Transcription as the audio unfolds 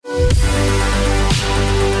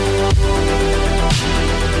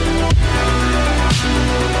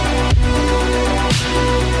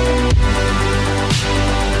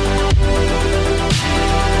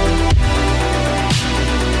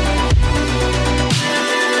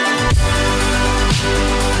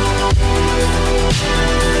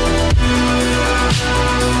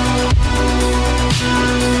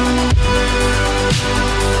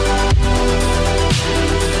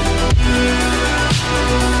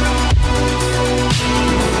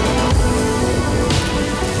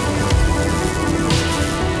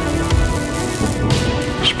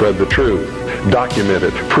Spread the truth. Document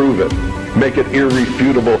it. Prove it. Make it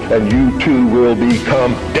irrefutable, and you too will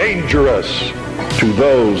become dangerous to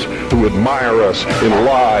those who admire us in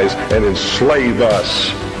lies and enslave us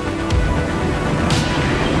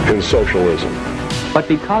in socialism. But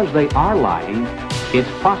because they are lying, it's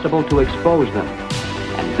possible to expose them.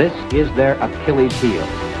 And this is their Achilles heel.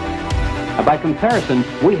 By comparison,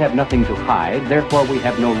 we have nothing to hide, therefore we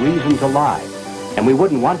have no reason to lie. And we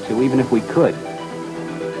wouldn't want to, even if we could.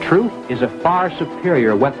 Truth is a far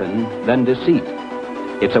superior weapon than deceit.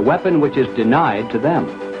 It's a weapon which is denied to them.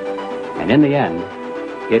 And in the end,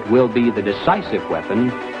 it will be the decisive weapon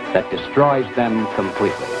that destroys them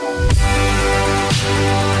completely.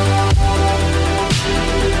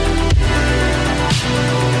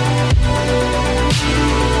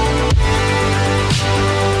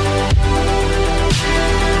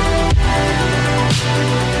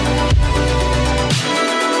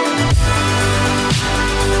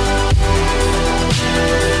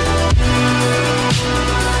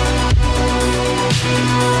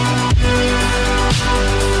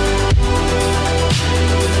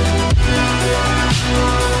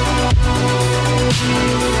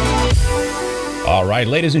 All right,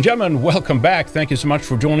 ladies and gentlemen, welcome back. Thank you so much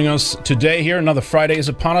for joining us today here. Another Friday is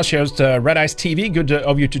upon us. Here's Red Ice TV. Good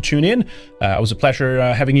of you to tune in. It was a pleasure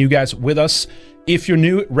having you guys with us. If you're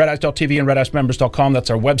new, redice.tv and redicemembers.com, that's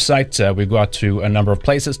our website. We've got to a number of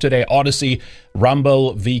places today. Odyssey,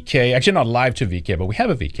 Rumble, VK. Actually, not live to VK, but we have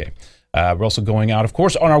a VK. We're also going out, of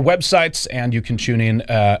course, on our websites, and you can tune in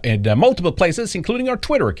multiple places, including our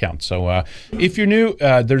Twitter account. So if you're new,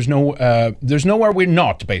 there's nowhere we're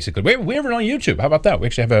not, basically. We're even on YouTube. How about that? We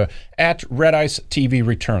actually have a at Red Ice TV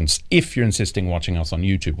returns, if you're insisting watching us on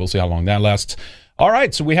YouTube. We'll see how long that lasts. All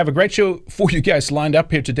right, so we have a great show for you guys lined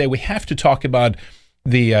up here today. We have to talk about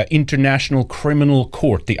the International Criminal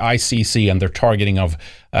Court, the ICC, and their targeting of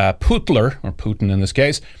Putler, or Putin in this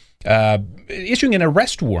case, issuing an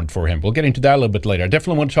arrest warrant for him. We'll get into that a little bit later. I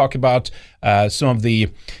definitely want to talk about some of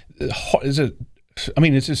the,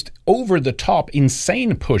 it's just over the top,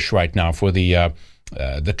 insane push right now for the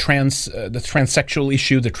transsexual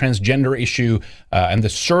issue, the transgender issue, and the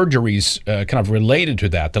surgeries kind of related to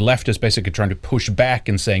that. The left is basically trying to push back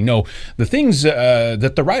and saying, no, the things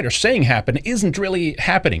that the right are saying happen isn't really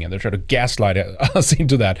happening, and they're trying to gaslight us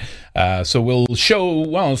into that. So we'll show,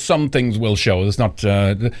 well, some things we'll show. There's not,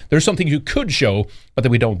 there's something you could show, but that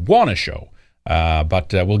we don't want to show.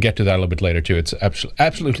 But we'll get to that a little bit later, too. It's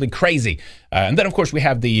absolutely crazy. And then, of course, we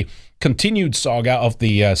have the continued saga of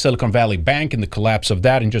the Silicon Valley Bank and the collapse of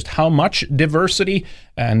that, and just how much diversity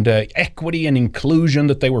and equity and inclusion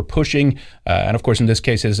that they were pushing. And, of course, in this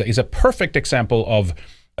case is a perfect example of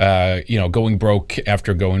going broke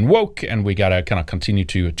after going woke, and we got to kind of continue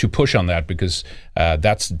to push on that, because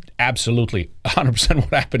that's absolutely 100% what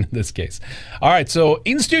happened in this case. All right, so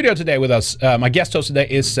in studio today with us, my guest host today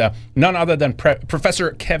is none other than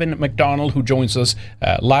Professor Kevin McDonald, who joins us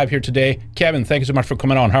live here today. Kevin, thank you so much for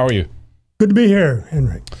coming on. How are you? Good to be here,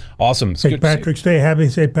 Henrik. Awesome. St. Patrick's Day. Happy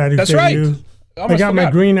St. Patrick's Day to you. I got my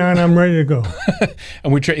green on. I'm ready to go.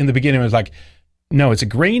 And in the beginning, it was like, no, it's a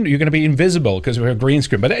green. You're going to be invisible because we're a green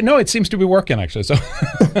screen. But no, it seems to be working, actually. So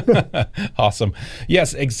awesome.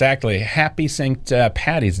 Yes, exactly. Happy St.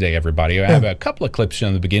 Paddy's Day, everybody. I have a couple of clips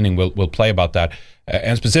in the beginning we'll play about that.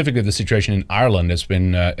 And specifically the situation in Ireland has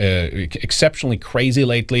been exceptionally crazy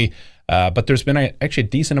lately. But there's been actually a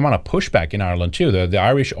decent amount of pushback in Ireland, too. The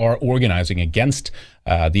Irish are organizing against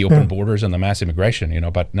the open borders and the mass immigration,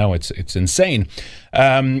 but no, it's insane.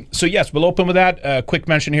 So, yes, we'll open with that. Quick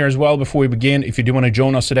mention here as well before we begin. If you do want to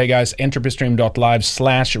join us today, guys,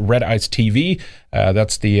 entropystream.live/RedIceTV.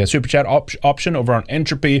 That's the Super Chat option over on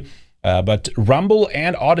Entropy. But Rumble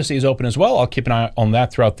and Odyssey is open as well. I'll keep an eye on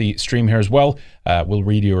that throughout the stream here as well. We'll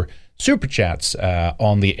read your Super Chats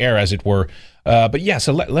on the air, as it were. But yeah,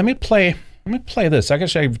 so let me play this. I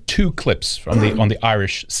guess I have two clips on the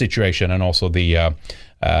Irish situation, and also the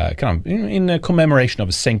kind of in commemoration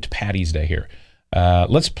of St. Paddy's Day here.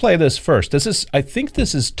 Let's play this first. I think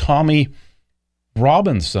this is Tommy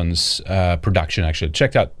Robinson's production. Actually,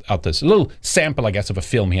 check out this a little sample, I guess, of a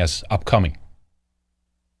film he has upcoming.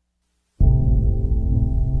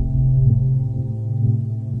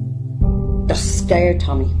 They're scared,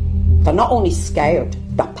 Tommy. They're not only scared,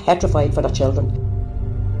 they're petrified for their children.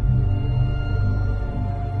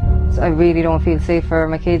 I really don't feel safe for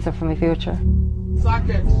my kids or for my future.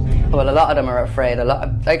 Well, a lot of them are afraid.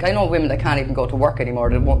 I know women that can't even go to work anymore.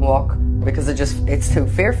 They won't walk because it's too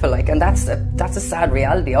fearful. And that's a sad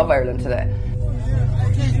reality of Ireland today.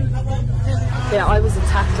 Yeah, I was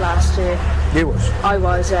attacked last year. You was? I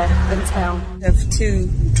was, in town. I have 2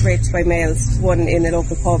 rapes by males, one in a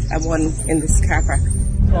local pub and one in this car park.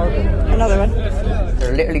 Another one.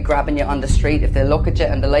 They're literally grabbing you on the street. If they look at you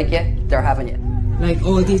and they like you, they're having you. Like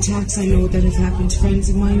all the attacks I know that have happened to friends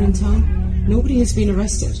of mine in town, nobody has been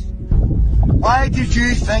arrested. Why did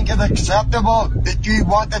you think it acceptable that you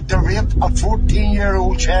wanted to rape a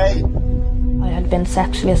 14-year-old child? I had been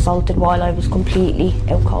sexually assaulted while I was completely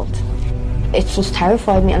out cold. It just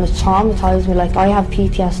terrified me and it traumatised me. Like, I have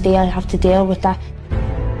PTSD, I have to deal with that.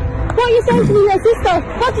 What are you saying to me, my sister?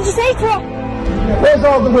 What did you say to her? Where's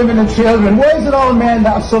all the women and children? Why is it all men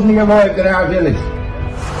that have suddenly arrived in our village?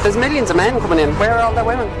 There's millions of men coming in. Where are all the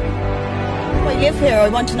women? I live here. I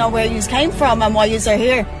want to know where you came from and why you are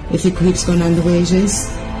here. If it keeps going on the way it is,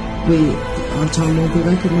 our town won't be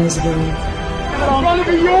recognisable. It's gonna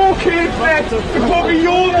be your kids next. It could be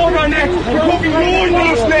your mother next. It could be your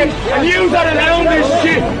niece next. And you that allow this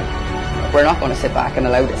shit. We're not going to sit back and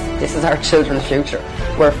allow this. This is our children's future.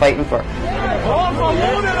 We're fighting for. All for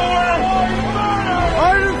one and Ireland.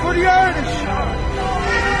 Ireland for the Irish.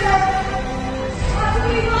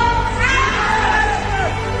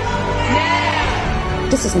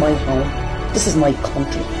 This is my home. This is my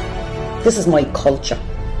country. This is my culture.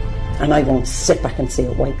 And I won't sit back and see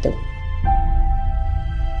it wiped out.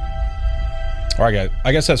 All right, guys.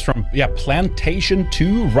 I guess that's from, Plantation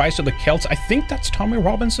 2, Rise of the Celts. I think that's Tommy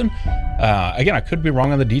Robinson. Again, I could be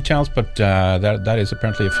wrong on the details, but that is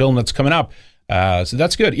apparently a film that's coming up. So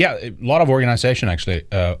that's good. Yeah, a lot of organization, actually,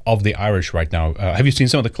 of the Irish right now. Have you seen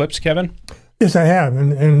some of the clips, Kevin? Yes, I have.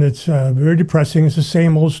 And it's very depressing. It's the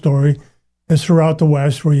same old story as throughout the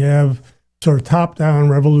West, where you have sort of top-down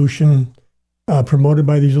revolution promoted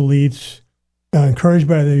by these elites, encouraged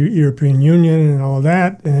by the European Union and all of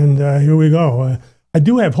that, and here we go. I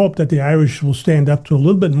do have hope that the Irish will stand up to a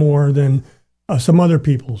little bit more than some other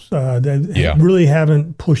peoples that really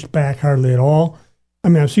haven't pushed back hardly at all. I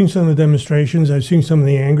mean, I've seen some of the demonstrations, I've seen some of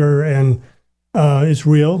the anger, and it's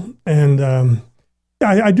real. And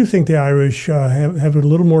I do think the Irish have it a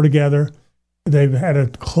little more together. They've had a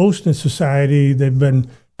close-knit society. They've been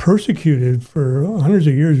persecuted for hundreds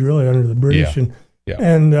of years, really, under the British. And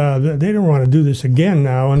they don't want to do this again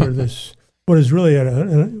now under this, what is really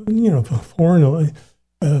a foreign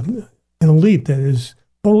an elite that is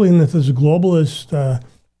totally in this globalist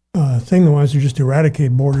thing that wants to just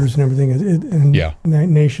eradicate borders and everything,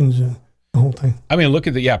 and nations and the whole thing. I mean, look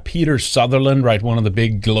at Peter Sutherland, right? One of the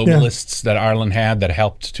big globalists that Ireland had that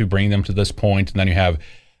helped to bring them to this point. And then you have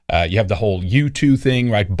the whole U2 thing,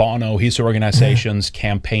 right? Bono, his organization's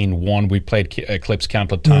Campaign One. We played clips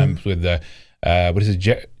countless times with the. What is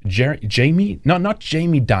it? Jamie? No, not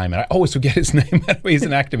Jamie Dimon. I always forget his name. He's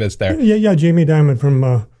an activist there. Yeah, Jamie Dimon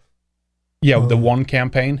from. The One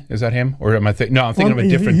campaign, is that him, or am I thinking? No, I'm thinking of a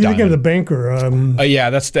different. You're thinking of the banker.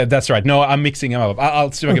 That's right. No, I'm mixing him up.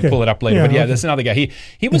 I'll see if I can pull it up later. But that's another guy.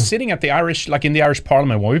 He was sitting at the Irish, like in the Irish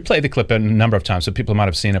Parliament. Well, we played the clip a number of times, so people might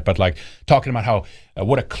have seen it. But like talking about how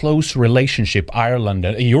what a close relationship Ireland,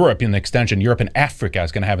 Europe in the extension, Europe and Africa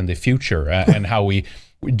is going to have in the future, and how we.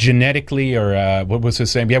 Genetically, or what was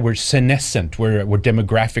his saying? Yeah, we're senescent. We're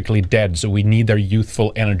demographically dead, so we need their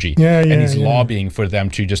youthful energy. And he's lobbying for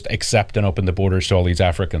them to just accept and open the borders to all these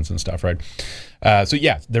Africans and stuff, right? So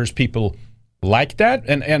there's people like that,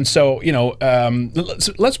 and so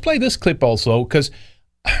let's play this clip also, because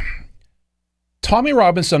Tommy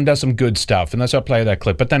Robinson does some good stuff, and that's why I play that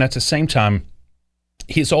clip. But then at the same time,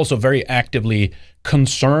 he's also very actively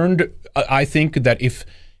concerned. I think that if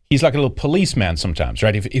he's like a little policeman sometimes,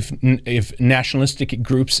 right? If nationalistic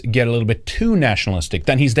groups get a little bit too nationalistic,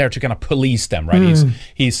 then he's there to kind of police them, right?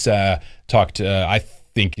 He's talked. I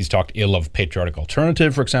think he's talked ill of Patriotic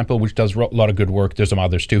Alternative, for example, which does a lot of good work. There's some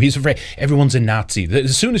others too. He's afraid everyone's a Nazi.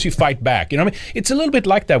 As soon as you fight back, what I mean? It's a little bit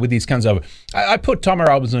like that with these kinds of. I put Tommy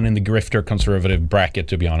Robinson in the grifter conservative bracket,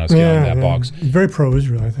 to be honest, in that box. Very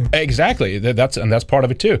pro-Israel, I think. Exactly. That's part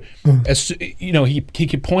of it too. As he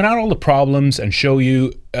can point out all the problems and show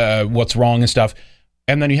you what's wrong and stuff.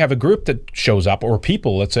 And then you have a group that shows up, or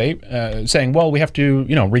people, let's say, saying, well, we have to,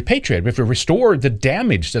 repatriate. We have to restore the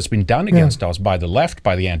damage that's been done against us by the left,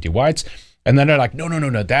 by the anti-whites. And then they're like, no,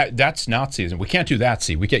 that's Nazism. We can't do that,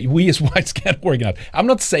 see. We as whites can't organize. I'm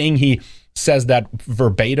not saying he says that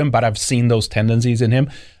verbatim, but I've seen those tendencies in him.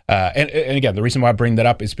 And again, the reason why I bring that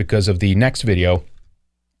up is because of the next video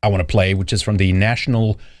I want to play, which is from the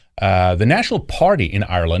National Party in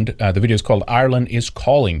Ireland. The video is called Ireland is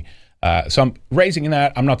Calling. So I'm raising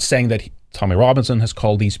that. I'm not saying that Tommy Robinson has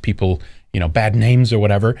called these people, bad names or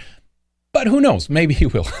whatever. But who knows? Maybe he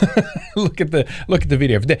will. Look at the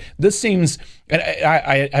video. This seems, and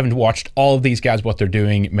I haven't watched all of these guys, what they're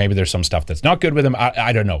doing. Maybe there's some stuff that's not good with them.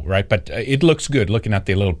 I don't know, right? But it looks good looking at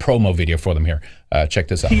the little promo video for them here. Check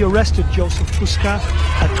this out. He arrested Joseph Puska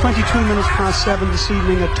at 7 this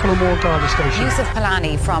evening at Tullamore Garda Station. Yusuf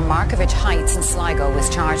Palani from Markovich Heights in Sligo was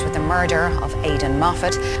charged with the murder of Aidan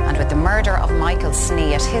Moffat and with the murder of Michael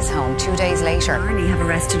Snee at his home 2 days later. Barney have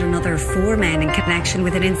arrested another 4 men in connection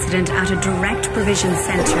with an incident at a direct provision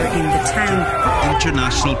centre in the town.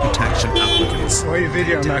 International protection applicants. Why are you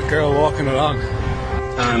videoing that girl walking along?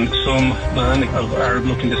 And some man of Arab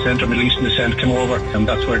looking descent or Middle Eastern descent came over, and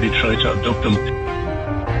that's where they tried to abduct them.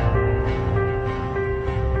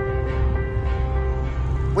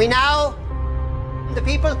 We now, the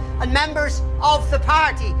people and members of the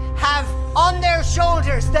party, have on their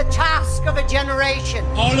shoulders the task of a generation.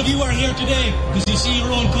 All of you are here today because you see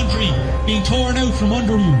your own country being torn out from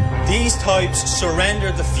under you. These types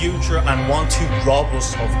surrender the future and want to rob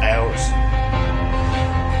us of ours.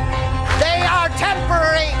 They are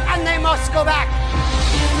temporary and they must go back.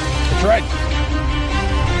 That's right.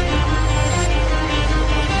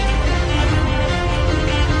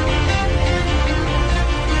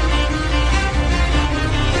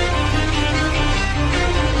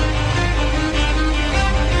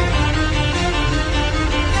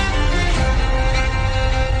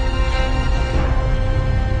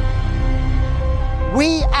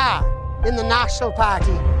 We are, in the National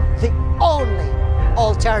Party, the only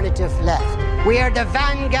alternative left. We are the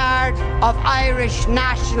vanguard of Irish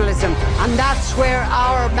nationalism, and that's where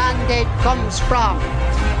our mandate comes from.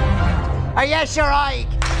 Yes or aye?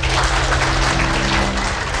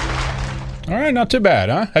 All right, not too bad,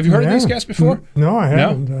 huh? Have you heard of these guys before? No, I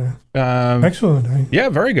haven't. No? Excellent. Yeah,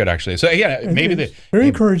 very good, actually. So, yeah, maybe very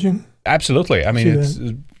encouraging. Absolutely. I mean, it's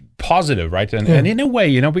positive, right? And in a way,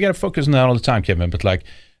 we got to focus on that all the time, Kevin. But like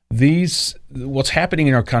what's happening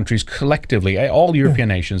in our countries collectively, all European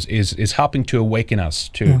nations, is helping to awaken us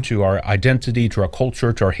to our identity, to our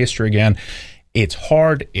culture, to our history again. It's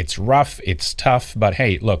hard, it's rough, it's tough, but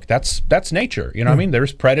hey, look, that's nature. You know what I mean?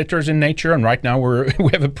 There's predators in nature, and right now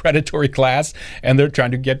we have a predatory class, and they're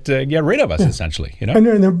trying to get rid of us, essentially. And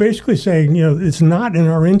they're basically saying, it's not in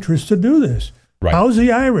our interest to do this. Right. How's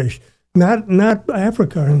the Irish? Not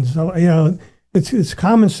Africa, and so it's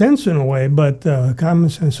common sense in a way, but common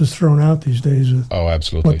sense is thrown out these days with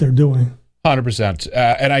absolutely what they're doing. 100%.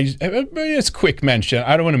 And it's a quick mention.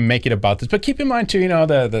 I don't want to make it about this, but keep in mind too,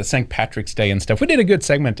 the St. Patrick's Day and stuff. We did a good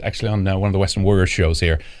segment actually on one of the Western Warrior shows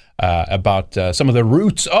here about some of the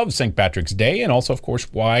roots of St. Patrick's Day, and also, of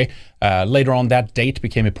course, why later on that date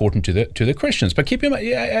became important to the Christians. But keep in mind,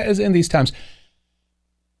 as in these times,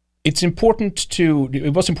 it was important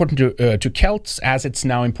to Celts as it's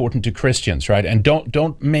now important to Christians, right? And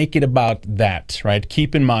don't make it about that, right?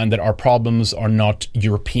 Keep in mind that our problems are not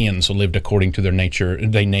Europeans who lived according to their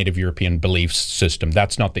native European belief system.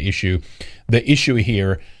 That's not the issue. The issue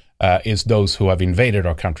here is those who have invaded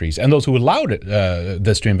our countries and those who allowed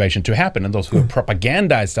this invasion to happen, and those who have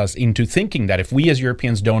propagandized us into thinking that if we as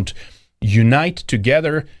Europeans don't unite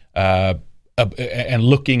together and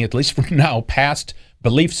looking, at least for now, past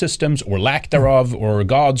belief systems or lack thereof, or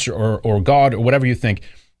gods or God or whatever you think.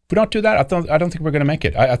 If we don't do that, I don't think we're going to make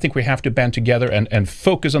it. I think we have to band together and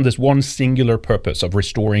focus on this one singular purpose of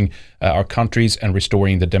restoring our countries and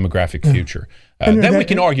restoring the demographic future. Then we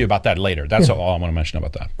can argue about that later. That's all I want to mention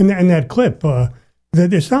about that. And that clip, that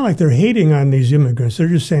it's not like they're hating on these immigrants. They're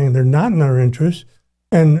just saying they're not in our interest.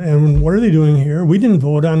 And what are they doing here? We didn't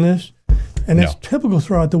vote on this. And it's typical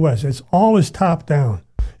throughout the West. It's always top down.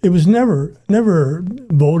 It was never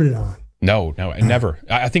voted on. No, never.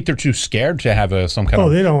 I think they're too scared to have some kind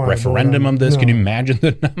of referendum on this. No. Can you imagine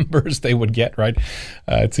the numbers they would get, right?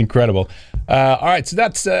 It's incredible. All right, so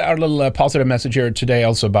that's our little positive message here today,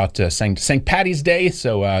 also about St. Paddy's Day.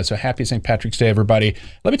 So happy St. Patrick's Day, everybody.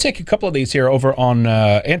 Let me take a couple of these here over on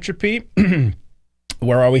Entropy.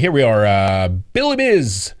 Where are we? Here we are. Billy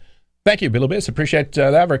Biz. Thank you, Billy Biz. Appreciate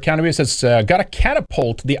that. Our cannabis has got to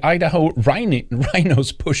catapult the Idaho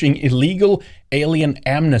rhinos pushing illegal alien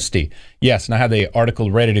amnesty. Yes, and I have the article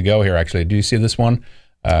ready to go here, actually. Do you see this one?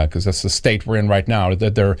 Because that's the state we're in right now.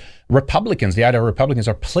 That the Idaho Republicans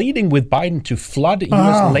are pleading with Biden to flood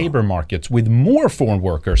U.S. labor markets with more foreign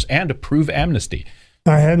workers and approve amnesty.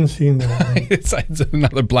 I hadn't seen that. It's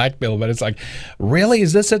another black bill, but it's like, really?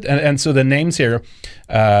 Is this it? And so the names here,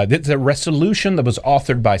 it's a resolution that was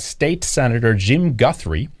authored by State Senator Jim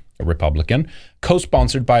Guthrie, a Republican,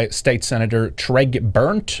 co-sponsored by State Senator Treg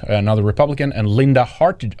Berndt, another Republican, and Linda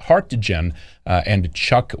Hartigan and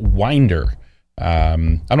Chuck Winder.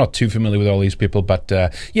 I'm not too familiar with all these people, but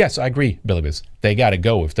yes, I agree, Billy Biz. They got to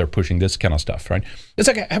go if they're pushing this kind of stuff, right? It's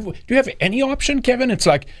like, do you have any option, Kevin? It's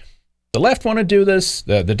like the left want to do this,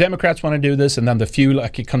 the Democrats want to do this, and then the few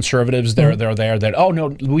like conservatives, they're there that, oh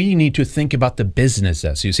no, we need to think about the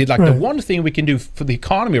businesses. You see, like the one thing we can do for the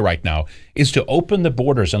economy right now is to open the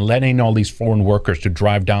borders and let in all these foreign workers to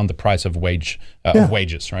drive down the price of wages,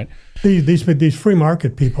 right? These free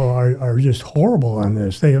market people are just horrible on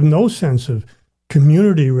this. They have no sense of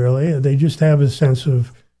community, really. They just have a sense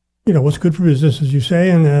of, what's good for business, as you say,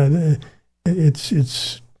 and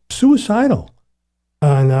it's suicidal.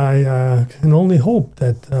 And I can only hope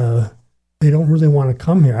that they don't really want to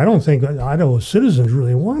come here. I don't think Idaho citizens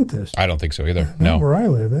really want this. I don't think so either. No. Not where I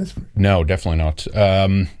live. No, definitely not.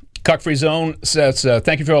 Cock-Free Zone says,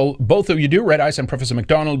 thank you for both of you do, Red Ice and Professor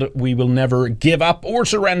McDonald. We will never give up or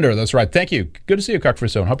surrender. That's right. Thank you. Good to see you, Cock-Free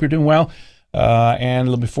Zone. Hope you're doing well. And a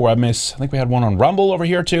little before I miss, I think we had one on Rumble over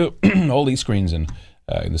here too. All these screens in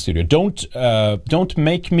the studio. Don't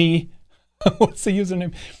make me, what's the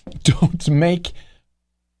username? Don't make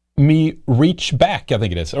me reach back, I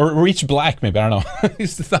think it is, or reach black, maybe, I don't know.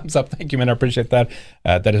 It's the thumbs up. Thank you, man. I appreciate that.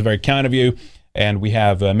 That is very kind of you. And we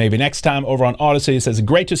have maybe next time over on Odyssey. It says,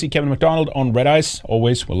 great to see Kevin McDonald on Red Ice.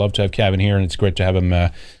 Always. We'd love to have Kevin here, and it's great to have him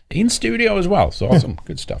in studio as well. So awesome.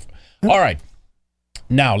 Good stuff. All right.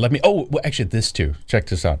 Now, actually, this too. Check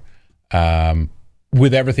this out.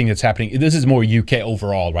 With everything that's happening, this is more UK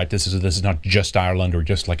overall, right? This is not just Ireland or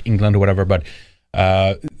just like England or whatever, but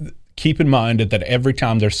keep in mind that every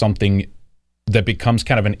time there's something that becomes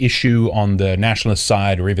kind of an issue on the nationalist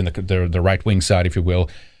side or even the right-wing side, if you will,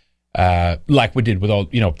 like we did with all,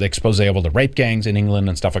 the expose of all the rape gangs in England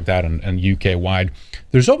and stuff like that and UK-wide,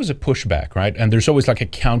 there's always a pushback, right? And there's always like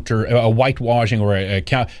a whitewashing or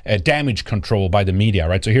a damage control by the media,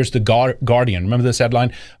 right? So here's the Guardian. Remember this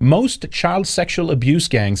headline? Most child sexual abuse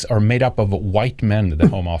gangs are made up of white men, the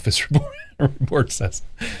Home Office report says.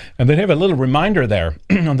 And they have a little reminder there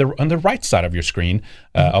on the right side of your screen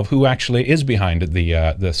of who actually is behind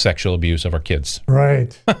the sexual abuse of our kids.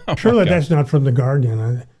 Right. Surely that's not from the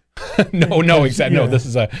Guardian. No, exactly. Yeah. No, this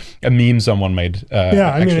is a meme someone made.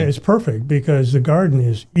 I mean, it's perfect because the Guardian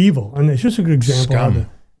is evil, and it's just a good example of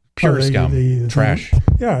pure scum, trash.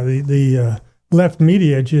 The left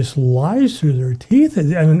media just lies through their teeth,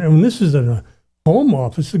 and this is a Home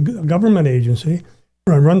Office, a government agency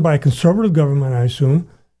run by a conservative government, I assume,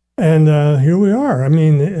 and here we are. I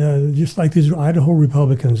mean, just like these Idaho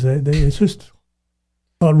Republicans, it's just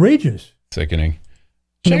outrageous, sickening,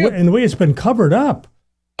 and the way it's been covered up.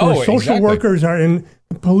 Social workers and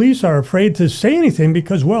police are afraid to say anything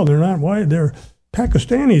because, they're not white, they're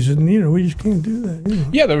Pakistanis, and we just can't do that.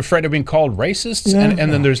 Yeah, they're afraid of being called racists,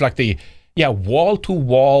 and then there's like the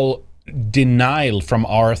wall-to-wall denial from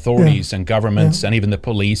our authorities and governments and even the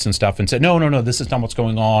police and stuff, and say no, this is not what's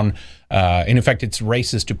going on. And in fact, it's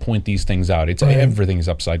racist to point these things out. It's everything is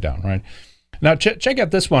upside down, right? Now check out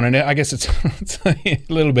this one, and I guess it's a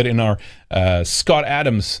little bit in our Scott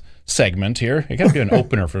Adams segment here. I got to do an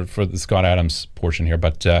opener for the Scott Adams portion here,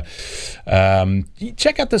 but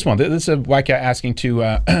check out this one. This is a white guy asking two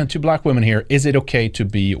black women here, is it okay to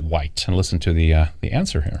be white? And listen to the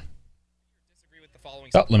answer here.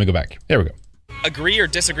 Let me go back. There we go. Agree or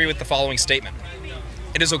disagree with the following statement.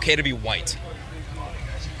 It is okay to be white.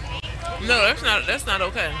 No, that's not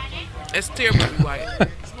okay. It's terrible to be white.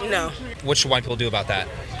 No. What should white people do about that?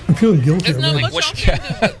 I'm feeling guilty. There's not much y'all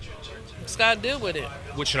can do. Just gotta deal with it.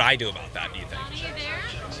 What should I do about that, do you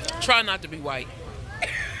think? Try not to be white.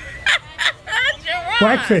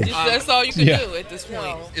 Blackface. That's all you can do at this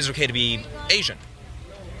point. Is it okay to be Asian?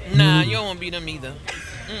 Nah, you don't want to be them either.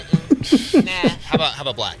 Nah. How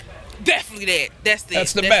about black? Definitely that.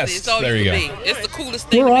 That's the best. It's all there you go. Be. It's the coolest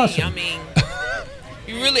thing to me. I mean,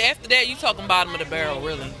 you really, after that, you talking bottom of the barrel,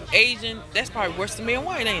 really. Asian, that's probably worse than being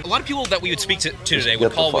white, ain't it? A lot of people that we would speak to today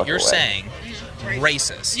would call what you're saying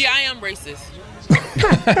racist. Yeah, I am racist.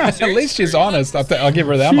 At least she's honest. I'll give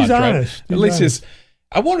her that much, honest. Right? At least she's.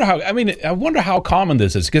 I wonder how common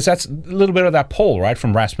this is, because that's a little bit of that poll, right,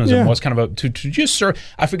 from Rasmussen was kind of to just sort.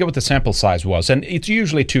 I forget what the sample size was, and it's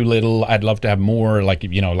usually too little. I'd love to have more, like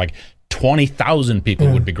 20,000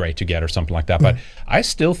 people would be great to get or something like that. But I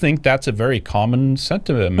still think that's a very common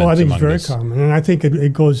sentiment. Well, I think it's very common, and I think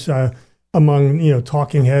it goes among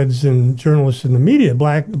talking heads and journalists in the media,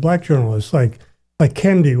 black journalists like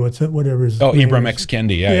Kendi, whatever his name Ibram is. X.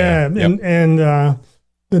 Kendi, and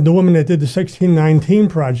the woman that did the 1619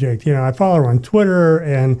 Project, I follow her on Twitter,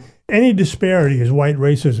 and any disparity is white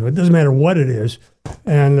racism. It doesn't matter what it is,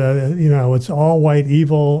 and it's all white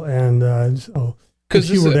evil, and so. If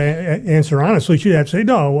she were to answer honestly, she'd have to say,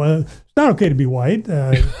 no, It's not okay to be white.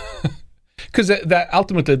 Because that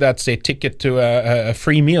ultimately that's a ticket to a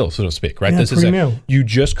free meal, so to speak, right? Yeah, this free is meal. You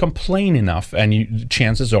just complain enough, and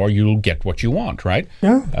chances are you'll get what you want, right?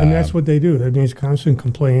 Yeah, and that's what they do. That means constant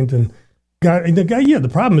complaint. And the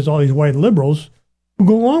problem is all these white liberals who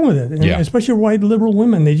go along with it, and especially white liberal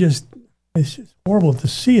women. It's just horrible to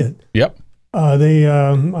see it. Yep. They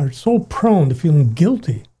are so prone to feeling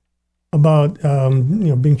guilty about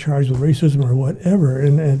being charged with racism or whatever,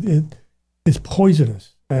 and it's poisonous.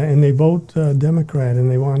 And they vote Democrat, and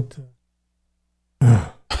they want.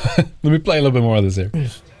 Let me play a little bit more of this here.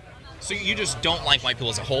 So you just don't like white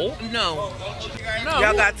people as a whole? No.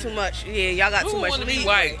 Y'all got too much. Yeah, y'all got too much leeway.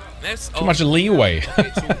 White? That's too much leeway.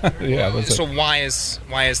 Yeah. So why is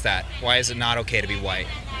that? Why is it not okay to be white?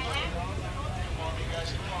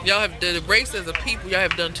 Y'all have the race as a people. Y'all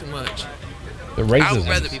have done too much. The racism. I would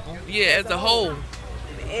rather people. Yeah, as a whole.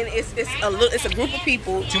 And it's a group of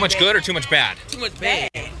people. Too much good or too much bad? Too much bad.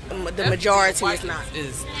 The majority is not.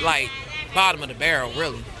 Is like bottom of the barrel,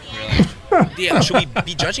 really. Yeah. Should we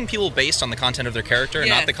be judging people based on the content of their character and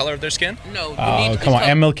not the color of their skin? No. Oh, come on.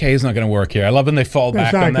 MLK is not going to work here. I love when they fall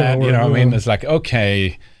back on that. You know what I mean? It's like,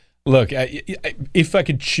 okay, look, if I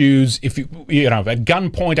could choose, at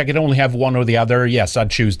gunpoint, I could only have one or the other. Yes,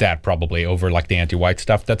 I'd choose that probably over like the anti-white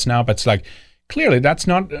stuff that's now. But it's like, clearly that's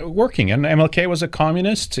not working. And MLK was a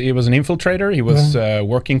communist. He was an infiltrator. He was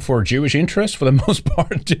working for Jewish interests for the most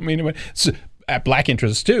part. I mean, black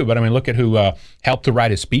interests too. But I mean, look at who helped to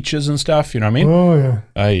write his speeches and stuff. You know what I mean? Oh, yeah.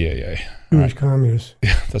 Yeah. Jewish communists.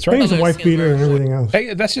 That's right. He's a wife beater and everything else.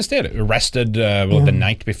 Hey, that's just it. Arrested the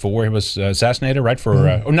night before he was assassinated, right?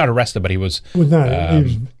 For not arrested, but he was. He was not. He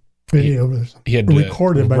was videoed. He had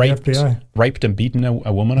recorded by the FBI. Raped and beaten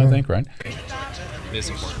a woman, I think, right?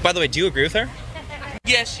 By the way, do you agree with her?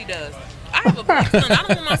 Yes, she does. I have a black son. I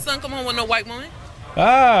don't want my son come home with no white woman.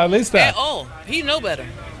 At least that. At all. He know better.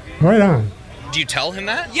 Right on. Do you tell him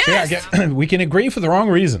that? Yes. Yeah, we can agree for the wrong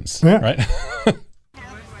reasons, right?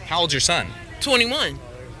 How old's your son? 21.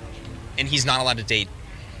 And he's not allowed to date?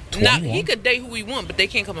 21? He could date who he want, but they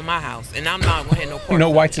can't come in my house. And I'm not going to have no part. No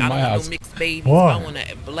whites in my house. I don't want no mixed babies. I want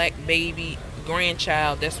a black baby,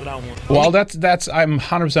 grandchild. That's what I want. Well, that's I'm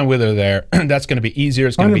 100% with her there. That's going to be easier.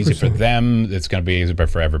 It's going to be easier for them. It's going to be easier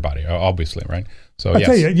for everybody, obviously, right? So, I'll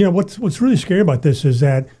tell you, what's really scary about this is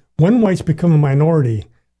that when whites become a minority,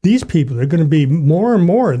 these people are going to be more and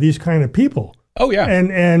more of these kind of people. Oh, yeah.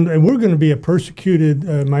 And we're going to be a persecuted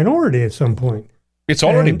minority at some point. It's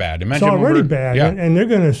already bad. Imagine it's already bad. Yeah. And they're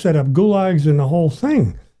going to set up gulags and the whole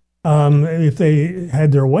thing if they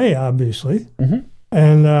had their way, obviously. Mm-hmm.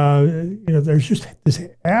 And, there's just this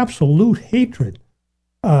absolute hatred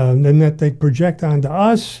and that they project onto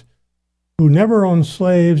us who never owned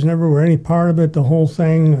slaves, never were any part of it, the whole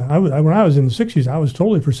thing. When I was in the 60s, I was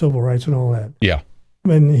totally for civil rights and all that. Yeah.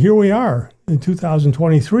 And here we are in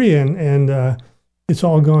 2023, and it's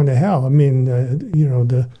all gone to hell. I mean,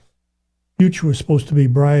 the future was supposed to be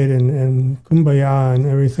bright and kumbaya and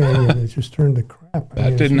everything, and it just turned to crap.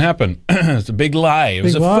 That didn't happen. It's a big lie. It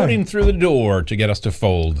was a footing through the door to get us to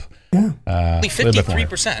fold. Yeah. Only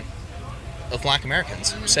 53% of black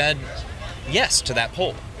Americans said yes to that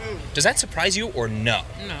poll. Does that surprise you or no?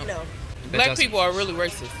 No. Black people are really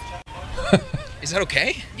racist. Is that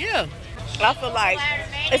okay? Yeah. I feel like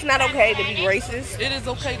it's not okay to be racist. It is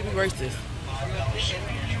okay to be racist.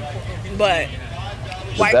 But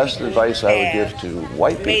the best advice I would give to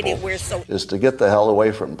white people is to get the hell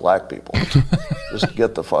away from black people. Just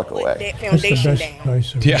get the fuck away. That foundation down.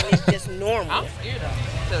 Yeah. It's just normal. I'm scared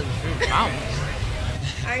of it.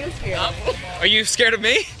 I am scared of it. Are you scared of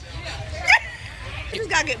me? You just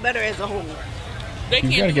gotta get better as a whole.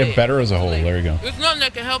 You got to get better as a whole. There you go. There's nothing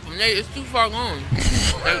that can help them. It's too far gone.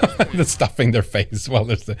 The stuffing their face. Well,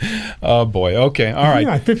 oh boy. Okay. All right.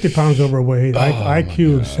 Yeah, 50 pounds overweight.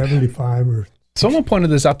 IQ 75 Someone pointed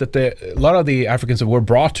this out that a lot of the Africans that were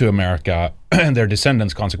brought to America and their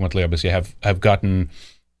descendants, consequently, obviously, have gotten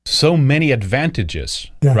so many advantages,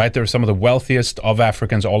 right? They're some of the wealthiest of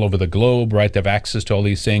Africans all over the globe, right? They have access to all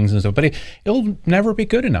these things and stuff, but it'll never be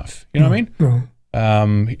good enough. You know what I mean? No.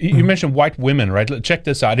 You mentioned white women, right? Check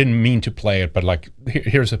this out. I didn't mean to play it, but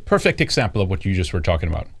here's a perfect example of what you just were talking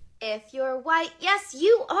about. If you're white, yes,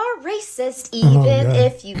 you are racist. Even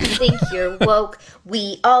if you think you're woke,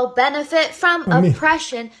 we all benefit from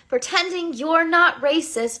oppression. Pretending you're not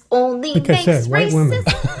racist only makes racism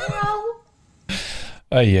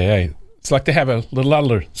grow. Yeah. It's like they have a little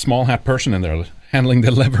other small hat person in there handling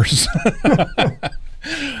the levers.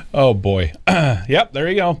 Oh boy. Yep, there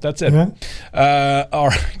you go. That's it. All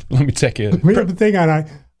right. Let me take it. We have the thing on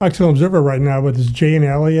Actual Observer right now with this Jane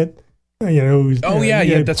Elliott Who's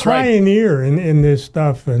that's right. Pioneer in this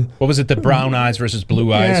stuff. And what was it? The brown eyes versus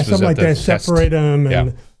blue eyes? Yeah, something like that. Separate them,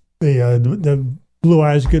 and the blue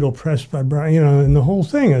eyes get oppressed by brown. And the whole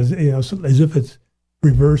thing is as if it's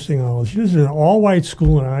reversing all. She was in an all-white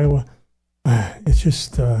school in Iowa. It's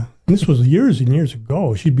just this was years and years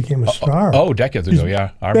ago. She became a star. Decades ago.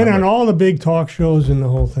 Yeah, I been remember. on all the big talk shows and the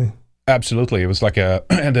whole thing. Absolutely, it was like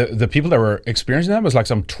and the people that were experiencing that was like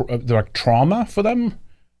some trauma for them.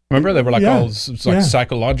 Remember, they were like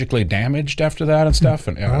psychologically damaged after that and stuff,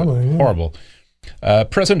 and horrible.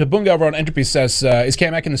 President Bunga over on Entropy says, "Is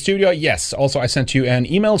K-Mac in the studio?" Yes. Also, I sent you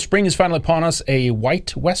an email. Spring is finally upon us. A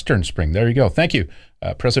white Western spring. There you go. Thank you,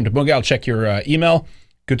 President Bunga. I'll check your email.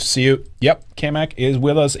 Good to see you. Yep, K-Mac is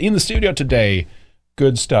with us in the studio today.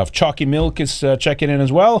 Good stuff. Chalky Milk is checking in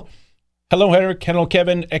as well. Hello, Eric. Hello,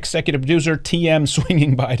 Kevin. Executive producer TM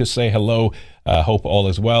swinging by to say hello. Hope all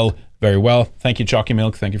is well. Very well. Thank you, Chalky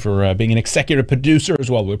Milk. Thank you for being an executive producer as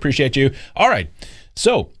well. We appreciate you. All right.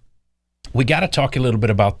 So we got to talk a little bit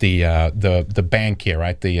about the bank here,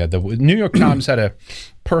 right? The New York Times had a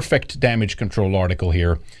perfect damage control article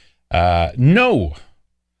here. No,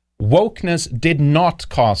 wokeness did not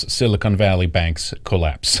cause Silicon Valley Bank's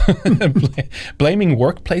collapse. Blaming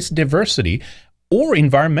workplace diversity or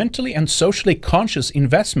environmentally and socially conscious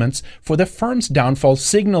investments for the firm's downfall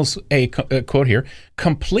signals a quote here,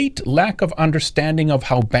 complete lack of understanding of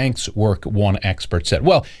how banks work, one expert said.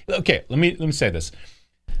 Well, okay, let me say this.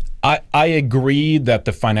 I agree that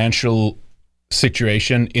the financial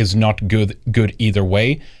situation is not good either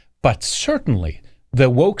way, but certainly the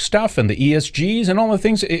woke stuff and the ESGs and all the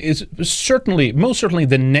things is most certainly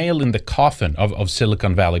the nail in the coffin of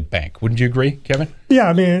Silicon Valley Bank. Wouldn't you agree, Kevin? Yeah,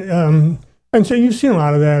 I mean, and so you've seen a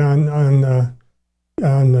lot of that on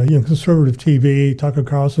conservative TV. Tucker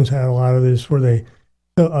Carlson's had a lot of this where they,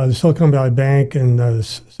 the Silicon Valley Bank and the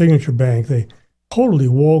Signature Bank, they totally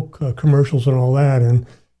woke commercials and all that, and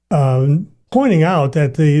pointing out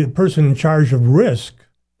that the person in charge of risk,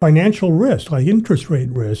 financial risk, like interest rate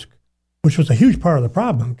risk, which was a huge part of the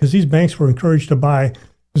problem, because these banks were encouraged to buy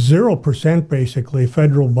 0% basically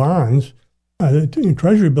federal bonds,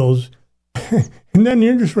 treasury bills, and then the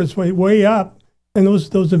interest rates way up, and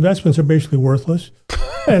those investments are basically worthless.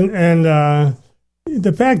 and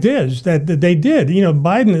the fact is that they did.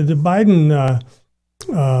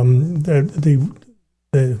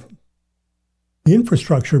 The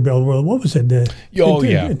infrastructure bill. What was it? And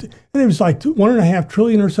it was like $1.5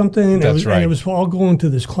 trillion or something. That's right. And it was all going to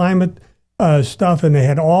this climate stuff, and they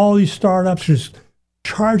had all these startups just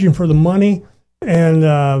charging for the money, and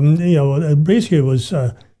basically it was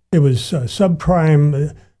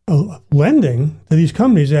subprime lending to these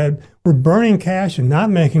companies that were burning cash and not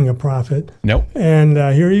making a profit. Nope. And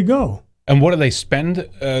here you go. And what do they spend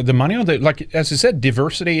the money on? Like, as I said,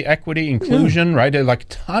 diversity, equity, inclusion, right? Like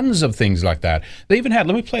tons of things like that. They even had,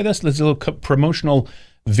 let me play this little promotional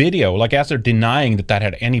video, like as they're denying that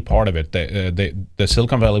had any part of it. The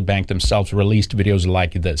Silicon Valley Bank themselves released videos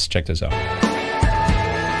like this. Check this out.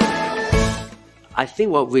 I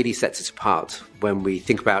think what really sets us apart when we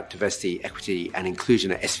think about diversity, equity, and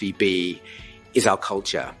inclusion at SVB is our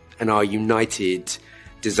culture and our united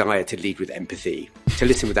desire to lead with empathy, to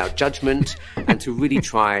listen without judgment, and to really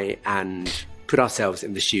try and put ourselves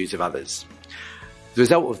in the shoes of others. The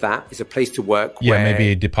result of that is a place to work where...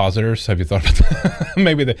 maybe depositors. Have you thought about that?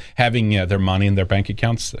 Maybe having their money in their bank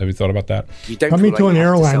accounts. Have you thought about that? Coming to an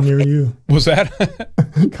airline near you. Was that?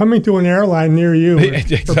 Coming to an airline near you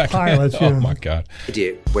exactly. For pilots. Oh, my God.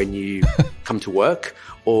 When you come to work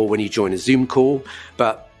or when you join a Zoom call,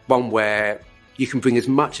 but one where you can bring as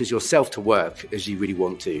much as yourself to work as you really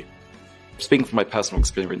want to. Speaking from my personal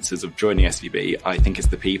experiences of joining SVB, I think it's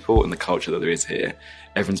the people and the culture that there is here.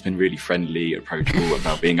 Everyone's been really friendly, approachable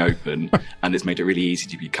about being open, and it's made it really easy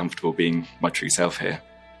to be comfortable being my true self here.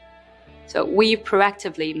 So we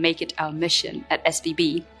proactively make it our mission at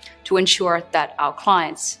SVB to ensure that our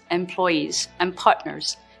clients, employees, and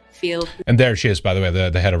partners feel... And there she is, by the way,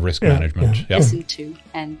 the head of risk management. Yep. Listened to,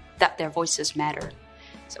 and that their voices matter.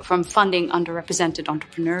 So from funding underrepresented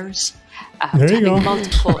entrepreneurs, having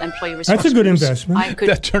multiple employee resource That's a good groups, investment.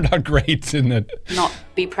 That turned out great, didn't it? Not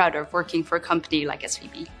be prouder of working for a company like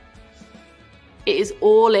SVB. It is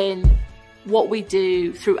all in what we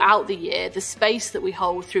do throughout the year, the space that we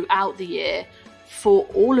hold throughout the year for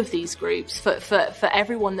all of these groups, for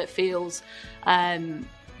everyone that feels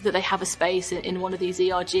that they have a space in one of these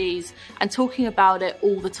ERGs, and talking about it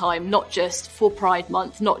all the time, not just for Pride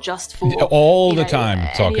Month, not just for all the time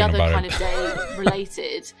talking any other about kind it. of day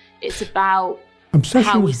related. It's about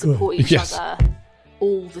Obsession how we is good. support each Yes. other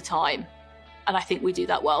all the time, and I think we do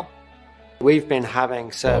that well. We've been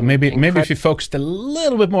having some... maybe if you focused a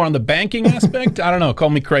little bit more on the banking aspect, I don't know, call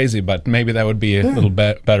me crazy, but maybe that would be a little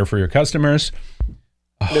bit better for your customers.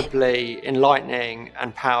 Incredibly enlightening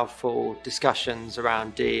and powerful discussions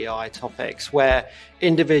around DEI topics where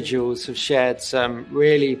individuals have shared some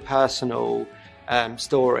really personal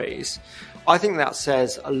stories. I think that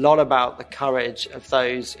says a lot about the courage of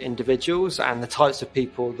those individuals and the types of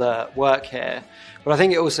people that work here. But I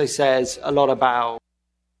think it also says a lot about...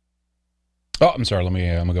 Oh, I'm sorry. Let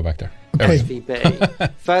me go back there.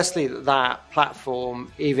 SVB. Firstly, that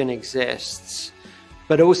platform even exists,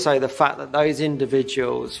 but also the fact that those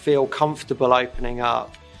individuals feel comfortable opening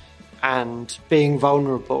up and being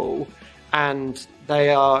vulnerable, and they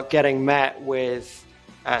are getting met with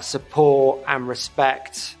support and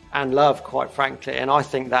respect and love, quite frankly. And I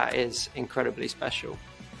think that is incredibly special.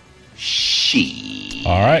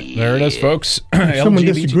 All right, there it is, folks. If someone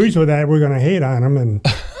disagrees with that, we're going to hate on them and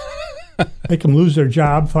make them lose their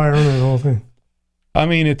job, fire them, and the whole thing. I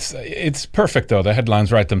mean, it's perfect, though. The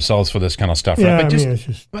headlines write themselves for this kind of stuff, yeah, right? But, it's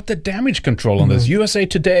just... but the damage control on this, USA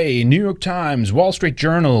Today, New York Times, Wall Street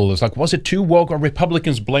Journal, it's like, was it too woke? Or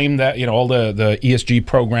Republicans blame that, all the ESG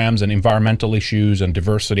programs and environmental issues and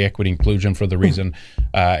diversity, equity, inclusion for the reason.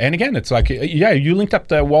 And again, it's like, you linked up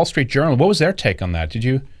the Wall Street Journal. What was their take on that? Did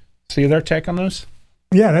you see their take on this?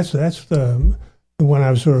 Yeah, that's the one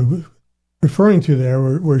I was sort of referring to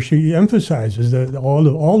there, where she emphasizes that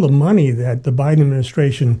all the money that the Biden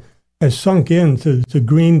administration has sunk into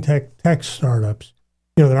green tech startups,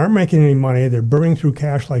 that aren't making any money, they're burning through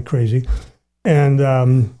cash like crazy, and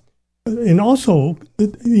also,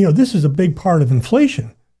 this is a big part of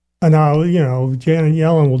inflation. And now, Janet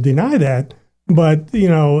Yellen will deny that, but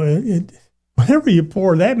whenever you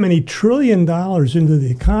pour that many $1 trillion into the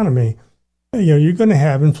economy, you're going to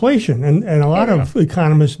have inflation, and a lot of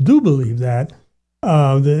economists do believe that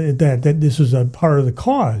that this is a part of the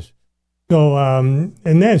cause. So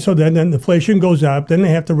then inflation goes up. Then they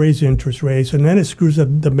have to raise interest rates, and then it screws up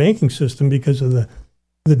the banking system because of the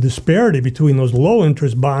disparity between those low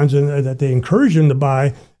interest bonds and that they encourage them to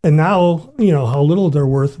buy, and now how little they're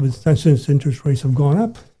worth since interest rates have gone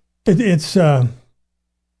up. It's a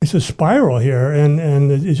spiral here,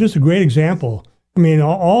 and it's just a great example. I mean,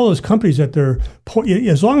 all those companies that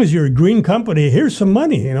as long as you're a green company, here's some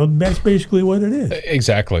money. That's basically what it is.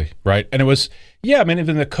 Exactly, right. And it was,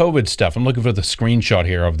 even the COVID stuff, I'm looking for the screenshot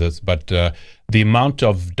here of this, but the amount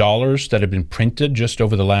of dollars that have been printed just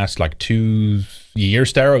over the last 2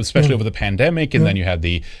 years there, especially over the pandemic, and then you had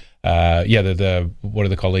the what are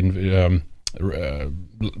they calling,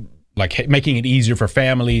 making it easier for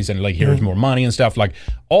families and here's more money and stuff,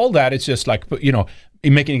 all that. It's just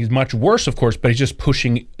making it much worse, of course, but it's just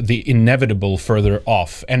pushing the inevitable further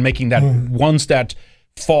off and making that once that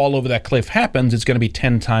fall over that cliff happens, it's going to be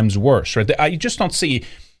 10 times worse, right? I just don't see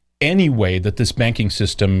any way that this banking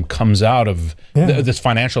system comes out of this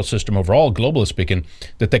financial system overall, globally speaking,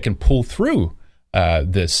 that they can pull through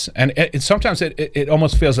this. And sometimes it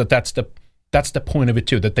almost feels that that's the point of it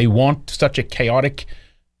too, that they want such a chaotic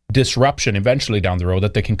disruption eventually down the road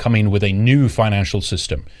that they can come in with a new financial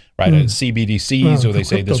system, right? CBDCs, or they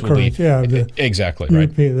say this will be exactly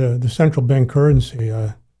right. The central bank currency,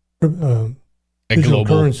 a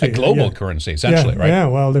global currency, essentially, right? Yeah,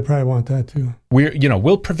 well, they probably want that too.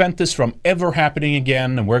 We'll prevent this from ever happening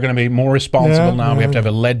again, and we're going to be more responsible now. We have to have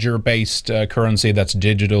a ledger-based currency that's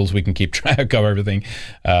digital, so we can keep track of everything.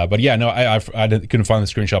 I couldn't find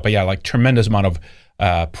the screenshot, but tremendous amount of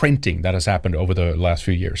printing that has happened over the last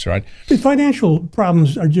few years, right? The financial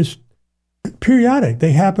problems are just periodic.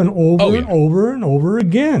 They happen over and over and over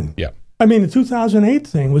again. Yeah. I mean, the 2008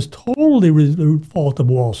 thing was totally the fault of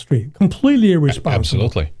Wall Street, completely irresponsible.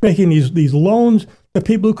 Absolutely. Making these loans to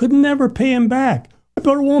people who could never pay them back.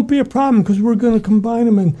 But it won't be a problem because we're going to combine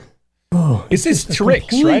them and, it's these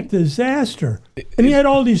tricks, right? Disaster. And you had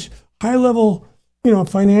all these high-level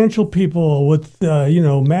financial people with,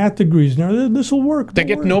 math degrees. Now, this will work. They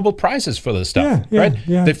get Nobel Prizes for this stuff, right?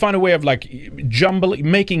 Yeah. They find a way of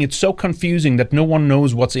making it so confusing that no one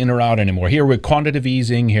knows what's in or out anymore. Here we're quantitative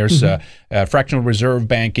easing. Here's fractional reserve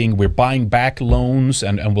banking. We're buying back loans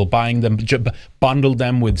and we're buying them, bundle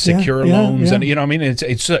them with secure loans. And,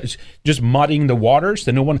 it's just muddying the waters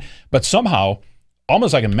that no one, but somehow,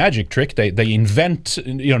 almost like a magic trick, they invent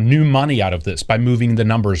new money out of this by moving the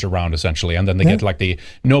numbers around, essentially, and then they get the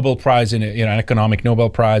Nobel Prize in an economic Nobel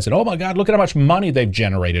Prize, and oh my God, look at how much money they've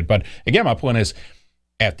generated. But again, my point is,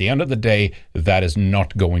 at the end of the day, that is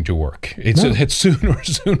not going to work. It's sooner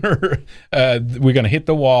we're going to hit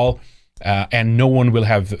the wall, and no one will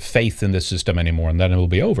have faith in this system anymore, and then it will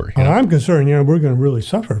be over. I'm concerned, we're going to really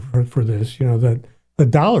suffer for this. That the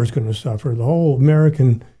dollar is going to suffer. The whole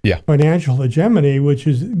American financial hegemony, which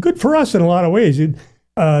is good for us in a lot of ways, it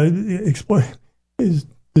is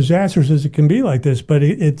disastrous as it can be like this, but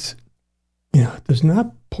it does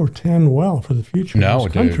not portend well for the future of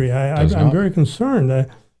this country. I'm very concerned.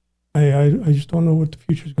 I just don't know what the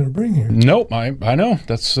future is going to bring here. Nope, I know.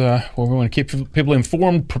 That's where we want to keep people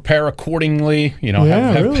informed, prepare accordingly,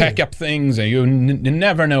 have pack up things. And you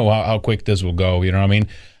never know how quick this will go, you know what I mean?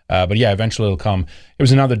 But eventually it'll come. It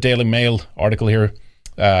was another Daily Mail article here.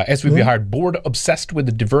 SVB hired board obsessed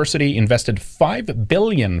with diversity, invested $5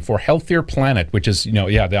 billion for healthier planet, which is,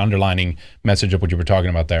 the underlining message of what you were talking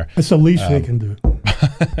about there. That's the least they can do.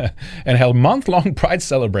 And held month-long Pride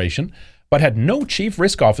celebration, but had no chief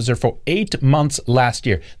risk officer for 8 months last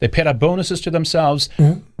year. They paid out bonuses to themselves.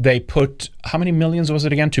 They put, how many millions was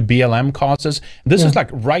it again, to BLM causes? This is like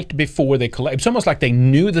right before they collapsed. It's almost like they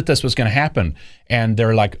knew that this was going to happen. And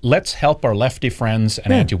they're like, let's help our lefty friends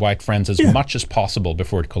and anti-white friends as much as possible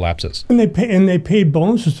before it collapses. And they paid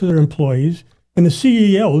bonuses to their employees. And the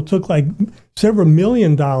CEO took like several $1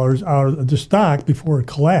 million out of the stock before it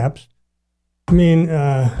collapsed. I mean,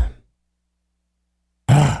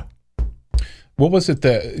 what was it?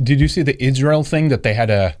 Did you see the Israel thing that they had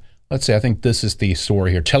let's see, I think this is the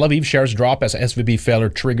story here. Tel Aviv shares drop as SVB failure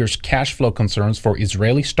triggers cash flow concerns for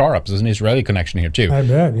Israeli startups. There's an Israeli connection here too. I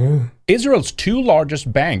bet, yeah. Israel's two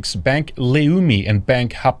largest banks, Bank Leumi and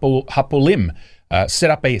Bank Hapolim, set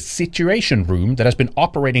up a situation room that has been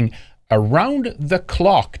operating around the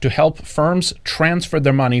clock to help firms transfer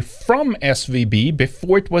their money from SVB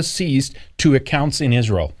before it was seized to accounts in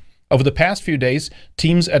Israel. Over the past few days,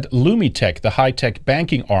 teams at LumiTech, the high-tech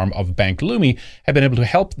banking arm of Bank Leumi, have been able to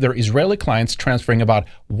help their Israeli clients transferring about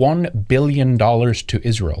 $1 billion to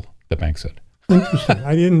Israel, the bank said. Interesting.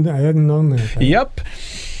 I hadn't known that. Yep.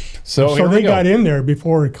 So they got in there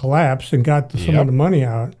before it collapsed and got some of the money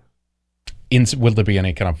out. Will there be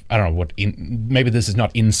any kind of, I don't know, maybe this is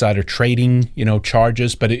not insider trading,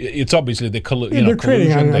 charges, but it's obviously the they're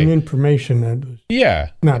trading on information that was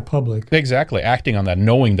not public. Exactly, acting on that,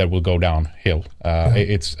 knowing that will go downhill.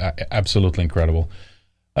 It's absolutely incredible.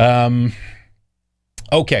 Okay,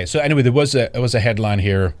 so anyway, there was a headline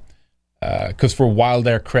here, because for a while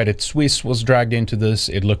there, Credit Suisse was dragged into this.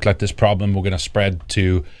 It looked like this problem was going to spread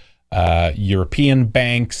to European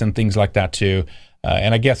banks and things like that too.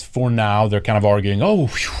 And I guess for now, they're kind of arguing,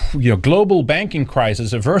 global banking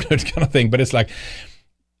crisis averted kind of thing. But it's like,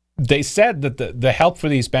 they said that the help for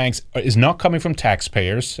these banks is not coming from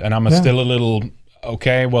taxpayers. And I'm still a little,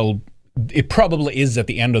 it probably is at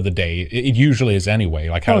the end of the day. It usually is anyway.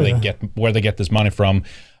 Like where they get this money from.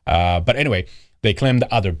 But anyway, they claim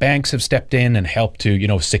that other banks have stepped in and helped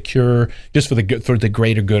to, secure, just for the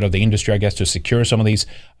greater good of the industry, I guess, to secure some of these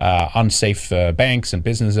unsafe banks and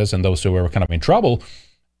businesses and those who are kind of in trouble.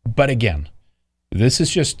 But again, this is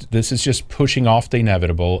just pushing off the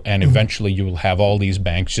inevitable, and eventually you will have all these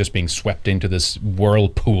banks just being swept into this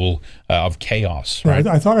whirlpool of chaos. Right?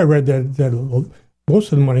 I thought I read that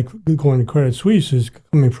most of the money going to Credit Suisse is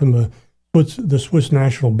coming from the Swiss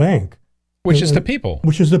National Bank. Which is the people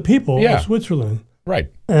of Switzerland.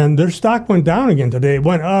 Right. And their stock went down again today. It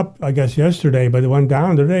went up, I guess, yesterday, but it went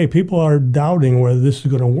down today. People are doubting whether this is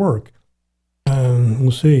going to work. We'll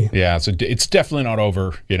see. Yeah, so it's definitely not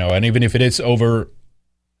over, and even if it is over,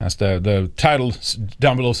 as the title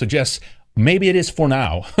down below suggests, maybe it is for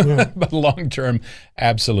now, but long term,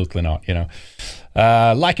 absolutely not,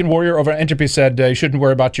 Lycan Warrior over at Entropy said, you shouldn't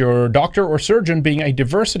worry about your doctor or surgeon being a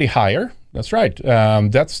diversity hire. That's right.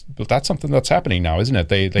 That's something that's happening now, isn't it?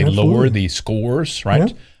 They lower the scores,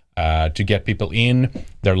 right, to get people in.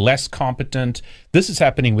 They're less competent. This is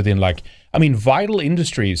happening within vital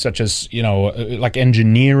industries such as, like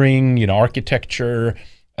engineering, architecture,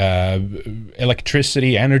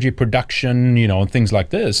 electricity, energy production, and things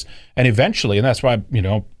like this. And eventually, and that's why,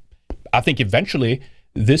 I think eventually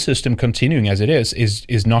this system continuing as it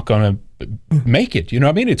is not going to make it. You know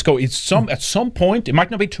what I mean? At some point, it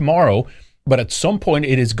might not be tomorrow, but at some point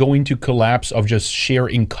it is going to collapse of just sheer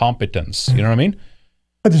incompetence. You know what I mean?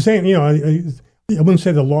 At the same, I wouldn't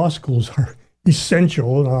say the law schools are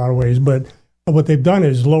essential in a lot of ways, but what they've done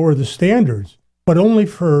is lower the standards, but only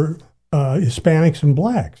for Hispanics and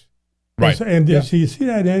blacks. Right. And so you see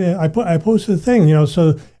that? I posted a thing,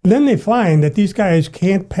 so then they find that these guys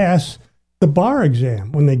can't pass the bar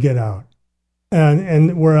exam when they get out.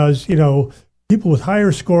 And whereas, people with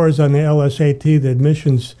higher scores on the LSAT, the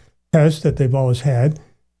admissions test that they've always had,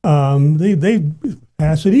 they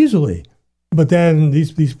pass it easily. But then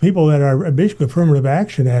these people that are basically affirmative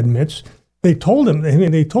action admits, they told him,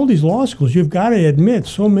 they told these law schools, you've got to admit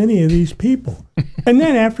so many of these people. And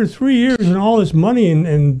then after 3 years and all this money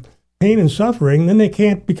and pain and suffering, then they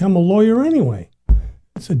can't become a lawyer anyway.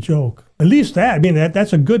 It's a joke. At least that. I mean,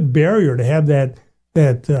 that's a good barrier to have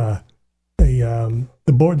the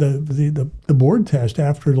board test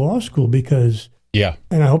after law school, because yeah.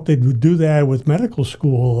 And I hope they would do that with medical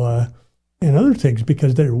school and other things,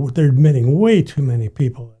 because they're admitting way too many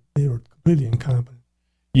people. They were completely incompetent.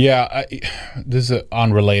 Yeah, this is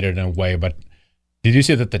unrelated in a way, but did you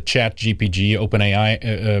see that the ChatGPT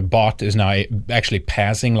OpenAI bot is now actually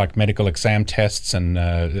passing like medical exam tests and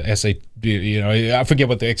essay? I forget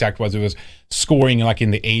what the exact was. It was scoring like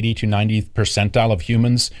in the 80 to 90th percentile of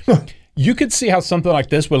humans. You could see how something like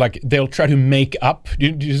this will, like, they'll try to make up. Do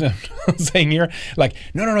you know what I'm saying here? Like,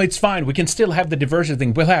 no, it's fine. We can still have the diversity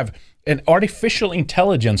thing. We'll have an artificial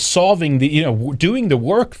intelligence solving doing the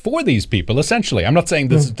work for these people, essentially. I'm not saying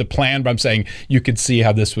this is the plan, but I'm saying you could see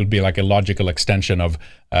how this would be like a logical extension of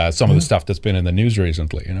some of the stuff that's been in the news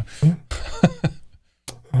recently, Yeah.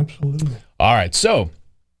 Absolutely. All right, so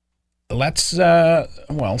let's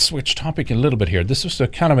switch topic a little bit here. This was a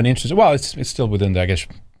kind of an interesting, it's still within the, I guess,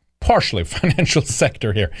 partially financial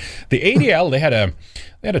sector here. The ADL, they had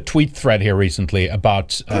a tweet thread here recently about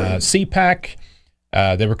CPAC.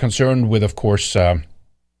 They were concerned with, of course,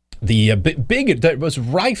 the bigot that was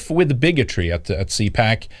rife with bigotry at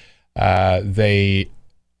CPAC. They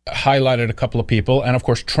highlighted a couple of people, and of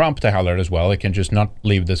course Trump they highlighted as well. They can just not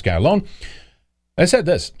leave this guy alone. They said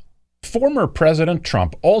this: former President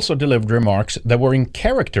Trump also delivered remarks that were in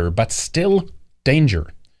character but still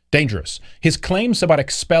dangerous. His claims about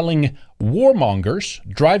expelling warmongers,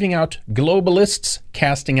 driving out globalists,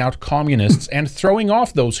 casting out communists, and throwing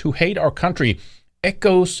off those who hate our country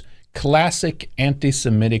echoes classic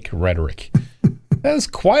anti-Semitic rhetoric. That's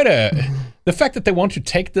quite the fact that they want to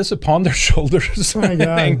take this upon their shoulders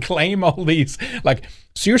and claim all these, like,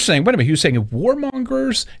 so you're saying, wait a minute, you're saying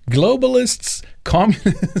warmongers, globalists,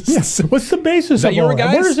 communists? Yes. What's the basis of all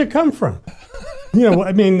that? Where does it come from?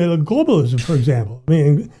 I mean, globalism, for example. I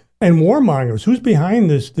mean, and warmongers. Who's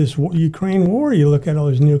behind this Ukraine war? You look at all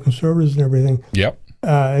these neoconservatives and everything. Yep.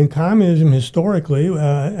 And communism historically,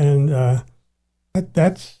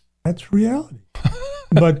 that's reality.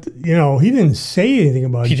 But he didn't say anything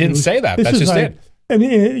about it. He didn't say that. That's just it. I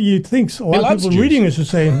mean, you'd think a lot of people reading this are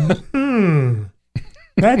saying,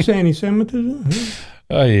 that's anti-Semitism.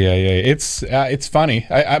 Yeah. It's funny.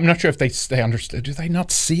 I'm not sure if they understand. Do they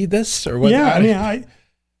not see this or what? Yeah,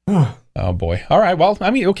 Oh boy. All right. Well,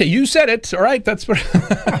 I mean, okay, you said it. All right. That's what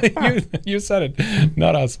you said it,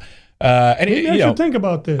 not us. Maybe I should think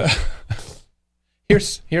about this.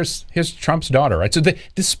 Here's Trump's daughter, right? So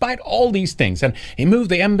despite all these things, and he moved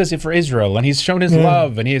the embassy for Israel, and he's shown his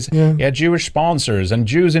love, and he had Jewish sponsors and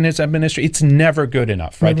Jews in his administration. It's never good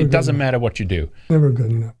enough, right? It doesn't matter what you do. Never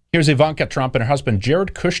good enough. Here's Ivanka Trump and her husband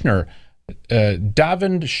Jared Kushner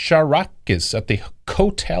davened Sharakis at the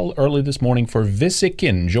hotel early this morning for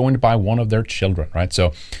Visikin, joined by one of their children, right?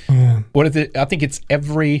 So what is it? I think it's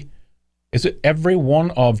every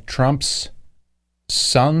one of Trump's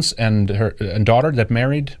sons and daughter that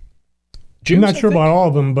married Jews? I'm not sure about all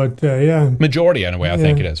of them, but majority anyway. I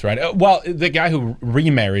think it is, right? Well, the guy who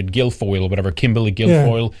remarried Guilfoyle or whatever, Kimberly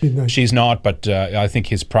Guilfoyle, she's not, but I think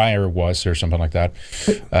his prior was, or something like that.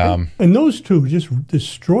 And those two just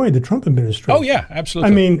destroyed the Trump administration. Oh yeah,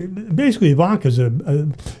 absolutely. I mean, basically Ivanka's a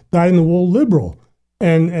dyed-in-the-wool liberal,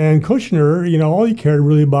 and Kushner, all he cared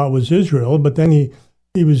really about was Israel, but then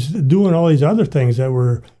he was doing all these other things that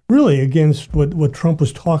were really against what Trump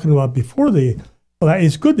was talking about before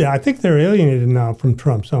it's good that I think they're alienated now from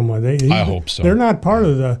Trump somewhat. I hope so. They're not part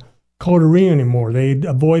of the coterie anymore. They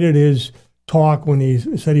avoided his talk when he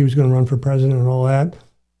said he was going to run for president and all that.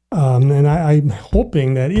 And I'm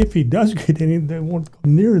hoping that if he does get any, they won't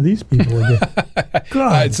come near these people again.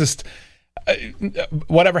 God. It's just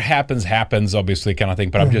whatever happens, obviously, kind of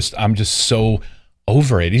thing. But I'm just so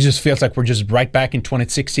over it. He just feels like we're just right back in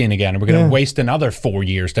 2016 again, and we're going to waste another 4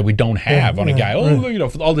 years that we don't have on a guy.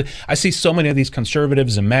 I see so many of these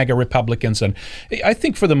conservatives and MAGA Republicans, and I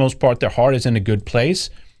think for the most part their heart is in a good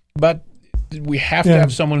place, but we have to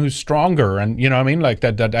have someone who's stronger, and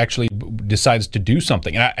that actually decides to do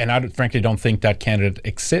something. And I frankly don't think that candidate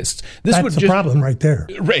exists. That's the problem right there.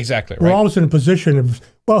 Exactly. We're always in a position of,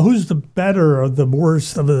 well, who's the better or the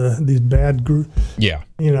worst of these bad groups? Yeah.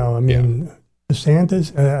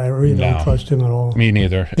 DeSantis, I really don't trust him at all. Me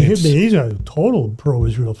neither. He's a total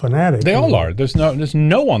pro-Israel fanatic. They all are. There's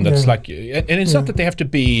no one that's like, and it's not that they have to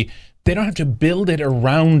be. They don't have to build it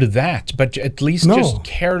around that, but at least just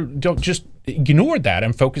care. Don't just ignored that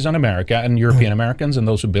and focused on America and European Americans and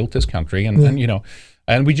those who built this country,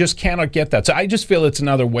 and we just cannot get that. So I just feel it's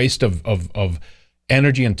another waste of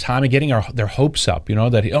energy and time and getting their hopes up,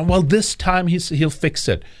 that this time he'll fix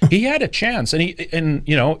it. He had a chance, and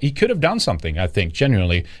he could have done something. I think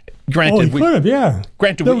genuinely. Granted, he could have, yeah.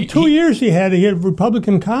 Granted, 2 years he had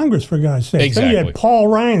Republican Congress, for God's sake. Exactly. Then he had Paul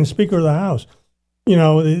Ryan, Speaker of the House.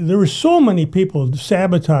 There were so many people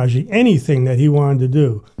sabotaging anything that he wanted to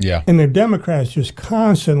do. Yeah. And the Democrats just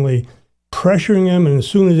constantly pressuring him, and as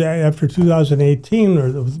soon as after 2018,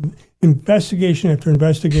 or investigation after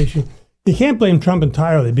investigation. You can't blame Trump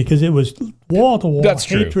entirely because it was wall-to-wall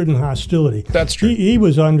hatred and hostility. That's true. He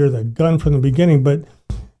was under the gun from the beginning, but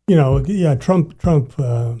Trump.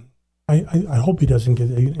 I hope he doesn't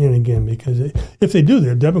get in again, because if they do,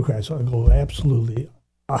 they're Democrats will go absolutely.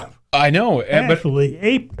 I know,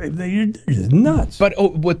 absolutely they're just nuts. But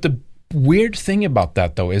what the weird thing about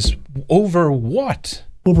that though is over what?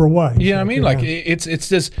 Over what? You know what I mean? Like it's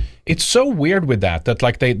this. It's so weird with that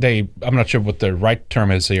like they I'm not sure what the right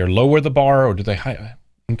term is here. Lower the bar, or do they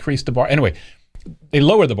increase the bar? Anyway, they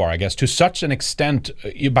lower the bar, I guess, to such an extent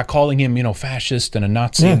by calling him, fascist and a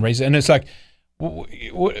Nazi and racist. And it's like,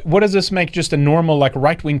 what does this make just a normal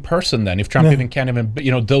right wing person then? If Trump even can't even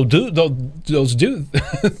they'll do those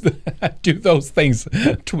things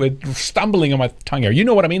with stumbling on my tongue here. You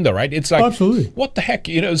know what I mean though, right? It's like, absolutely. What the heck?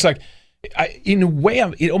 It's like. In a way,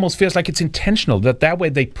 it almost feels like it's intentional that way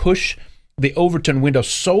they push the Overton window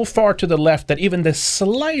so far to the left that even the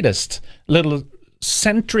slightest little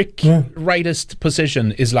centric rightist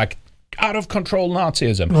position is like out of control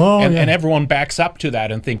Nazism. And everyone backs up to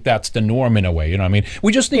that and think that's the norm in a way. You know what I mean?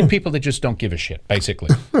 We just need people that just don't give a shit,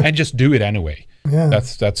 basically, and just do it anyway. Yeah,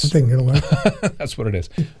 that's that's what it is.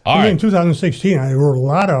 All right. In 2016, I wrote a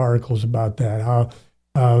lot of articles about that. How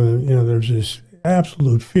there's this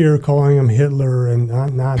absolute fear, calling him Hitler and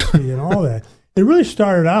Nazi and all that. It really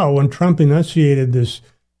started out when Trump enunciated this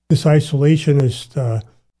isolationist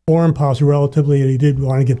foreign policy relatively. He did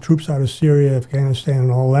want to get troops out of Syria, Afghanistan,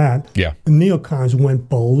 and all that. Yeah. The neocons went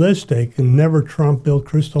ballistic, and never Trump, Bill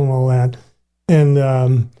Kristol, and all that. And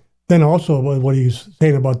then also what he's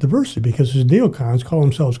saying about diversity, because his neocons call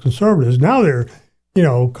themselves conservatives. Now they're,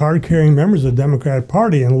 card-carrying members of the Democratic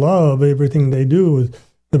Party and love everything they do with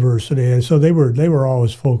diversity, and so they were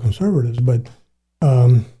always full conservatives, but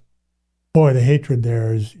the hatred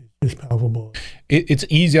there is palpable. It's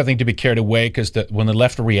easy, I think, to be carried away because when the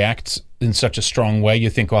left reacts in such a strong way, you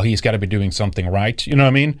think, well, he's got to be doing something right. You know what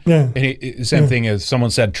I mean? Yeah. And same thing as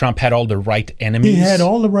someone said, Trump had all the right enemies. He had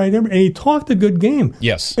all the right enemies, and he talked a good game.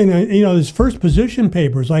 Yes. And his first position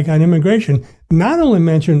papers, like on immigration, not only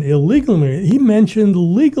mentioned illegal immigration, he mentioned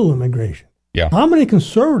legal immigration. Yeah. How many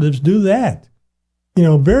conservatives do that?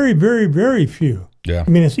 Very, very, very few. Yeah. I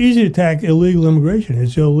mean, it's easy to attack illegal immigration.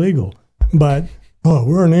 It's illegal. But,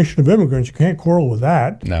 we're a nation of immigrants. You can't quarrel with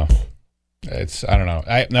that. No. I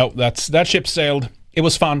don't know. That ship sailed. It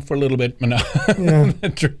was fun for a little bit. But no. Yeah.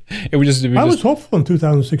 I was hopeful in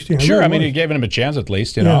 2016. Sure. I mean, you gave him a chance at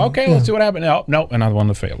least. Let's see what happened. No, another one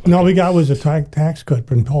that failed. No, we got was a tax cut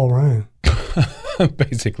from Paul Ryan.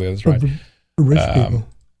 Basically, that's right. For rich people.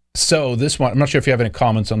 So this one, I'm not sure if you have any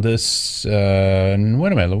comments on this. Wait a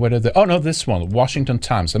minute. This one, Washington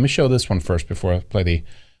Times. Let me show this one first before I play the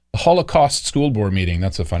Holocaust School Board meeting.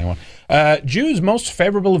 That's a funny one. Jews most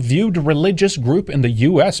favorable viewed religious group in the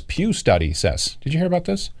U.S. Pew study says. Did you hear about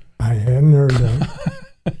this? I hadn't heard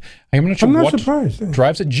that. I'm not sure what surprised.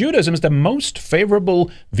 Drives it. Judaism is the most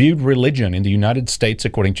favorable viewed religion in the United States,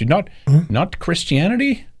 according to not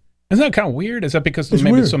Christianity. Isn't that kind of weird? Is that because there's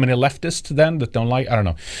maybe so many leftists then that don't like? I don't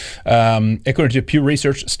know. According to a Pew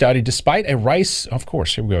Research study, despite a rise, of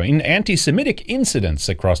course, here we go, in anti-Semitic incidents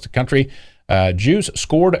across the country, Jews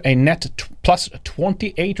scored a net plus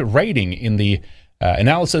 28 rating in the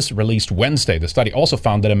analysis released Wednesday. The study also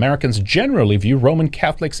found that Americans generally view Roman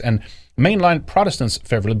Catholics and mainline Protestants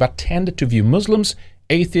favorably, but tend to view Muslims,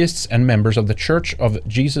 atheists, and members of the Church of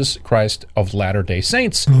Jesus Christ of Latter-day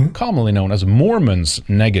Saints, commonly known as Mormons,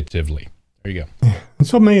 negatively. There you go. And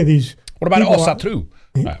so many of these... What about Osatru?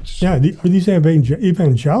 These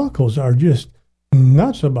evangelicals are just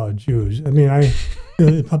nuts about Jews. I mean, I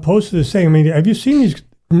posted this saying, have you seen these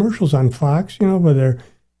commercials on Fox, where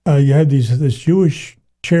you had these Jewish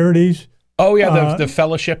charities? Oh, yeah, the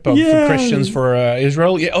Fellowship of Christians for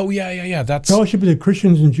Israel. Yeah, yeah. That's Fellowship of the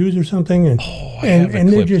Christians and Jews or something. And, I have a clip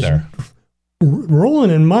they're just there. Rolling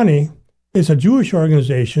in money. It's a Jewish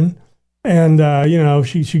organization. And,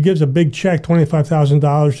 she gives a big check,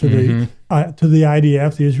 $25,000 to the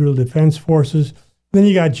IDF, the Israel Defense Forces. Then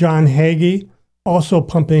you got John Hagee also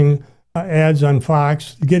pumping ads on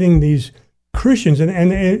Fox, getting these Christians.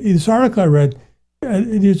 And this article I read,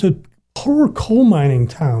 there's a poor coal mining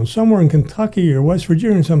town somewhere in Kentucky or West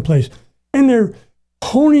Virginia or someplace, and they're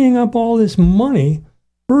ponying up all this money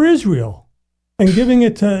for Israel and giving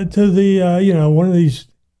it to the one of these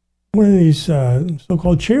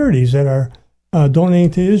so-called charities that are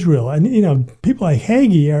donating to Israel. And people like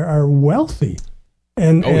Hagee are wealthy,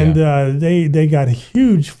 and they got a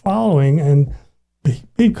huge following and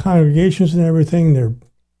big congregations and everything. They're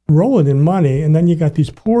rolling in money, and then you got these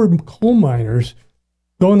poor coal miners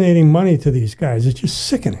donating money to these guys. It's just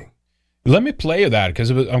sickening. Let me play you that,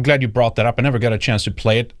 because I'm glad you brought that up. I never got a chance to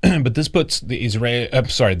play it, but this puts the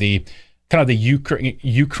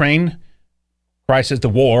Ukraine crisis, the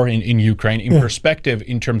war in Ukraine, in perspective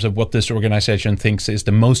in terms of what this organization thinks is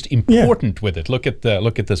the most important with it. Look at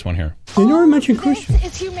this one here. They don't mention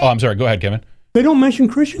Christians. Oh, I'm sorry. Go ahead, Kevin. They don't mention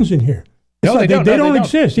Christians in here. No, they don't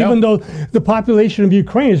exist, even though the population of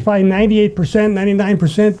Ukraine is probably 98%,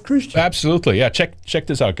 99% Christian. Absolutely. Yeah, check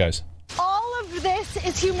this out, guys. All of this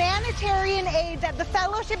is humanitarian aid that the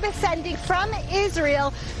Fellowship is sending from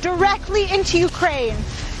Israel directly into Ukraine.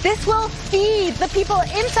 This will feed the people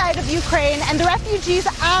inside of Ukraine and the refugees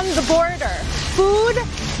on the border. Food,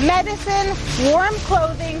 medicine, warm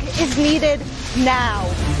clothing is needed now.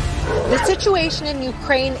 The situation in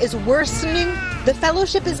Ukraine is worsening. The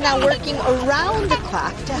Fellowship is now working around the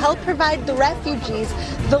clock to help provide the refugees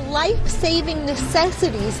the life-saving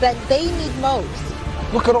necessities that they need most.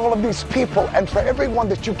 Look at all of these people, and for everyone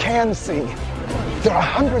that you can see, there are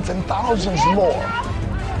hundreds and thousands more.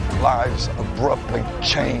 Lives abruptly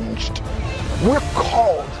changed. We're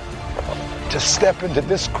called to step into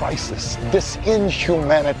this crisis, this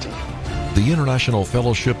inhumanity. The International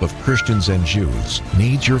Fellowship of Christians and Jews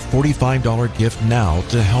needs your $45 gift now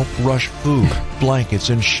to help rush food, blankets,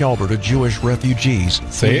 and shelter to Jewish refugees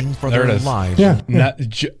fleeing for their lives.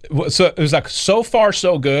 So it was like, so far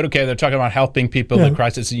so good. Okay, they're talking about helping people in the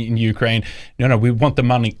crisis in Ukraine. No, we want the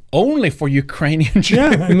money only for Ukrainian Jews.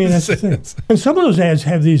 Yeah, I mean, that's the thing. And some of those ads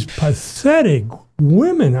have these pathetic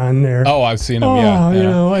women on there. Oh, I've seen them,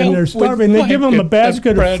 and they're starving. They give them a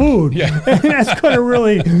basket of food. Yeah. And that's going to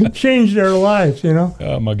really change their lives,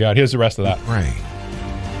 Oh, my God. Here's the rest of that. Pray.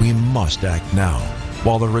 We must act now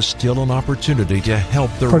while there is still an opportunity to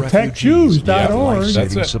help the refugees with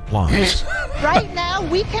life-saving supplies. Right now,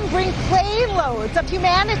 we can bring plane loads of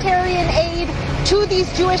humanitarian aid to these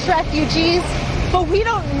Jewish refugees, but we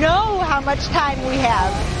don't know how much time we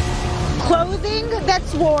have. Clothing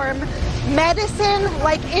that's warm, medicine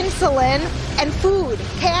like insulin, and food,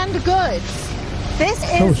 canned goods. This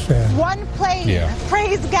is one plane. Yeah.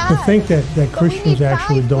 Praise God. To think that Christians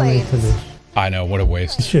actually donate to this. I know, what a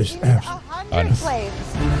waste. It's just An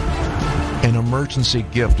emergency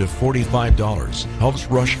gift of $45 helps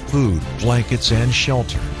rush food, blankets, and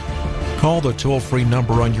shelter. Call the toll-free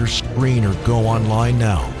number on your screen or go online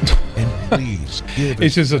now. And please give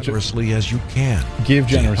as generously as you can. Give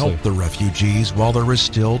generously. To help the refugees while there is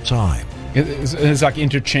still time. It's like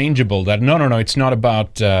interchangeable. That no, it's not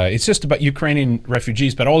about. It's just about Ukrainian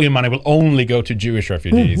refugees, but all your money will only go to Jewish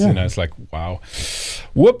refugees. Yeah. It's like, wow,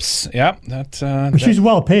 whoops. Yeah, she's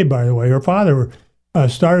well paid, by the way. Her father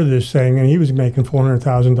started this thing, and he was making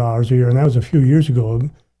 $400,000 a year, and that was a few years ago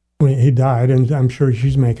when he died. And I'm sure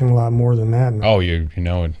she's making a lot more than that now. Oh, you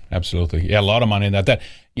know it, absolutely. Yeah, a lot of money in that.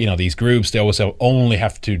 These groups, they always only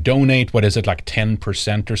have to donate, what is it, like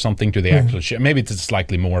 10% or something to the actual share. Maybe it's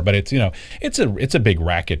slightly more, but it's a big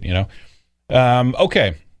racket,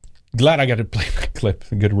 Okay. Glad I got to play a clip.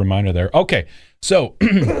 A good reminder there. Okay. So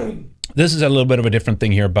this is a little bit of a different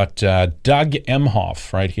thing here, but Doug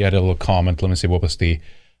Emhoff, right? He had a little comment. Let me see, what was the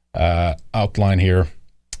outline here?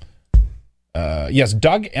 Yes,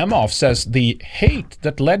 Doug Emhoff says the hate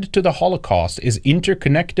that led to the Holocaust is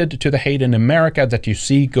interconnected to the hate in America that you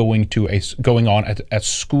see going on at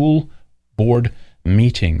school board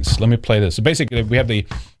meetings. Let me play this. So basically, we have the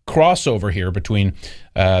crossover here between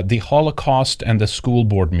the Holocaust and the school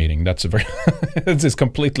board meeting. That's this is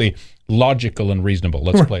completely logical and reasonable.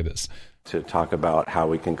 Let's play this. To talk about how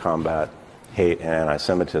we can combat hate and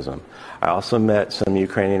anti-Semitism. I also met some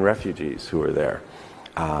Ukrainian refugees who were there,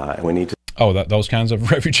 and we need to. Oh, those kinds of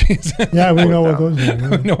refugees. Yeah, we know what those are.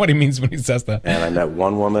 We know what he means when he says that. And I met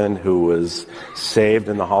one woman who was saved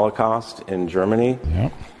in the Holocaust in Germany,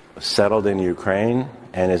 settled in Ukraine,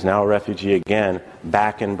 and is now a refugee again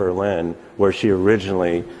back in Berlin, where she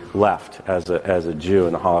originally left as a Jew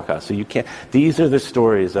in the Holocaust. So these are the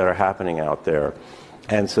stories that are happening out there.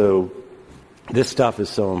 And so this stuff is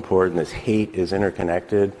so important. This hate is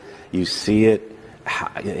interconnected. You see it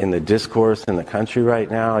in the discourse in the country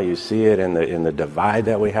right now. You see it in the divide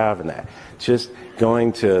that we have, and that just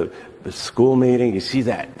going to the school meeting, you see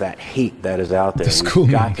that hate that is out there.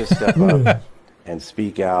 We've got to step up and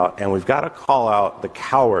speak out, and we've got to call out the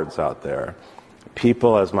cowards out there.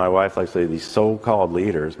 People, as my wife likes to say, these so-called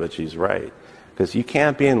leaders, but she's right. Because you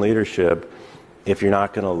can't be in leadership if you're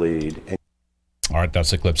not going to lead. All right,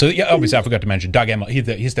 that's the clip. So, yeah, obviously, I forgot to mention Doug Emhoff.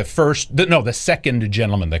 He's the second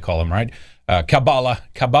gentleman, they call him, right?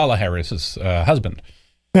 Kamala Harris's husband.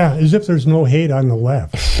 Yeah, as if there's no hate on the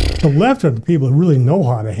left. The left are the people who really know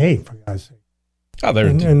how to hate, for God's sake. Oh,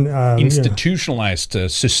 they're institutionalized,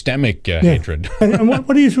 systemic hatred. and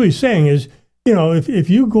what he's really saying is, if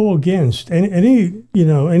you go against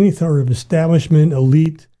any sort of establishment,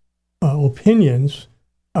 elite opinions,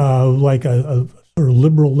 like a sort of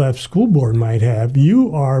liberal left school board might have,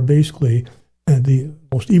 you are basically the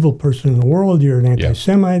most evil person in the world. You're an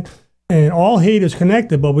anti-Semite, and all hate is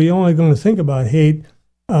connected, but we're only going to think about hate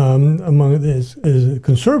among as a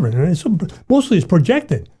conservative, and mostly it's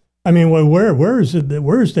projected. I mean, where is it?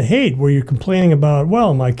 Where's the hate? Where you're complaining about?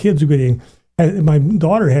 Well, my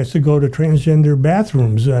daughter has to go to transgender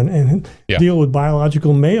bathrooms and deal with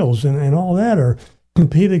biological males and all that, or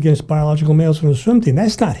compete against biological males in a swim team.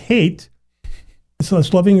 That's not hate.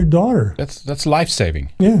 It's loving your daughter. That's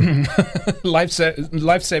life-saving. Yeah.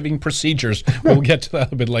 Life-saving procedures. We'll get to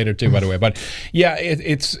that a bit later, too, by the way. But, yeah,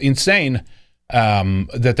 it's insane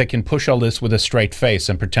that they can push all this with a straight face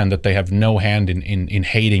and pretend that they have no hand in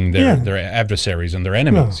hating their adversaries and their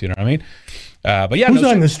enemies. No. You know what I mean? But yeah, who's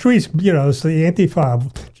on the streets? It's the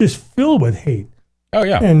Antifa, just filled with hate. Oh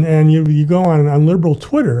yeah, and you go on liberal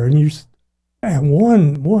Twitter and you have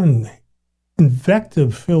one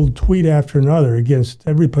invective-filled tweet after another against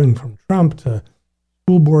everything from Trump to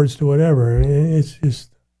school boards to whatever. It's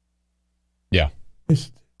just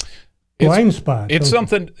it's blind spot. It's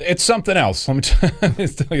something else. Let me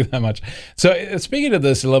tell you that much. So speaking of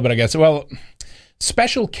this a little bit, I guess. Well,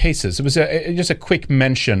 special cases. It was just a quick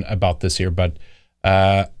mention about this here, but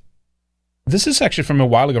this is actually from a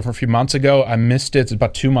while ago, from a few months ago. I missed it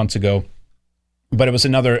about 2 months ago, but it was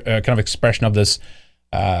another kind of expression of this.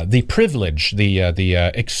 The privilege, the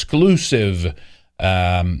exclusive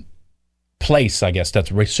place, I guess,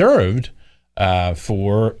 that's reserved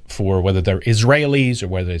for whether they're Israelis or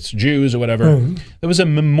whether it's Jews or whatever. Mm-hmm. There was a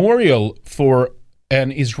memorial for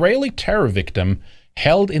an Israeli terror victim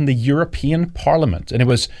held in the European Parliament, and it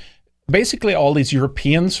was basically all these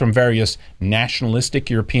Europeans from various nationalistic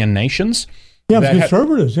European nations. Yeah,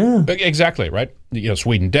 conservatives, exactly, right?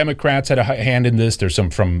 Sweden Democrats had a hand in this. There's some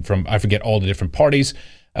from I forget all the different parties.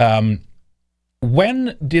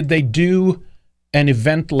 When did they do an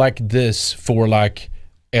event like this for like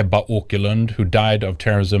Ebba Åkerlund, who died of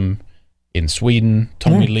terrorism in Sweden,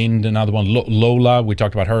 Tommy Lind, another one, Lola, we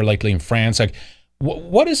talked about her lately in France. Like,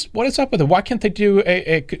 what is up with it? Why can't they do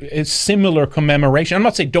a similar commemoration? I'm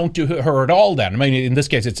not saying don't do her at all then. I mean, in this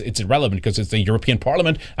case, it's irrelevant because it's the European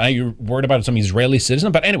Parliament. I know you're worried about some Israeli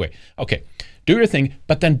citizen, but anyway, okay, do your thing,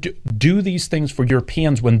 but then do these things for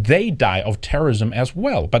Europeans when they die of terrorism as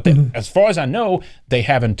well. But as far as I know, they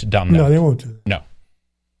haven't done that. No, they won't do that.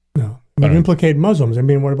 No. But implicate Muslims. I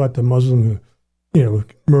mean, what about the Muslim who,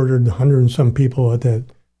 murdered 100 and some people at that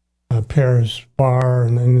Paris bar,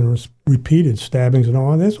 and then there was repeated stabbings and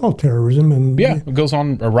all that. That's all terrorism. And it goes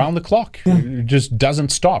on around the clock. Yeah. It just doesn't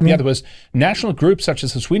stop. Yeah, there was national groups such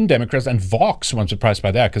as the Sweden Democrats and Vox. I'm surprised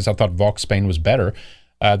by that because I thought Vox Spain was better.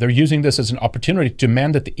 They're using this as an opportunity to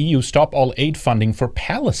demand that the EU stop all aid funding for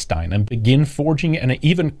Palestine and begin forging an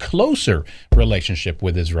even closer relationship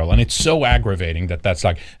with Israel. And it's so aggravating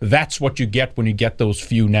that's what you get when you get those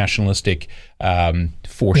few nationalistic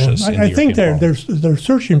forces. Yeah. I think they're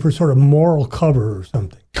searching for sort of moral cover or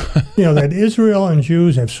something. That Israel and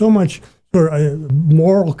Jews have so much sort of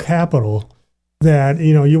moral capital that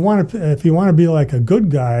if you want to be like a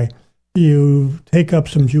good guy, you take up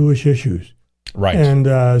some Jewish issues. Right. And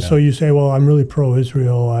so you say, well, I'm really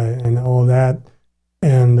pro-Israel and all that.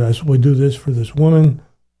 And so we do this for this woman.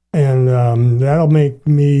 And that'll make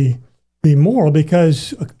me be moral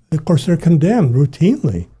because, of course, they're condemned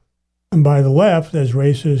routinely and by the left as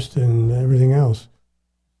racist and everything else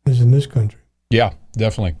as in this country. Yeah,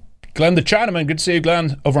 definitely. Glenn the Chinaman, good to see you,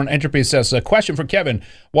 Glenn, over on Entropy, says, a question for Kevin.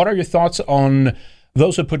 What are your thoughts on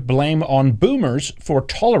those who put blame on boomers for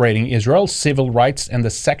tolerating Israel's civil rights and the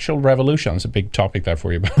sexual revolution? It's a big topic there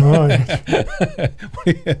for you.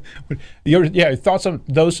 Your thoughts on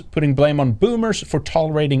those putting blame on boomers for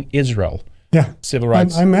tolerating Israel? Yeah. Civil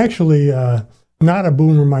rights. I'm actually not a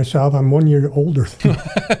boomer myself. I'm 1 year older.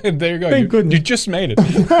 There you go. Thank goodness. You just made it.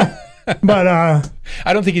 But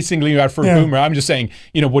I don't think he's singling you out for a boomer. I'm just saying,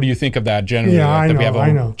 what do you think of that generally? Yeah, we have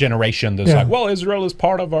a generation that's like, well, Israel is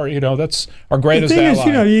part of our, that's our greatest ally. The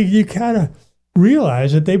thing is, you kind of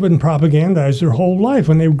realize that they've been propagandized their whole life.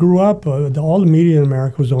 When they grew up, all the media in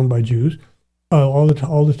America was owned by Jews. All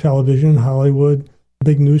the television, Hollywood,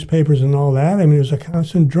 big newspapers, and all that. I mean, it was a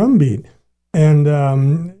constant drumbeat. And I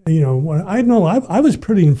was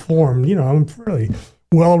pretty informed. I'm a fairly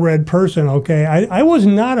well-read person. Okay, I was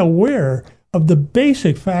not aware of the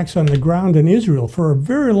basic facts on the ground in Israel for a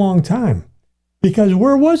very long time, because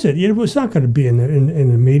where was it? It was not going to be in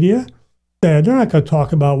the media. They're not going to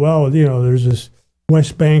talk about, there's this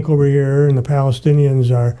West Bank over here, and the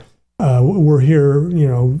Palestinians were here,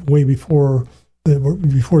 way before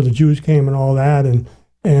the Jews came and all that, and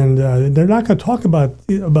they're not going to talk about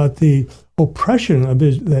the oppression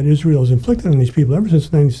that Israel has inflicted on these people ever since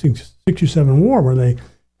the 1967 war, where they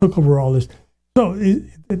took over all this. So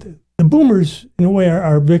the boomers, in a way,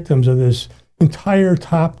 are victims of this entire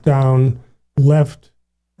top-down left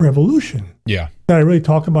revolution. Yeah, that I really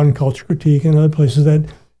talk about in Culture Critique and other places. That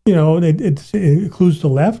it includes the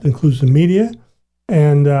left, includes the media,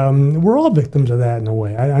 and we're all victims of that in a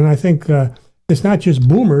way. And I think it's not just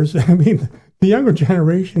boomers. I mean, the younger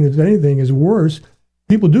generation, if anything, is worse.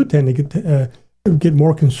 People do tend to get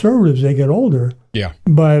more conservative as they get older. Yeah.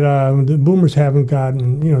 But the boomers haven't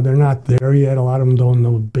gotten, they're not there yet. A lot of them don't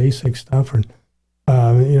know basic stuff. And,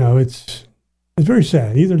 it's very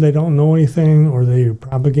sad. Either they don't know anything or they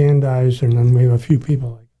propagandize, and then we have a few people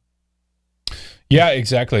like Yeah,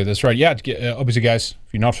 exactly. That's right. Yeah, obviously, guys,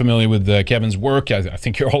 if you're not familiar with Kevin's work, I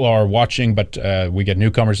think you all are watching, but we get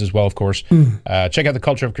newcomers as well, of course. Check out The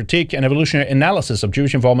Culture of Critique, an evolutionary analysis of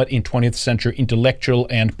Jewish involvement in 20th century intellectual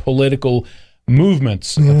and political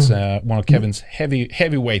movements. That's one of Kevin's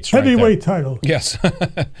heavyweights. Heavyweight title. Yes.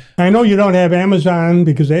 I know you don't have Amazon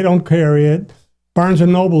because they don't carry it. Barnes &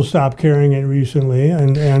 Noble stopped carrying it recently,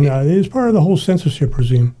 and it's part of the whole censorship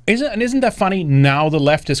regime. Isn't that funny? Now the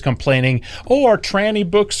left is complaining, our tranny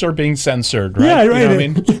books are being censored, right? Yeah, right. You know what I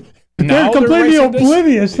mean? They're completely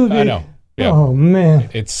oblivious. I know. Yeah. Oh, man.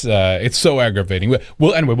 It's so aggravating.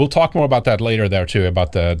 We'll talk more about that later there, too,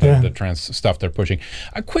 about the trans stuff they're pushing.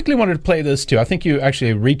 I quickly wanted to play this, too. I think you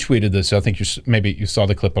actually retweeted this. So I think maybe you saw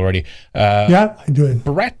the clip already. Yeah, I did.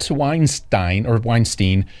 Brett Weinstein,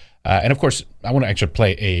 and of course, I want to actually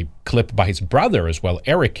play a clip by his brother as well,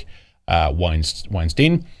 Eric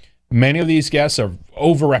Weinstein. Many of these guests are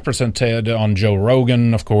overrepresented on Joe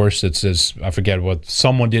Rogan, of course. It says, I forget what,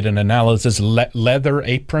 someone did an analysis, Leather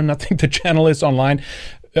Apron, I think the channel is online,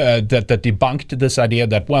 that debunked this idea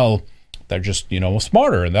that, well, they're just,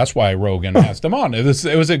 smarter, and that's why Rogan has them on. It was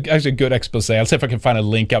actually a good expose. I'll see if I can find a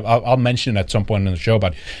link. I'll mention it at some point in the show,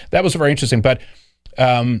 but that was very interesting. But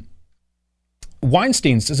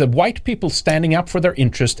Weinstein says that white people standing up for their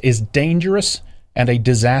interest is dangerous and a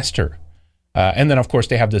disaster. And then, of course,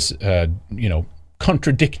 they have this,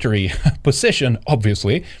 contradictory position,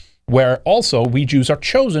 obviously, where also we Jews are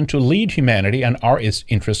chosen to lead humanity and our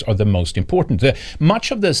interests are the most important.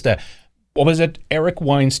 Much of this, what was it, Eric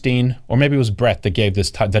Weinstein, or maybe it was Brett that gave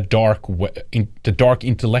this, the dark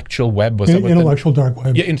intellectual web? Was that intellectual dark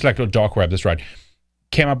web. Yeah, intellectual dark web, that's right.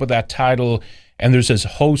 Came up with that title. And there's this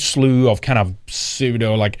whole slew of kind of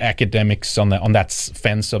pseudo academics on that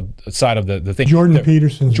fence side of the thing.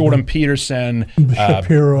 Jordan Peterson,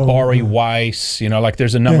 Shapiro, Bari Weiss.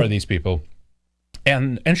 There's a number of these people.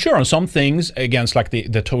 And sure, on some things against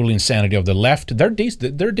the total insanity of the left, they're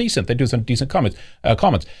decent. They do some decent comments.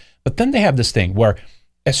 But then they have this thing where,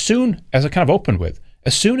 as soon as I kind of opened with,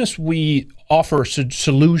 as soon as we offer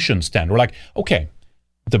solutions, then we're like, okay.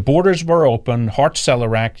 The borders were open,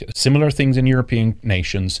 Hart-Celler, similar things in European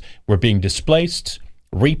nations. We're being displaced,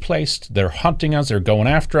 replaced. They're hunting us. They're going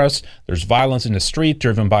after us. There's violence in the street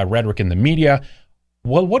driven by rhetoric in the media.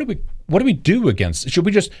 Well, what do we do against? Should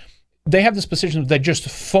we just? They have this position that they just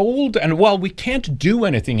fold, and we can't do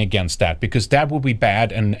anything against that because that will be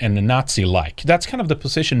bad and Nazi-like. That's kind of the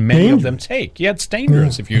position many of them take. Yeah, it's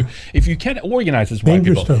dangerous if you can't organize as white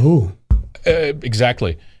people. Dangerous to who?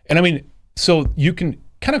 Exactly, and I mean, so you can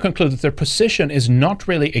kind of conclude that their position is not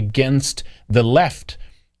really against the left.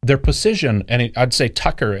 Their position, and I'd say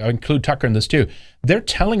Tucker, I include Tucker in this too, they're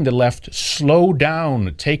telling the left, slow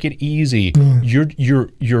down, take it easy.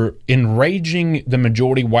 You're enraging the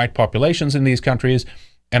majority white populations in these countries,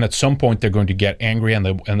 and at some point they're going to get angry and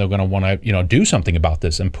they're going to want to do something about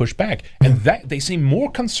this and push back. And that they seem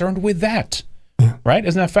more concerned with that. Right?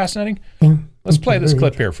 Isn't that fascinating? Let's play this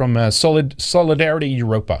clip here from Solidarity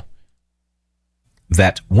Europa.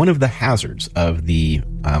 that one of the hazards of the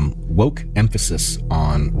woke emphasis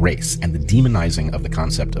on race and the demonizing of the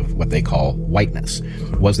concept of what they call whiteness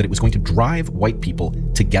was that it was going to drive white people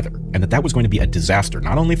together, and that was going to be a disaster,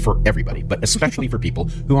 not only for everybody, but especially for people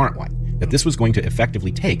who aren't white. That this was going to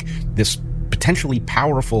effectively take this potentially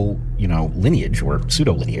powerful, lineage or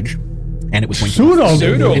pseudo-lineage, and it was going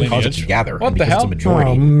to cause it to gather. What the hell? It's a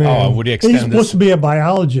majority. Oh, man. Would he extend He's supposed to be a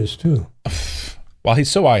biologist, too. Well, he's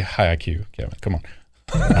so high IQ, Kevin. Come on.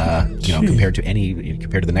 Compared to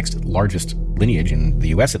the next largest lineage in the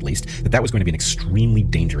U.S. at least, that was going to be an extremely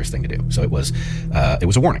dangerous thing to do. So it was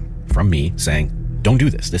a warning from me saying, don't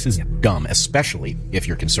do this. This is dumb, especially if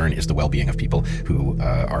your concern is the well-being of people who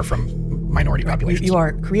are from minority populations. You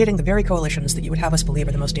are creating the very coalitions that you would have us believe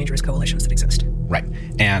are the most dangerous coalitions that exist. Right.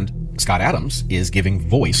 And Scott Adams is giving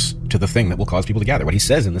voice to the thing that will cause people to gather. What he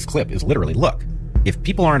says in this clip is literally, look, if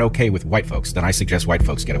people aren't okay with white folks, then I suggest white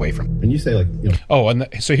folks get away from them. And you say Oh, and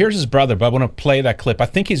so here's his brother, but I want to play that clip. I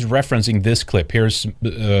think he's referencing this clip. Here's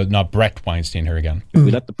not Brett Weinstein here again. If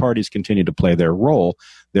we let the parties continue to play their role,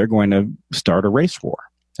 they're going to start a race war.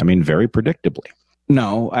 I mean, very predictably.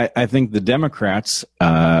 No, I think the Democrats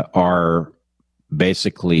are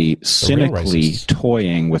basically cynically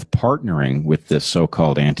toying with partnering with this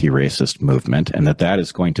so-called anti-racist movement, and that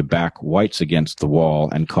is going to back whites against the wall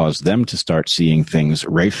and cause them to start seeing things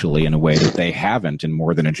racially in a way that they haven't in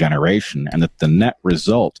more than a generation, and that the net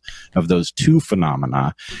result of those two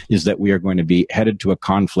phenomena is that we are going to be headed to a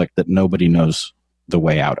conflict that nobody knows the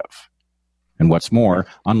way out of. And what's more,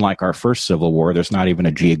 unlike our first Civil War, there's not even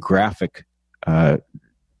a geographic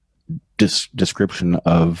description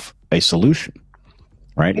of a solution.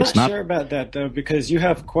 Right? I'm not sure about that, though, because you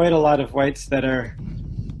have quite a lot of whites that are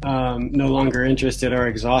no longer interested or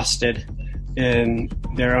exhausted in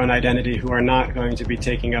their own identity who are not going to be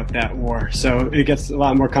taking up that war. So it gets a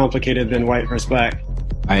lot more complicated than white versus black.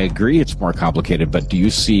 I agree it's more complicated, but do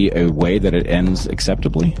you see a way that it ends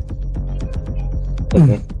acceptably?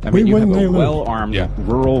 I mean, you have a well-armed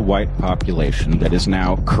rural white population that is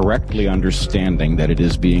now correctly understanding that it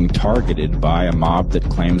is being targeted by a mob that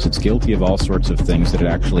claims it's guilty of all sorts of things that it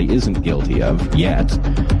actually isn't guilty of yet.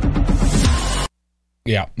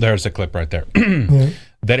 Yeah, there's a clip right there.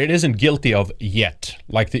 That it isn't guilty of yet.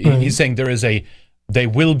 Like he's saying they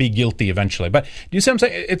will be guilty eventually. But do you see what I'm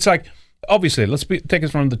saying? It's like, obviously, take it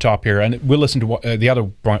from the top here, and we'll listen to the other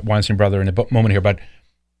Weinstein brother in a moment here, but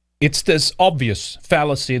it's this obvious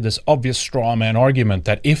fallacy, this obvious straw man argument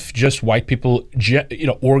that if just white people,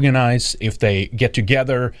 organize, if they get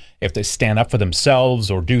together, if they stand up for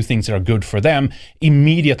themselves or do things that are good for them,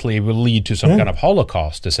 immediately will lead to some kind of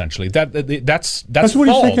Holocaust. Essentially, that's what false.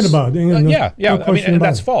 He's thinking about. No I mean,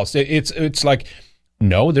 that's false. It's like.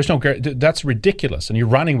 No, there's no. That's ridiculous. And you're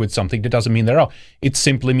running with something that doesn't mean they're wrong. It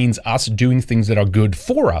simply means us doing things that are good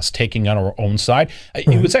for us, taking on our own side. It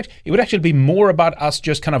would actually be more about us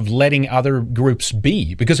just kind of letting other groups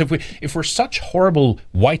be. Because if we're such horrible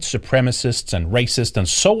white supremacists and racists and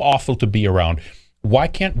so awful to be around, why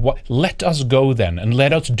can't let us go then and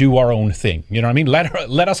let us do our own thing? You know what I mean?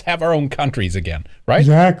 Let us have our own countries again, right?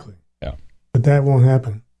 Exactly. Yeah. But that won't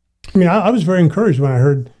happen. I mean, I was very encouraged when I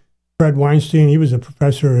heard Fred Weinstein. He was a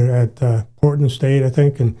professor at Portland State, I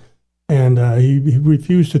think, and he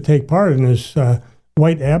refused to take part in this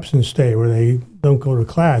white absence day where they don't go to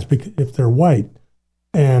class if they're white.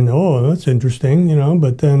 And that's interesting,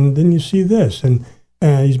 But then you see this, and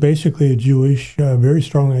he's basically a Jewish, very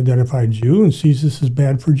strongly identified Jew, and sees this as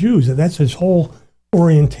bad for Jews. And that's his whole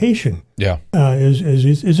orientation. Yeah,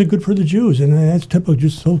 is it good for the Jews? And that's typical,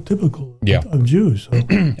 just so typical of Jews. So.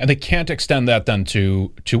 And they can't extend that then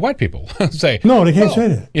to white people. Say no, they can't say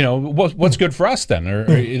that. What's good for us then, or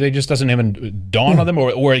they just doesn't even dawn on them,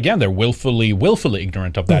 or again they're willfully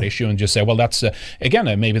ignorant of that issue and just say, well, that's again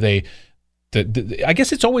maybe they. I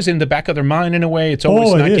guess it's always in the back of their mind in a way. It's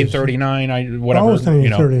always 1939, whatever. Always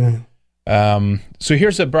 1939. So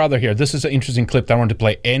here's a brother here. This is an interesting clip that I wanted to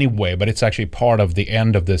play anyway, but it's actually part of the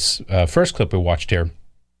end of this first clip we watched here.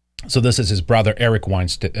 So this is his brother Eric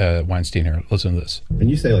Weinstein here. Listen to this. And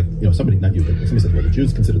you say somebody, not you, but somebody says, well, the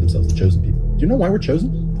Jews consider themselves the chosen people. Do you know why we're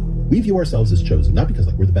chosen? We view ourselves as chosen, not because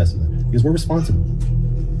we're the best of them, because we're responsible.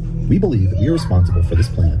 We believe that we are responsible for this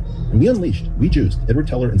planet, and we Jews, Edward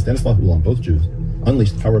Teller and Stanislav Ulam, both Jews,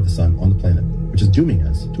 unleashed the power of the sun on the planet, which is dooming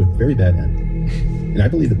us to a very bad end. And I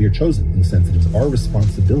believe that we are chosen in the sense that it's our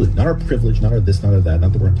responsibility, not our privilege, not our this, not our that,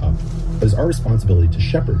 not that we're on top, but it's our responsibility to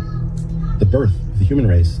shepherd the birth of the human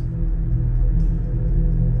race.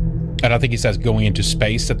 And I think he says going into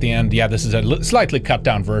space at the end. Yeah, this is a slightly cut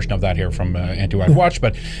down version of that here from Anti-White Watch.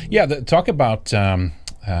 But yeah, talk about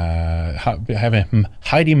have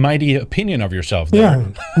a mighty opinion of yourself. Yeah,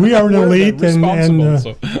 we are an elite, and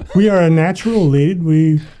we are a natural elite.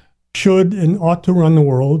 We should and ought to run the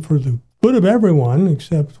world for the good of everyone,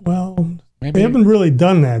 except, well, they haven't really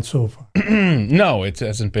done that so far. No, it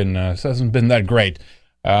hasn't been that great.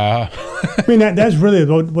 I mean, that's really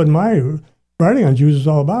what my writing on Jews is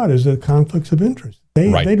all about, is the conflicts of interest.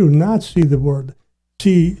 They do not see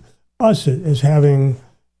us as having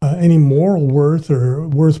any moral worth or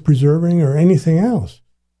worth preserving or anything else.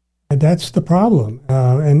 And that's the problem.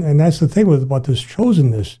 And that's the thing about this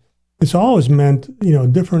chosenness. It's always meant,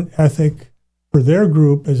 different ethic for their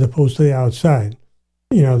group as opposed to the outside.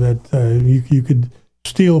 That you could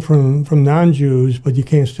steal from non-Jews, but you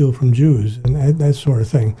can't steal from Jews, and that sort of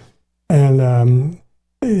thing. And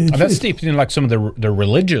that's steeped in like some of the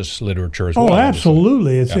religious literature as well. Oh,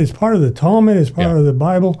 absolutely. It's part of the Talmud. It's part of the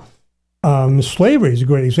Bible. Slavery is a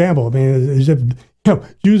great example. I mean, as if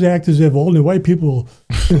Jews act as if only white people.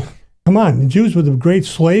 Come on, the Jews were the great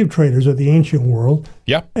slave traders of the ancient world.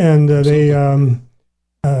 Yeah, and there's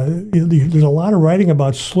a lot of writing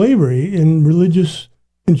about slavery in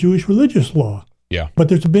Jewish religious law. Yeah, but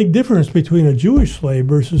there's a big difference between a Jewish slave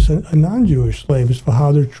versus a non-Jewish slave as for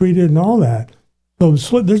how they're treated and all that.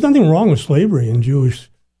 So there's nothing wrong with slavery in Jewish.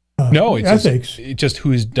 It's ethics. Just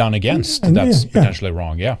who is done against that's potentially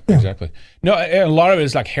wrong. Yeah, exactly. No, a lot of it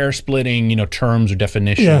is like hair splitting, terms or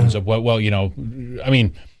definitions of I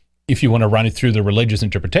mean, if you want to run it through the religious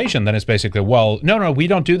interpretation, then it's basically, well, no, we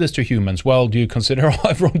don't do this to humans. Well, do you consider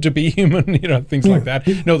everyone to be human? Things like that.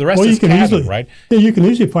 No, the rest is canon, right? Yeah, you can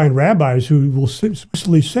easily find rabbis who will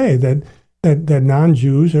explicitly say that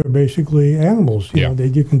non-Jews are basically animals.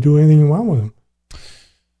 You can do anything you want with them.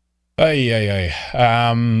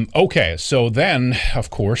 Okay, so then, of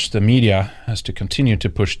course, the media has to continue to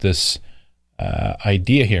push this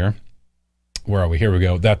idea here. Where are we? Here we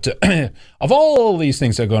go. That of all these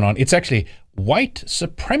things that are going on, it's actually white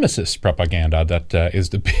supremacist propaganda that is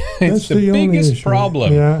the biggest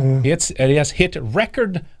problem. Yeah. It has hit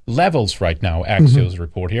record levels right now, Axios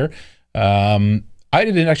report here. I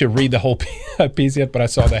didn't actually read the whole piece yet, but I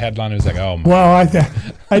saw the headline. It was like, oh my. Well,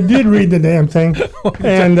 I did read the damn thing.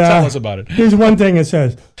 And tell us about it. Here's one thing it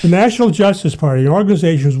says. The National Justice Party, an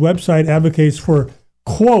organization whose website advocates for,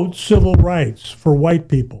 quote, civil rights for white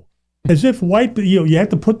people. As if you have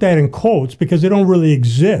to put that in quotes because they don't really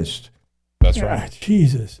exist. That's right.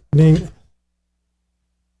 Jesus. I mean,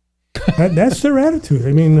 that's their attitude.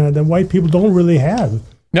 I mean, the white people don't really have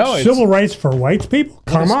civil rights for white people.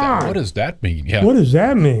 Come on. What does that mean? Yeah. What does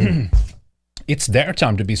that mean? It's their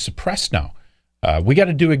time to be suppressed now. We got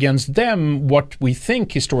to do against them what we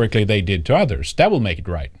think historically they did to others. That will make it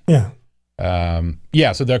right. Yeah.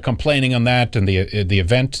 So they're complaining on that, and the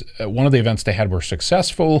event, one of the events they had were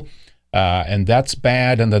successful. And that's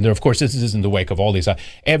bad. And then, of course, this is in the wake of all these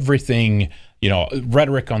everything,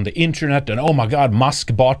 rhetoric on the internet. And oh my God,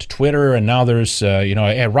 Musk bought Twitter, and now there's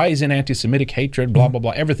a rise in anti-Semitic hatred. Blah blah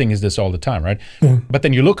blah. Everything is this all the time, right? But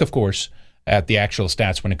then you look, of course, at the actual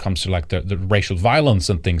stats when it comes to like the racial violence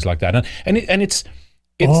and things like that, and it's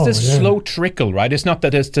this slow trickle, right? It's not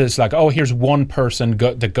that it's just like, oh, here's one person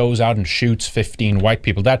that goes out and shoots 15 white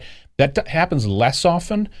people. That happens less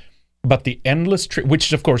often. But the endless, which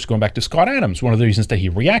is, of course, going back to Scott Adams, one of the reasons that he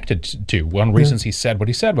reacted to, one of the reasons he said what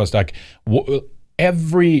he said was like,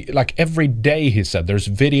 every day he said there's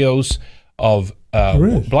videos of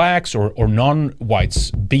blacks or non-whites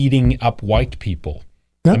beating up white people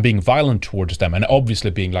and being violent towards them, and obviously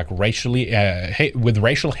being like racially with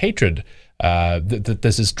racial hatred that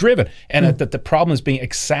this is driven, and that the problem is being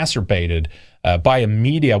exacerbated by a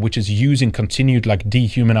media which is using continued like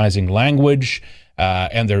dehumanizing language.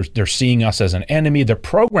 And they're seeing us as an enemy. They're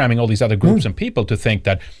programming all these other groups and people to think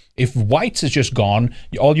that if whites is just gone,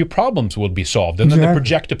 all your problems will be solved. And then they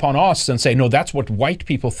project upon us and say, no, that's what white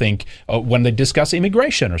people think when they discuss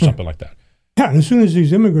immigration or something like that. Yeah, and as soon as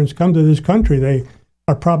these immigrants come to this country, they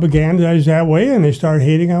are propagandized that way, and they start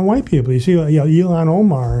hating on white people. You see, Ilhan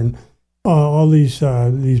Omar and all these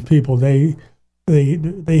people, they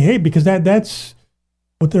hate because that's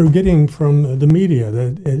what they're getting from the media,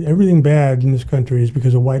 that everything bad in this country is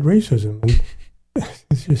because of white racism. And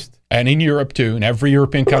it's just... And in Europe, too, in every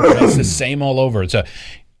European country, it's the same all over. It's an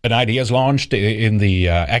idea is launched in the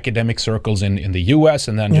academic circles in the U.S.,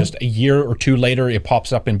 and then just a year or two later, it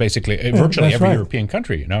pops up in basically virtually every European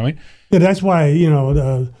country. You know what I mean? Yeah, that's why,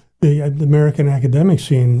 the American academic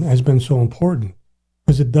scene has been so important,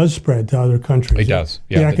 because it does spread to other countries. It does.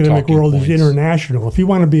 The academic world is international. If you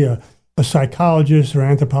want to be a psychologist or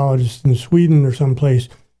anthropologist in Sweden or someplace,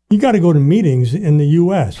 you got to go to meetings in the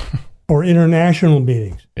U.S. or international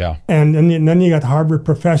meetings. Yeah. And then you got Harvard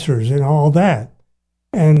professors and all that.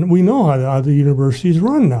 And we know how the universities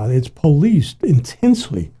run now. It's policed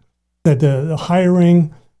intensely. That the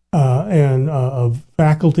hiring of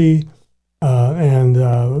faculty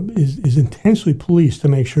is intensely policed to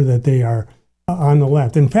make sure that they are on the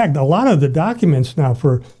left. In fact, a lot of the documents now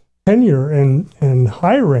for tenure and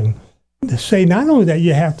hiring say not only that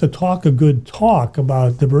you have to talk a good talk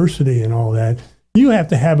about diversity and all that, you have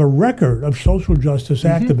to have a record of social justice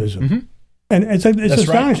activism. And it's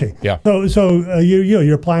astonishing. Right. Yeah. So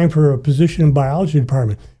you're applying for a position in biology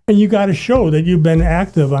department, and you got to show that you've been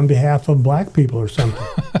active on behalf of black people or something.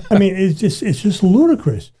 I mean, it's just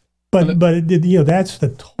ludicrous. But that's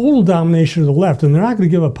the total domination of the left, and they're not going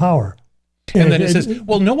to give up power. And then it says,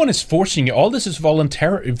 well, no one is forcing you. All this is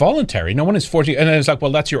voluntary. No one is forcing you. And then it's like,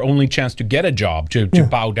 well, that's your only chance to get a job, to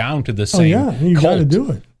bow down to the same you got to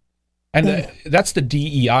do it. And that's the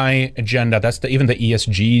DEI agenda. That's even the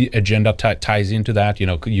ESG agenda ties into that.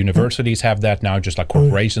 Universities have that now, just like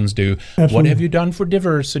corporations do. Absolutely. What have you done for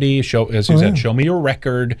diversity? As you said, show me your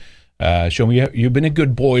record. Show me you've been a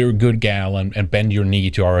good boy or a good gal, and bend your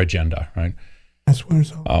knee to our agenda, right? That's what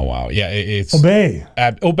it's all. Oh, wow. Yeah, it's... Obey.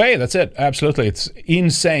 Obey, that's it. Absolutely. It's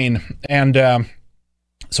insane. And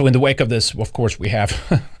so in the wake of this, of course, we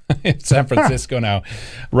have in San Francisco now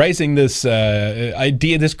raising this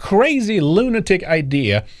idea, this crazy lunatic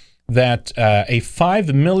idea that a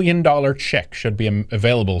 $5 million check should be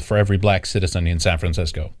available for every black citizen in San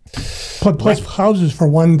Francisco. Plus houses for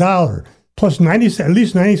 $1, plus at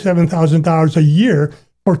least $97,000 a year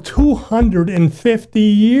for 250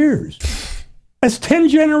 years. That's 10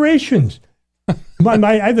 generations.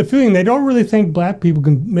 I have the feeling they don't really think black people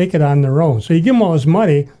can make it on their own. So you give them all this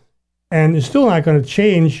money, and it's still not going to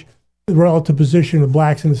change the relative position of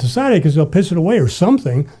blacks in the society because they'll piss it away or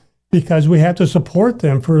something, because we have to support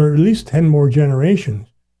them for at least 10 more generations.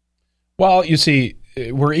 Well, you see,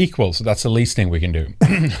 we're equal, so that's the least thing we can do.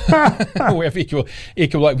 We have equal. We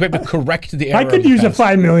have to correct the error. I could use a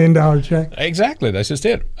 $5 million check. Exactly, that's just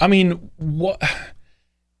it. I mean,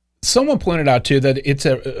 someone pointed out, too, that it's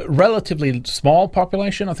a relatively small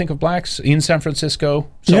population, I think, of blacks in San Francisco,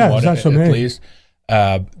 somewhat, not so at least.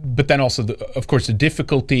 But then also, of course, the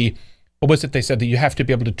difficulty, what was it they said, that you have to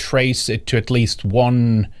be able to trace it to at least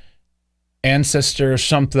one ancestor or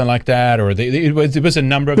something like that, or it was a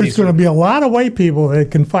number of There's these. There's going to be a lot of white people that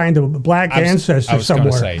can find a black ancestor somewhere. I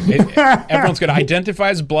was going to say, everyone's going to identify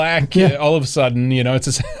as black all of a sudden,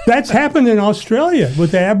 it's That's happened in Australia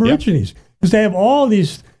with the Aborigines, because they have all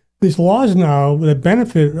these laws now that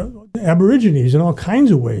benefit Aborigines in all kinds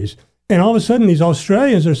of ways. And all of a sudden, these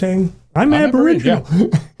Australians are saying, I'm Aboriginal.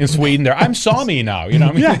 In Sweden, I'm Sami now.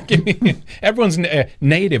 Everyone's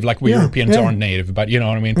native, like we Europeans aren't native, but you know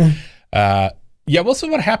what I mean? Well, so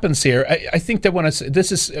what happens here, I think they want to,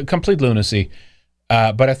 this is complete lunacy,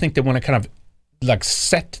 but I think they want to kind of like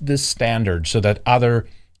set this standard so that other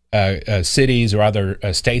cities or other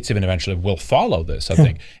states even eventually will follow this, I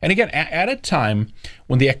think. And again, at a time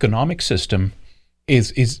when the economic system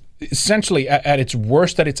is essentially at its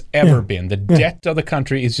worst that it's ever been. The debt of the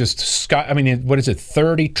country is just what is it,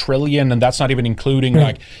 30 trillion, and that's not even including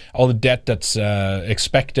like all the debt that's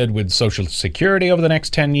expected with Social Security over the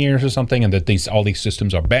next 10 years or something, and that all these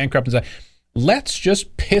systems are bankrupt and stuff. Let's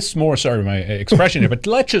just piss more, sorry my expression here, but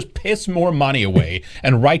let's just piss more money away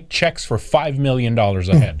and write checks for $5 million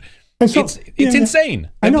a head. So, it's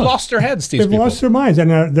insane. They've lost their heads, these people. They've lost their minds,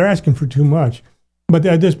 and they're asking for too much. But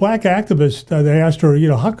this black activist, they asked her,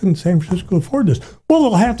 how can San Francisco afford this? Well,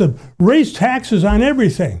 they'll have to raise taxes on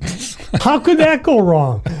everything. How could that go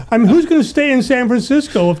wrong? I mean, who's going to stay in San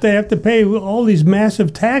Francisco if they have to pay all these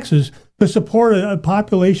massive taxes to support a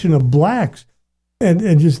population of blacks?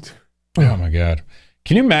 And just... Oh, my God.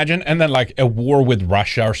 Can you imagine? And then like a war with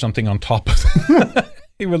Russia or something on top of it.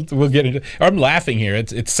 We'll get into it. I'm laughing here.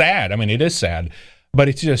 It's sad. I mean, it is sad. But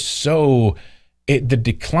it's just so... the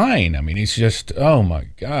decline, I mean, it's just, oh my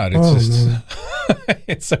God, it's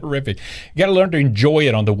it's horrific. You got to learn to enjoy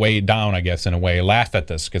it on the way down, I guess, in a way. Laugh at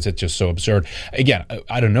this because it's just so absurd. Again,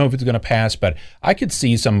 I don't know if it's going to pass, but I could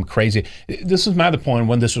see some crazy. This is my other point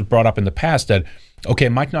when this was brought up in the past that, okay,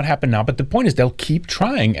 it might not happen now, but the point is they'll keep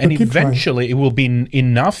trying, and eventually it will be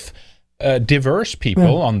enough diverse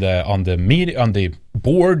people on the media, on the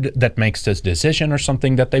board that makes this decision or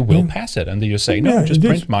something that they will pass it, and they just say no, just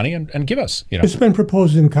print money and give us. It's been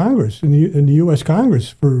proposed in Congress, in the U.S. Congress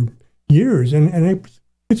for years, and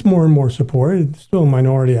it's more and more supported. It's still a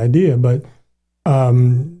minority idea, but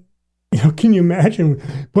can you imagine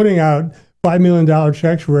putting out $5 million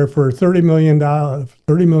checks were for $30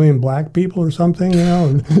 million black people or something,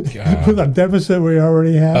 with a deficit we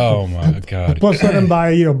already have. Oh my God! Plus, let them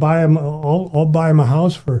buy them. I'll buy them a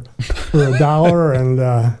house for $1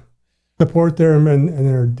 and support them and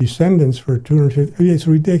their descendants for $250. It's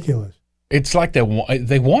ridiculous. It's like they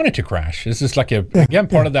want it to crash. This is like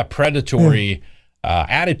part of that predatory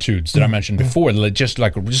attitudes that I mentioned before. Let's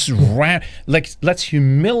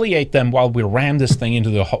humiliate them while we ram this thing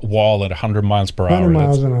into the wall at 100 miles per hour. 100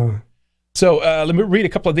 miles an hour. So let me read a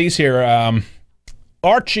couple of these here.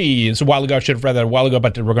 Archie, it's a while ago, I should have read that a while ago,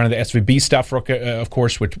 but we're going to the SVB stuff, of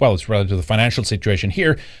course, which, it's related to the financial situation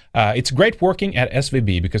here. It's great working at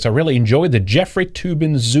SVB because I really enjoyed the Jeffrey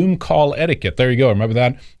Toobin Zoom call etiquette. There you go. Remember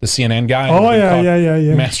that? The CNN guy? Oh,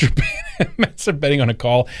 yeah. Masturbating on a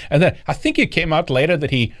call. And then I think it came out later that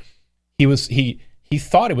he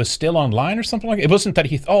thought it was still online or something like that. It wasn't that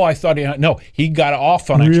he got off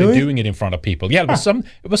on actually doing it in front of people. Yeah, it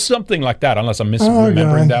was something like that, unless I'm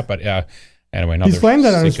misremembering that, but yeah. Anyway, he's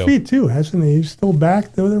landed on his feet too, hasn't he? He's still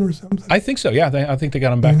back with him or something. I think so. Yeah, I think they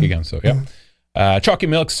got him back again. So yeah. Chalky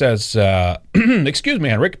Milk says, "Excuse me,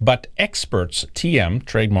 Henrik, but experts, TM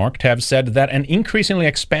trademarked, have said that an increasingly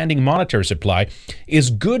expanding monetary supply is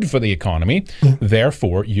good for the economy.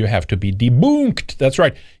 Therefore, you have to be debunked." That's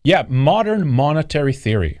right. Yeah, modern monetary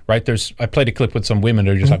theory. Right? I played a clip with some women.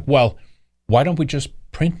 They're just like, "Well, why don't we just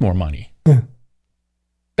print more money?"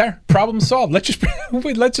 There, problem solved. Let's just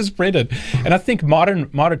print it. And I think modern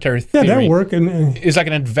monetary theory is like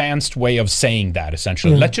an advanced way of saying that,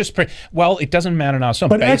 essentially. Let's just print. Well, it doesn't matter now. It's not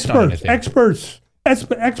based on anything. Experts. That's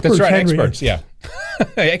right, Henry. Experts, yeah.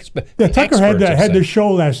 Tucker had the show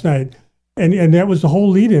last night, and that was the whole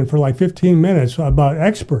lead-in for like 15 minutes about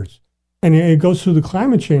experts. And it goes through the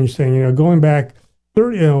climate change thing, going back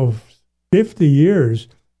 50 years,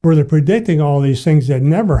 where they're predicting all these things that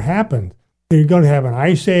never happened. You're going to have an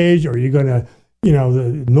ice age, or you're going to,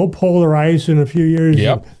 no polar ice in a few years.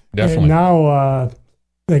 Yep, definitely. And now,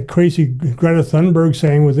 that crazy Greta Thunberg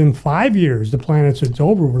saying within 5 years it's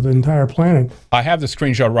over with the entire planet. I have the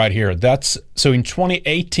screenshot right here. So in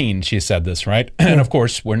 2018 she said this, right? And of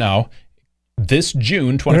course we're now this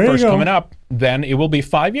June 21st coming up. Then it will be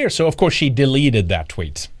 5 years. So of course she deleted that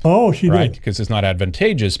tweet. Oh, she did, because it's not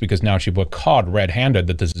advantageous. Because now she was caught red-handed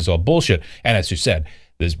that this is all bullshit. And as you said,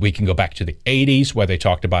 we can go back to the 80s where they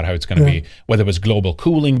talked about how it's going to be, whether it was global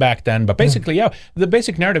cooling back then. But basically, the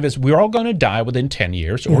basic narrative is we're all going to die within 10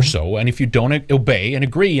 years or so. And if you don't obey and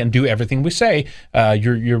agree and do everything we say,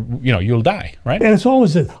 you'll die, right? And it's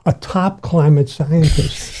always a top climate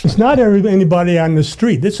scientist. It's not anybody on the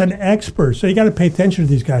street. It's an expert. So you got to pay attention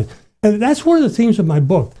to these guys. And that's one of the themes of my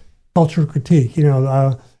book, Cultural Critique.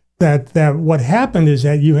 That what happened is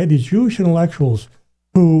that you had these Jewish intellectuals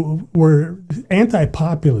who were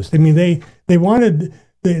anti-populist. I mean, they wanted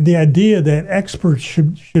the idea that experts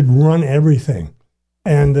should run everything,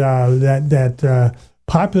 and that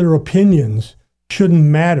popular opinions shouldn't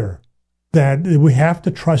matter, that we have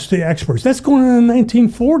to trust the experts. That's going on in the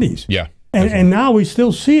 1940s. Yeah. And now we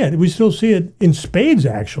still see it. We still see it in spades,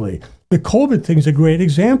 actually. The COVID thing's a great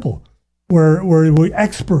example, where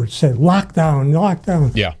experts said,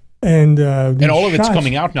 lockdown. Yeah. And all of it's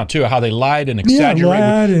coming out now too. How they lied and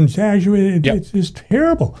exaggerated. It's just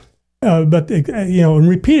terrible. But and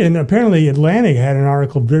repeat it. And apparently, Atlantic had an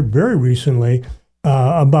article very, very recently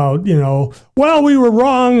about we were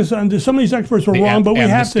wrong. Some of these experts were wrong, but we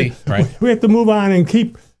have to move on and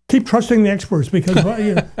keep trusting the experts because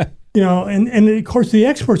and of course the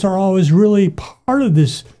experts are always really part of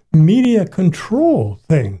this media control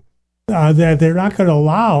thing that they're not going to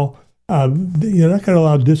allow. You're not going to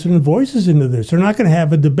allow dissident voices into this. They're not going to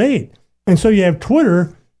have a debate. And so you have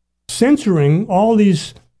Twitter censoring all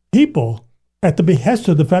these people at the behest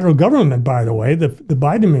of the federal government, by the way, the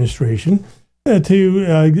Biden administration,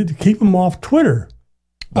 to keep them off Twitter.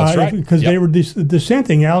 That's right. Because they were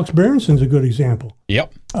dissenting. Alex Berenson's a good example.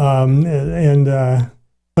 Yep. But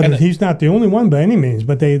he's not the only one by any means.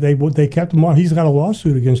 But they kept him off. He's got a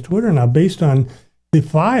lawsuit against Twitter now based on the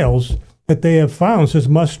files that they have found since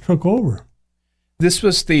Musk took over. This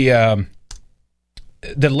was the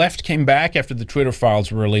left came back after the Twitter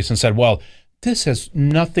files were released and said, well, this has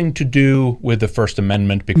nothing to do with the First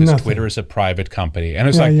Amendment because Twitter is a private company. And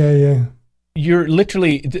it's you're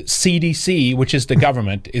literally the CDC, which is the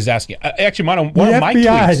government, is asking. Actually, one of my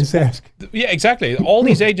tweets. Yeah, exactly. All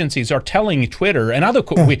these agencies are telling Twitter and other.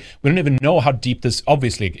 We don't even know how deep this.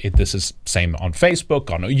 Obviously, this is same on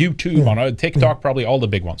Facebook, on YouTube, on TikTok, probably all the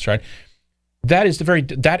big ones, right? That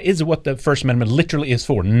is what the First Amendment literally is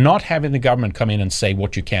for, not having the government come in and say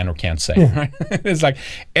what you can or can't say. Right? It's like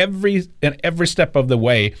every step of the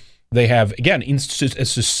way, they have, again, a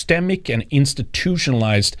systemic and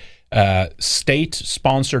institutionalized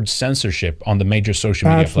state-sponsored censorship on the major social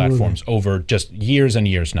media platforms over just years and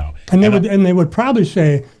years now. And they would probably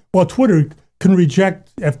say, well, Twitter can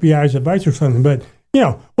reject FBI's advice or something, but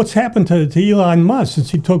what's happened to Elon Musk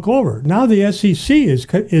since he took over? Now the SEC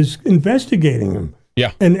is investigating him.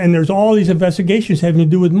 Yeah. And there's all these investigations having to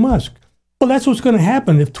do with Musk. Well, that's what's going to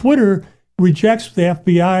happen if Twitter rejects the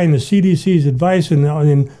FBI and the CDC's advice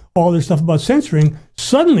and all this stuff about censoring.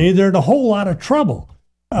 Suddenly, they're in a whole lot of trouble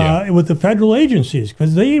with the federal agencies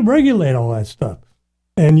because they regulate all that stuff.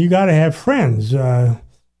 And you got to have friends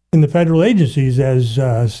in the federal agencies, as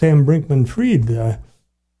Sam Bankman-Fried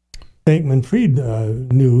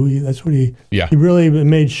knew. That's what he really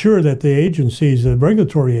made sure that the agencies, the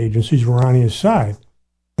regulatory agencies, were on his side.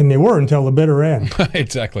 And they were until the bitter end.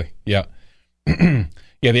 Exactly. Yeah. The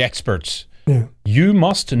experts. Yeah. You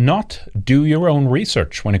must not do your own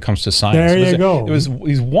research when it comes to science. There you go. It was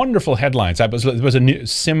these wonderful headlines. There was a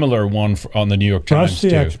similar one on the New York Times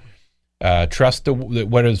too. Trust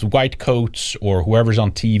whether it's white coats or whoever's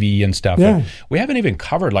on TV and stuff. Yeah. We haven't even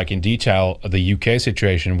covered in detail the UK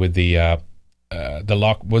situation with the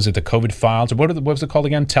was it the COVID files, or what was it called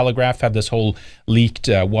again? Telegraph had this whole leaked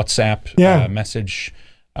WhatsApp message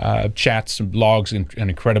chats and logs, an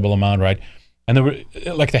incredible amount, right? And there were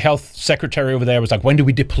the health secretary over there was like, when do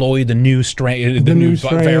we deploy the new strain, the new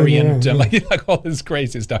variant, and like all this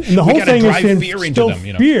crazy stuff. And the whole thing is fear into them,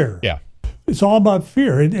 fear. Yeah. It's all about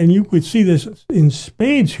fear, and you could see this in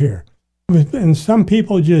spades here, and some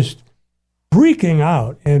people just freaking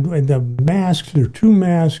out, and the masks, there are 2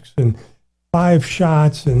 masks and 5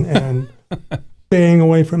 shots, and staying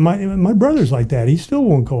away from my brother's like that. He still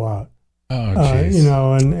won't go out. Oh, jeez.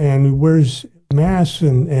 And wears masks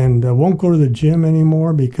and won't go to the gym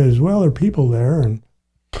anymore because there are people there, and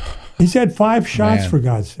he's had 5 shots for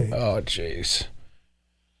God's sake. Oh, jeez.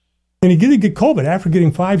 And he didn't get COVID. After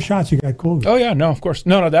getting 5 shots, he got COVID. Oh yeah, no, of course,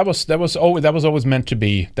 no. That was always meant to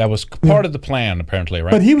be. That was part of the plan, apparently, right?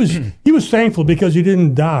 But he was thankful because he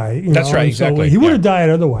didn't die. That's right, exactly. So he would have died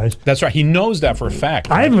otherwise. That's right. He knows that for a fact.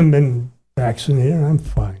 I haven't been vaccinated. I'm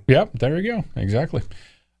fine. Yep, there you go. Exactly.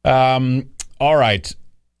 All right.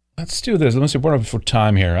 Let's do this. Let's see what for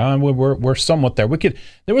time here. We're somewhat there.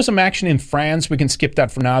 There was some action in France. We can skip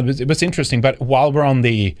that for now. It was interesting. But while we're on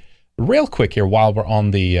the kind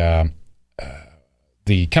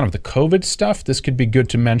of the COVID stuff, this could be good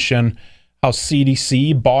to mention how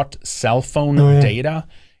CDC bought cell phone data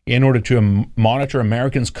in order to monitor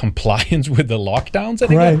Americans' compliance with the lockdowns. I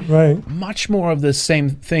think right. Much more of the same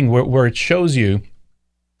thing where it shows you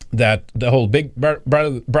that the whole big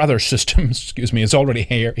brother system, is already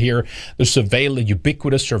here. There's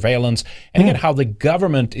ubiquitous surveillance, and again, how the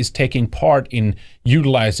government is taking part in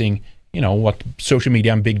utilizing what social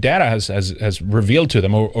media and big data has revealed to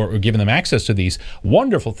them or given them access to these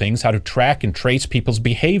wonderful things, how to track and trace people's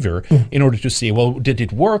behavior in order to see, well, did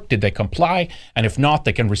it work? Did they comply? And if not,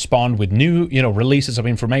 they can respond with new, releases of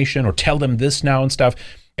information or tell them this now and stuff.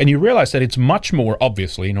 And you realize that it's much more,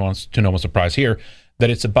 obviously, to no one's surprise here, that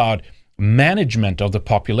it's about management of the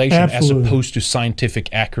population as opposed to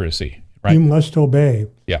scientific accuracy, right? You must obey.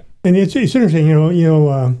 Yeah. And it's interesting,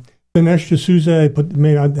 Dinesh D'Souza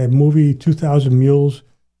made out that movie 2,000 Mules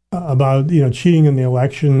about cheating in the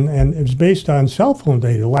election, and it was based on cell phone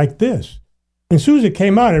data like this. And as soon as it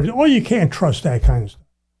came out, it was, you can't trust that kind of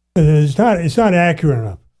stuff. It's not accurate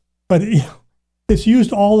enough. But it's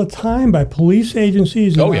used all the time by police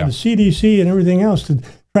agencies and the CDC and everything else to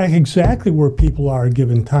track exactly where people are at a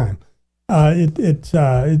given time. It's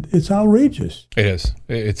outrageous. It is.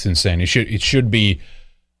 It's insane. It should be.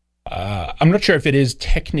 I'm not sure if it is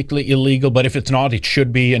technically illegal, but if it's not, it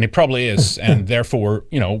should be, and it probably is. And therefore,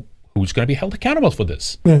 who's going to be held accountable for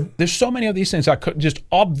this? Yeah. There's so many of these things that just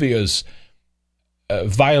obvious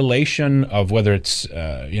violation of whether it's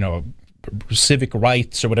civic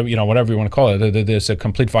rights or whatever you want to call it. There's a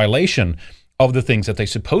complete violation of the things that they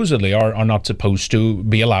supposedly are not supposed to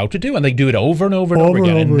be allowed to do, and they do it over and over and over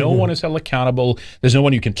again, and no one is held accountable. There's no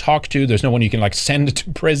one you can talk to. There's no one you can send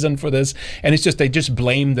to prison for this, and they just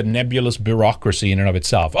blame the nebulous bureaucracy in and of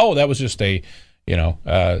itself. Oh, that was just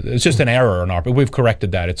it's just an error on our, but we've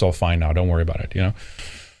corrected that. It's all fine now. Don't worry about it.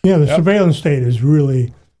 Yeah, the surveillance state is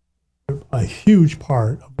really a huge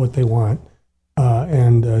part of what they want,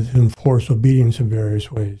 and to enforce obedience in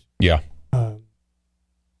various ways. Yeah.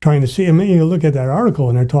 Trying to see, look at that article,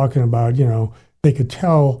 and they're talking about, they could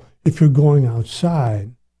tell if you're going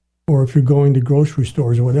outside or if you're going to grocery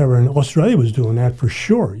stores or whatever. And Australia was doing that for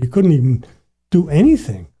sure. You couldn't even do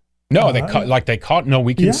anything No, they caught. No,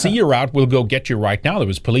 we can see your route. We'll go get you right now. There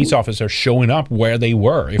was police officers showing up where they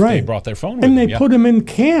were if they brought their phone with them. And they put them in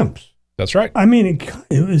camps. That's right. I mean,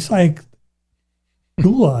 it was like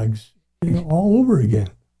gulags all over again.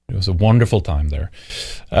 It was a wonderful time there.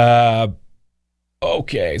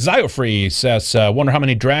 Okay, Zyofree says, wonder how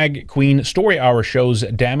many drag queen story hour shows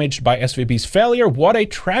damaged by SVB's failure. What a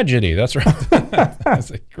tragedy. That's right.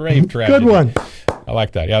 That's a grave tragedy. Good one. I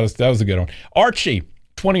like that. Yeah, that was a good one. Archie,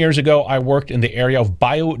 20 years ago, I worked in the area of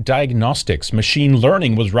biodiagnostics. Machine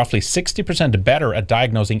learning was roughly 60% better at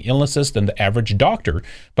diagnosing illnesses than the average doctor,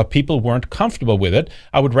 but people weren't comfortable with it.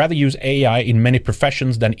 I would rather use AI in many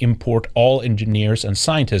professions than import all engineers and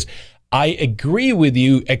scientists. I agree with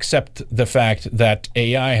you, except the fact that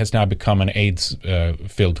AI has now become an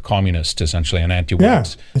AIDS-filled communist, essentially, an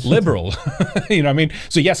anti-white liberal. You know what I mean?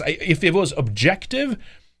 So yes, if it was objective,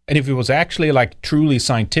 and if it was actually like truly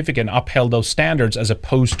scientific and upheld those standards as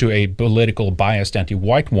opposed to a political biased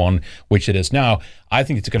anti-white one, which it is now, I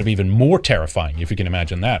think it's going to be even more terrifying, if you can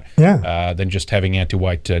imagine that, than just having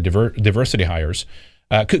anti-white diversity hires.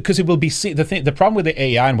 Because it will be the problem with the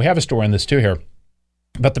AI, and we have a story on this too here,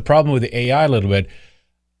 but the problem with the AI a little bit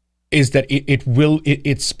is that it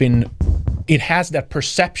has that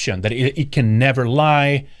perception that it can never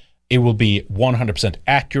lie. It will be 100%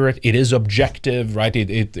 accurate. It is objective, right?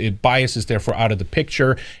 It biases, therefore, out of the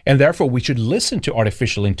picture. And therefore, we should listen to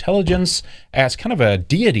artificial intelligence as kind of a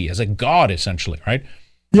deity, as a god, essentially, right?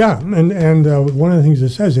 Yeah, and one of the things it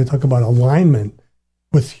says, they talk about alignment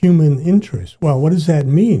with human interest. Well, what does that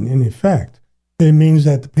mean, in effect? It means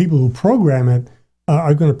that the people who program it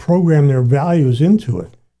are going to program their values into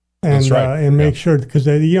it. And, that's right. And make sure, because,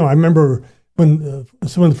 I remember when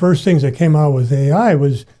some of the first things that came out with AI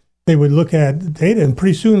was they would look at data, and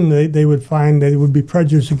pretty soon they would find that it would be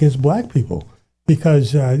prejudiced against black people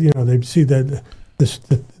because, they'd see that the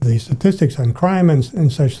statistics on crime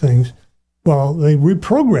and such things. Well, they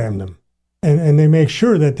reprogram them, and they make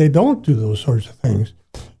sure that they don't do those sorts of things.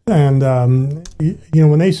 And,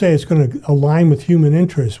 when they say it's going to align with human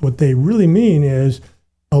interests, what they really mean is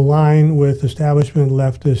align with establishment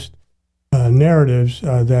leftist narratives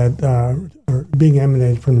that are being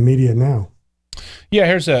emanated from the media now. Yeah,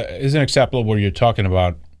 here's an example where you're talking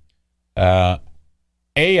about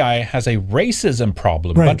AI has a racism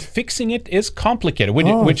problem, but fixing it is complicated,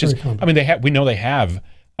 which is, complicated. I mean, we know they have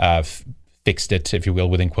fixed it, if you will,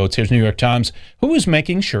 within quotes. Here's New York Times. Who is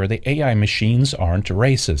making sure the AI machines aren't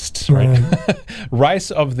racist? Right. Rise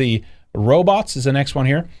of the robots is the next one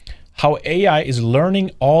here. How AI is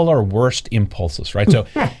learning all our worst impulses, right? So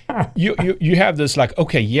you have this like,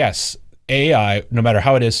 okay, yes, AI, no matter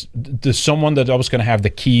how it is, there's someone that's always going to have the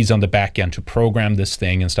keys on the back end to program this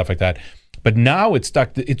thing and stuff like that. But now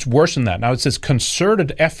it's worse than that. Now it's this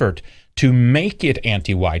concerted effort to make it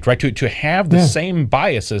anti-white, right? To have the same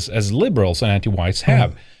biases as liberals and anti-whites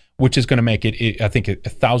have, which is going to make it, I think,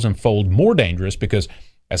 1,000-fold more dangerous because,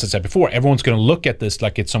 as I said before, everyone's going to look at this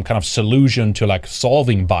like it's some kind of solution to like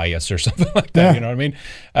solving bias or something like that. You know what I mean?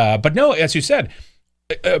 But no, as you said,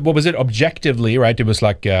 what was it? Objectively, right? It was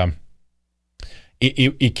like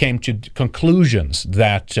it came to conclusions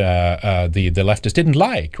that the leftists didn't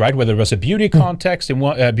like, right? Whether it was a beauty contest in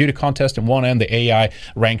one end, the AI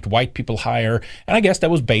ranked white people higher, and I guess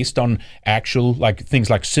that was based on actual like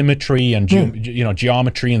things like symmetry and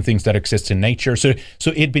geometry and things that exist in nature. So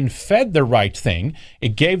it'd been fed the right thing,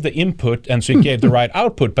 it gave the input, and so it gave the right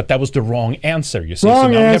output, but that was the wrong answer. You see, wrong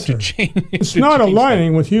so now answer. We have to change. It's not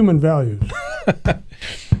aligning with human values.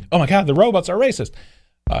 Oh my God, the robots are racist.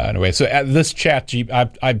 Anyway, so this chat,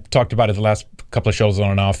 I've talked about it the last couple of shows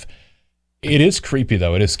on and off. It is creepy,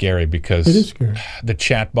 though. It is scary because it is scary. The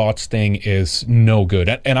chat bots thing is no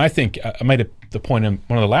good. And I think I made the point in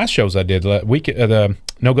one of the last shows I did, the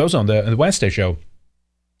No Go Zone, the Wednesday show,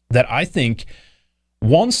 that I think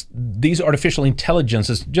once these artificial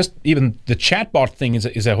intelligences, just even the chat bot thing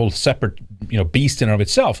is a whole separate beast in and of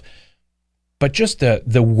itself. But just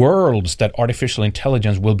the worlds that artificial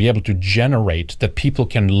intelligence will be able to generate that people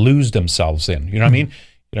can lose themselves in. You know what I mean?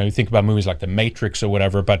 You think about movies like The Matrix or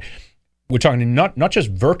whatever, but we're talking not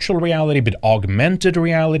just virtual reality, but augmented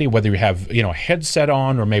reality, whether you have a headset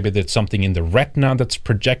on or maybe there's something in the retina that's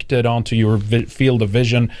projected onto your field of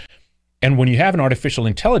vision. And when you have an artificial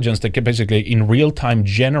intelligence that can basically in real time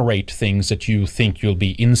generate things that you think you'll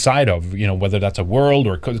be inside of, whether that's a world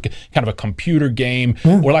or kind of a computer game,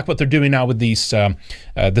 or like what they're doing now with these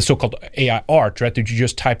the so-called AI art, right? That you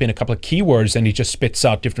just type in a couple of keywords and it just spits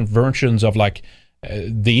out different versions of like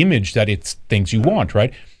the image that it thinks you want,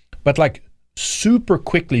 right? But like super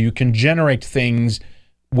quickly you can generate things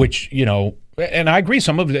which and I agree.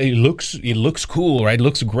 Some of it looks cool, right? It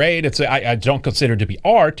looks great. I don't consider it to be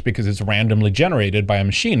art because it's randomly generated by a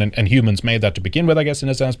machine, and humans made that to begin with, I guess, in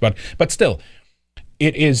a sense. But still,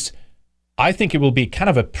 it is. I think it will be kind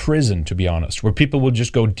of a prison, to be honest, where people will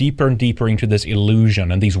just go deeper and deeper into this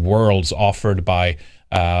illusion and these worlds offered by,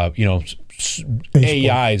 AIs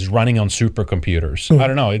running on supercomputers. I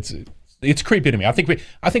don't know. It's creepy to me. I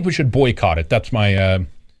think we should boycott it. That's my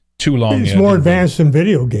too long. It's more advanced than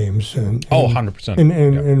video games. And 100%.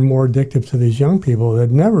 And more addictive to these young people that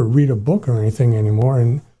never read a book or anything anymore.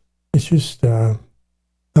 And it's just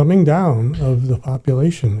dumbing down of the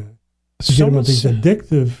population. To get them with these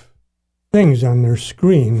addictive things on their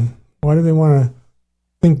screen. Why do they want to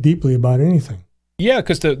think deeply about anything? Yeah,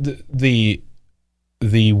 because the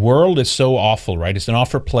world is so awful, right? It's an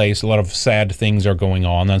awful place. A lot of sad things are going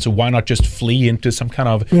on, and so why not just flee into some kind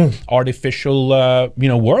of artificial,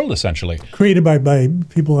 world, essentially, created by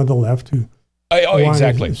people on the left who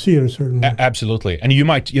exactly see it a certain way. Absolutely. And you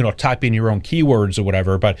might type in your own keywords or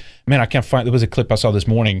whatever. But man, I can't find. There was a clip I saw this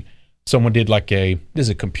morning. Someone did this is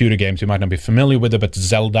a computer game, so you might not be familiar with it, but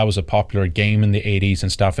Zelda was a popular game in the 80s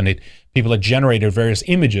and stuff, and people had generated various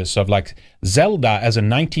images of Zelda as a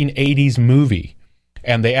 1980s movie,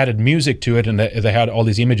 and they added music to it, and they had all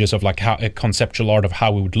these images of how a conceptual art of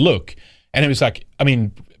how it would look, and it was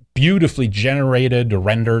beautifully generated or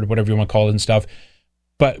rendered, whatever you want to call it and stuff.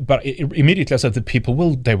 But immediately I said that people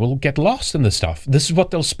will get lost in this stuff. This is what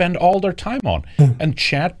they'll spend all their time on, and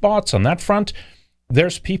chatbots on that front.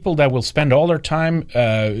 There's people that will spend all their time.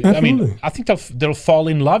 I think they'll fall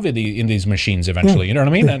in love in these machines eventually. You know what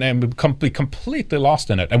I mean? And be completely lost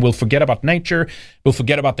in it, and we'll forget about nature. We'll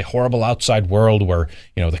forget about the horrible outside world where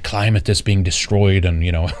the climate is being destroyed, and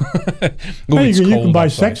you can buy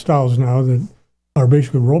sex dolls now that are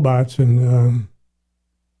basically robots, and of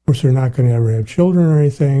course they're not going to ever have children or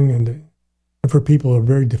anything. And for people who are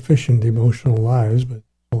very deficient emotional lives, but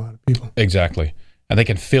a lot of people exactly. And they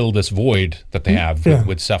can fill this void that they have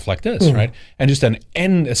with stuff like this, right? And just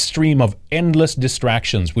a stream of endless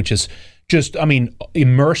distractions, which is just,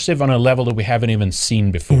 immersive on a level that we haven't even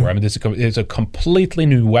seen before. This is a completely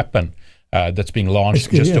new weapon that's being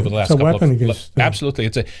launched over the last couple of... Absolutely.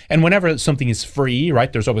 And whenever something is free,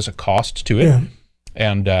 right, there's always a cost to it. Yeah.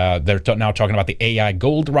 And they're now talking about the AI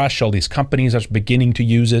gold rush. All these companies are beginning to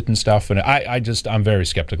use it and stuff. And I'm very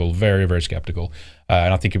skeptical, very, very skeptical.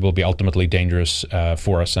 And I think it will be ultimately dangerous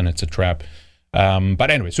for us, and it's a trap. But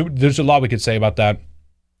anyway, so there's a lot we could say about that.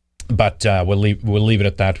 But we'll leave it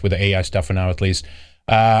at that with the AI stuff for now, at least.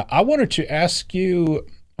 I wanted to ask you.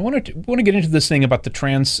 I want to get into this thing about the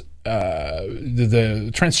trans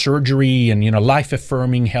surgery and life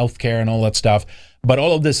affirming healthcare and all that stuff. But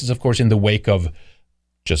all of this is, of course, in the wake of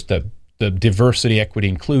just the diversity, equity,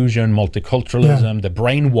 inclusion, multiculturalism, the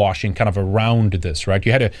brainwashing kind of around this, right?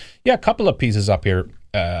 You had a couple of pieces up here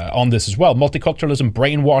on this as well. Multiculturalism,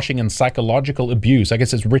 brainwashing, and psychological abuse. I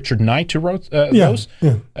guess it's Richard Knight who wrote those.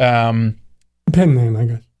 Yeah. Pen name, I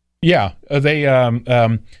guess. Yeah. They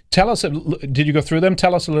tell us. Did you go through them?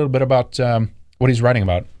 Tell us a little bit about what he's writing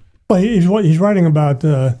about. Well, he's writing about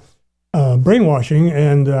brainwashing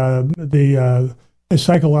and the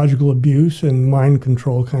psychological abuse and mind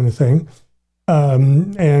control kind of thing.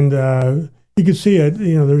 And you could see it,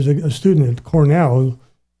 there was a student at Cornell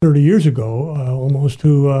 30 years ago almost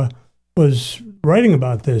who was writing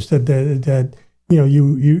about this, that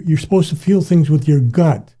you're supposed to feel things with your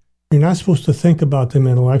gut. You're not supposed to think about them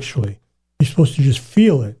intellectually. You're supposed to just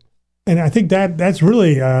feel it. And I think that's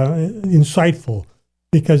really insightful,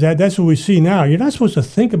 because that's what we see now. You're not supposed to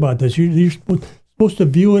think about this. You're supposed to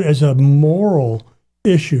view it as a moral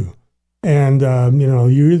issue. And,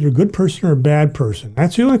 you're either a good person or a bad person.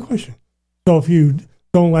 That's the only question. So if you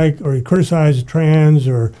don't like or you criticize trans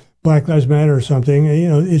or Black Lives Matter or something,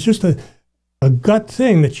 it's just a gut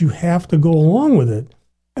thing that you have to go along with it.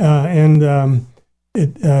 A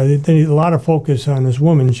lot of focus on this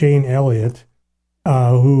woman, Jane Elliott,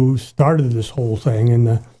 who started this whole thing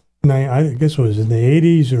in I guess it was in the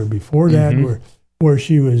 80s or before that, where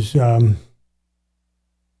she was,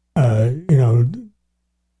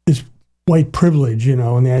 this white privilege,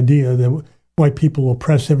 and the idea that white people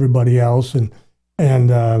oppress everybody else, and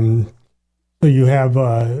so you have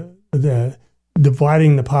the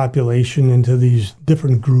dividing the population into these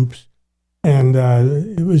different groups, and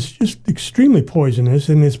it was just extremely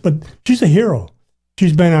poisonous. But she's a hero.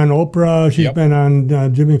 She's been on Oprah. She's been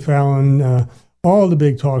on Jimmy Fallon. All the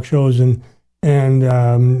big talk shows, and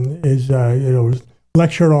is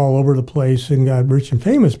lectured all over the place and got rich and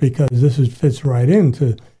famous because this fits right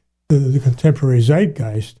into the contemporary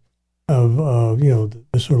zeitgeist.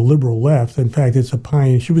 the sort of liberal left. In fact, it's a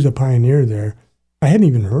pioneer. She was a pioneer there. I hadn't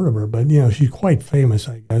even heard of her, but she's quite famous,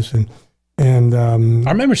 I guess. And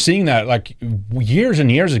I remember seeing that like years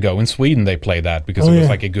and years ago in Sweden. They played that because it was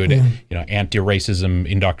like a good, anti-racism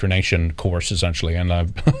indoctrination course, essentially.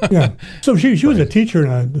 And so she was a teacher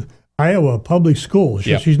in a Iowa public school.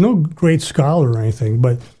 She's no great scholar or anything,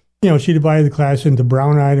 but she divided the class into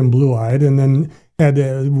brown-eyed and blue-eyed, and then had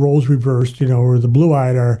the roles reversed. Where the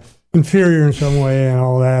blue-eyed are inferior in some way and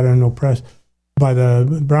all that, and oppressed by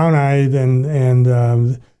the brown-eyed,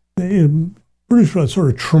 and produced a sort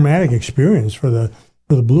of traumatic experience for the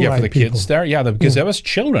blue-eyed for the people. kids there, because there was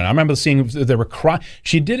children. I remember seeing they were crying.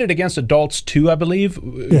 She did it against adults too, I believe.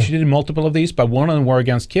 She did multiple of these, but one of them were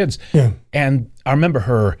against kids. And I remember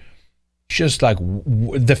her just like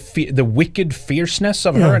the wicked fierceness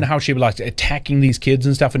of her and how she was like attacking these kids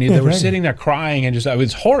and stuff. And they were sitting there crying and it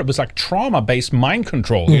was horrible. It was like trauma-based mind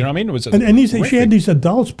control. You know what I mean? It was she had these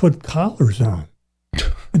adults put collars on.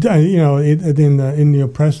 In the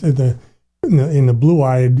oppressed, in the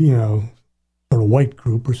blue-eyed, sort of white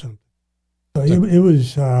group or something. So it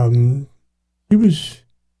was he was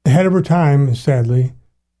ahead of her time, sadly,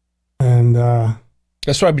 and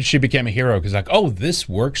that's why she became a hero, because this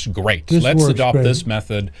works great. Let's adopt this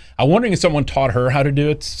method. I'm wondering if someone taught her how to do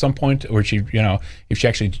it at some point, or she, if she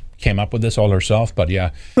actually came up with this all herself. But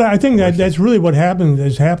but I think that's really what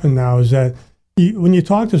has happened now is that when you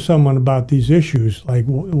talk to someone about these issues like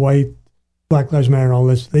white, Black Lives Matter, and all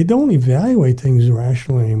this, they don't evaluate things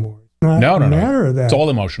rationally anymore. It's not a matter of that. It's all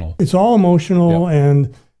emotional. It's all emotional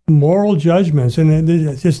and moral judgments, and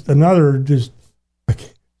it's just another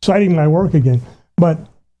citing my work again. But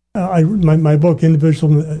my book,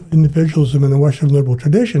 Individualism in the Western Liberal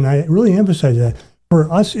Tradition, I really emphasize that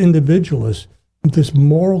for us individualists, this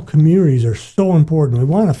moral communities are so important. We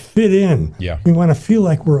want to fit in. We want to feel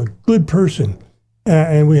like we're a good person,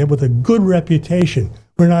 and we have with a good reputation.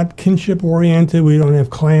 We're not kinship oriented. We don't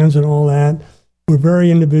have clans and all that. We're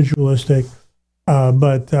very individualistic.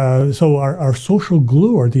 So our social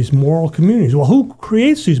glue are these moral communities. Well, who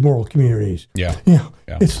creates these moral communities?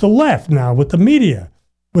 It's the left now with the media,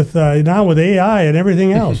 with now with AI and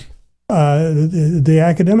everything else. The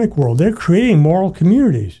academic world, they're creating moral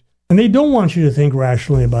communities, and they don't want you to think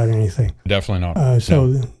rationally about anything. Definitely not.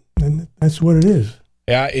 And that's what it is.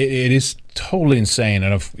 Yeah, it is totally insane.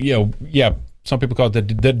 And some people call it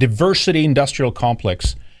the diversity industrial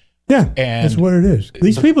complex. And that's what it is.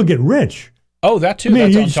 These people get rich. Oh, that too.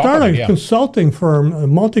 That's you start a consulting firm, a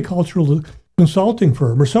multicultural consulting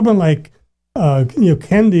firm, or someone like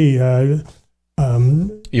Kendi.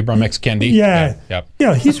 Ibram X.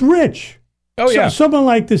 Kendi. He's rich. Someone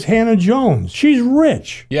like this Hannah Jones, she's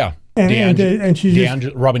rich. And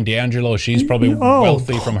she's Robin DiAngelo. She's probably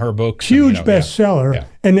wealthy from her books. Huge bestseller.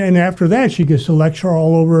 And after that, she gets to lecture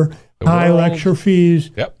all over, high lecture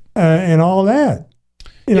fees, and all that.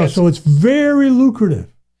 So it's very lucrative.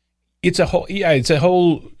 It's a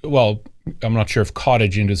whole. Well, I'm not sure if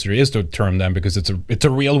cottage industry is the term then, because it's a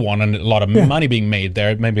real one and a lot of money being made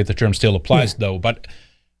there. Maybe the term still applies though, but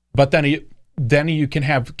then you can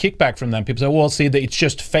have kickback from them. People say, well, see, it's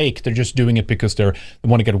just fake. They're just doing it because they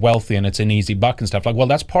want to get wealthy and it's an easy buck and stuff. Like, well,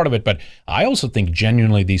 that's part of it. But I also think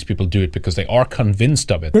genuinely these people do it because they are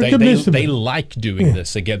convinced of it. They like doing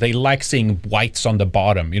this again. They like seeing whites on the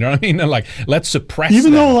bottom. You know what I mean? They're like, let's suppress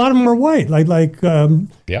Even though a lot of them are white, like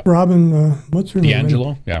Robin, what's her name?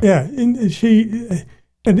 DiAngelo?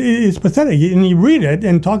 And it's pathetic. And you read it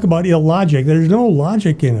and talk about illogic. There's no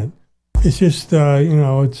logic in it. It's just,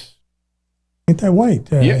 it's anti-white.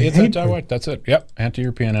 It's anti-white. That's it. Yep,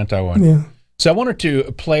 anti-European, anti-white. Yeah. So I wanted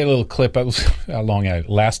to play a little clip. I was how long I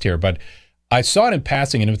last here, but I saw it in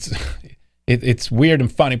passing, and it's weird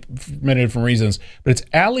and funny for many different reasons. But it's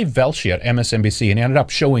Ali Velshi at MSNBC, and he ended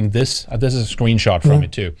up showing this. This is a screenshot from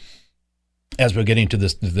it too. As we're getting to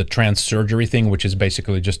the trans surgery thing, which is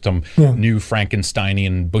basically just some new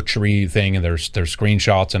Frankensteinian butchery thing, and there's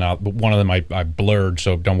screenshots, and one of them I blurred,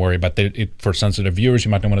 so don't worry. But for sensitive viewers,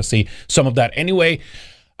 you might not want to see some of that anyway.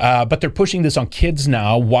 But they're pushing this on kids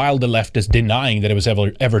now, while the left is denying that it was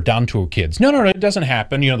ever done to kids. No, it doesn't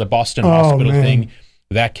happen. The Boston hospital thing.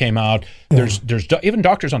 That came out. There's even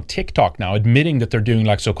doctors on TikTok now admitting that they're doing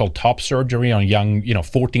like so-called top surgery on young,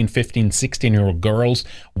 14, 15, 16-year-old girls,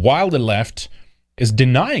 while the left is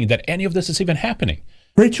denying that any of this is even happening.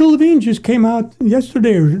 Rachel Levine just came out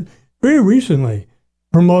yesterday, or very recently,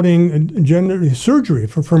 promoting gender surgery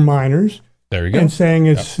for minors. There you go. And saying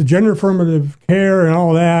it's gender affirmative care and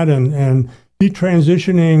all that, and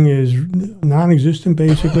detransitioning is non-existent,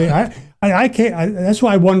 basically. I can't. That's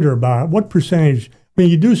why I wonder about what percentage. I mean,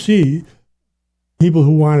 you do see, people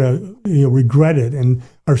who want to regret it and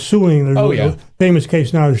are suing. There's a famous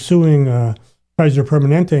case now. They're suing Kaiser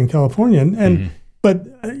Permanente in California, but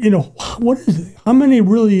what is it? How many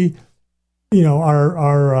really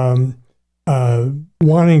are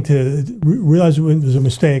wanting to realize it was a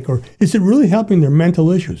mistake, or is it really helping their mental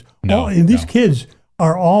issues? No, these kids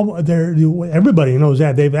are all there. Everybody knows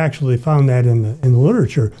that. They've actually found that in the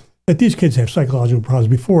literature, that these kids have psychological problems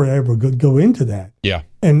before they ever go into that. Yeah.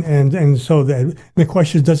 And so that the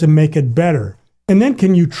question is, does it make it better? And then,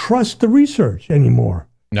 can you trust the research anymore?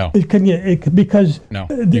 No. Because no,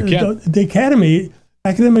 you can't. The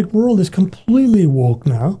academic world is completely woke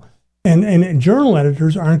now, and journal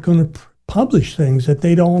editors aren't going to publish things that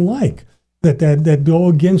they don't like, that go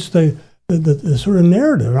against the sort of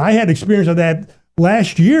narrative. I had experience of that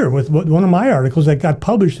last year with one of my articles that got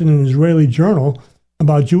published in an Israeli journal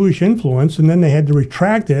about Jewish influence, and then they had to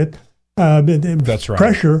retract it. That's right.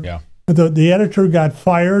 Pressure. Yeah. The editor got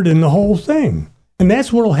fired and the whole thing. And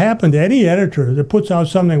that's what will happen to any editor that puts out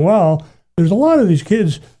something. Well, there's a lot of these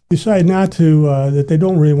kids decide not to, that they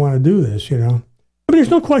don't really want to do this, I mean,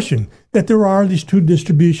 there's no question that there are these two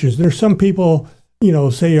distributions. There's some people,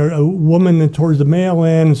 say a woman towards the male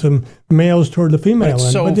end, and some males toward the female end.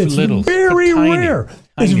 So but it's little. Very rare.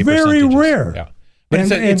 It's very rare. Yeah. But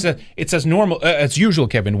it's as normal as usual,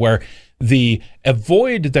 Kevin, where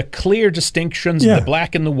avoid the clear distinctions, the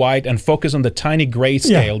black and the white, and focus on the tiny gray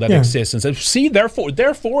scale that exists. And say, see, therefore,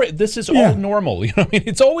 this is all normal.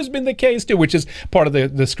 It's always been the case too, which is part of the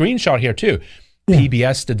screenshot here too.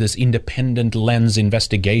 PBS did this independent lens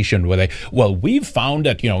investigation where we've found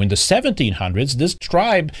that, in the 1700s, this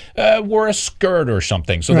tribe wore a skirt or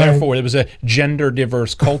something. So therefore, it was a gender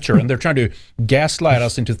diverse culture. And they're trying to gaslight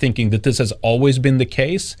us into thinking that this has always been the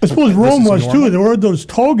case. I suppose Rome was too. There were those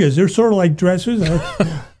togas. They're sort of like dresses.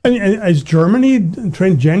 Is Germany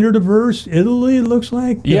gender diverse? Italy, it looks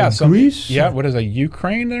like. Greece. What is that?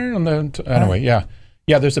 Ukraine there on the anyway?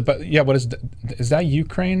 There's what is that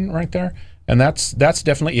Ukraine right there? And that's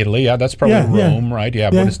definitely Italy. Yeah, that's probably Rome, right? Yeah,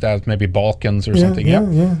 what is that? Maybe Balkans or something.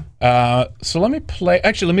 So let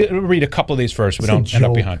me read a couple of these first. We don't end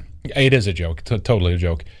up behind. It is a joke. Totally a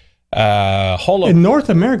joke. In North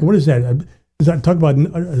America, what is that? Is that talk about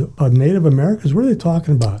Native Americans? What are they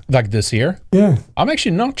talking about? Like this here? Yeah. I'm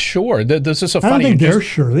actually not sure. This is so funny. I don't think they're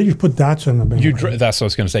sure. They just put dots on the map. That's what I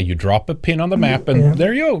was going to say. You drop a pin on the map, and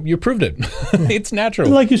there you go. You proved it. It's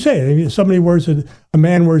natural. Like you say, somebody wears a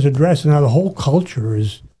man wears a dress, and now the whole culture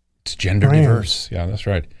is... It's gender diverse. Yeah, that's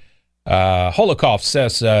right. Holocaust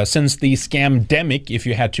says, since the scamdemic, if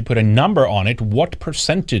you had to put a number on it, what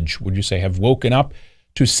percentage would you say have woken up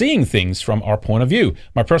to seeing things from our point of view?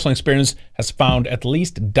 My personal experience has found at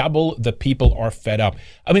least double the people are fed up.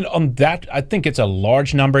 I mean, on that, I think it's a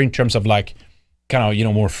large number in terms of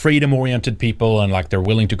more freedom-oriented people, and they're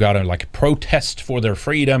willing to go out and protest for their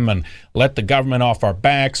freedom and let the government off our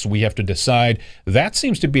backs. We have to decide. That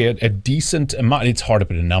seems to be a decent amount. It's hard to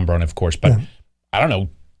put a number on, of course, but I don't know,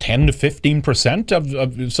 10 to 15%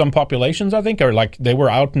 of some populations, I think, are they were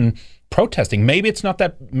out and protesting. Maybe it's not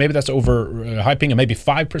that. Maybe that's over hyping, and maybe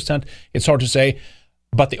 5%. It's hard to say.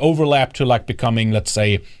 But the overlap to becoming, let's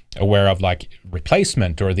say, aware of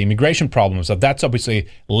replacement or the immigration problems, that's obviously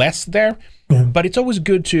less there. Yeah. But it's always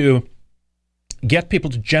good to get people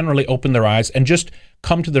to generally open their eyes and just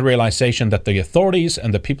come to the realization that the authorities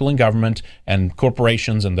and the people in government and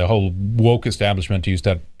corporations and the whole woke establishment, to use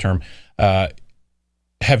that term,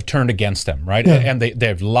 have turned against them, right? Yeah. And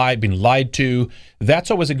they've been lied to.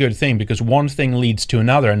 That's always a good thing, because one thing leads to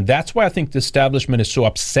another. And that's why I think the establishment is so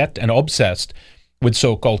upset and obsessed with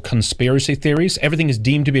so-called conspiracy theories. Everything is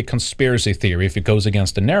deemed to be a conspiracy theory if it goes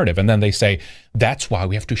against the narrative. And then they say, that's why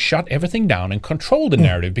we have to shut everything down and control the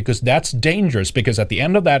narrative, because that's dangerous, because at the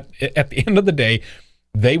end of the day,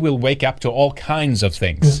 they will wake up to all kinds of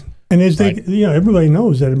things. Yeah. And as everybody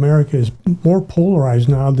knows that America is more polarized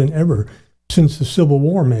now than ever since the Civil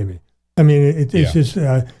War, maybe. I mean, it's just,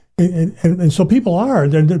 and so people are,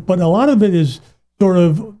 but a lot of it is sort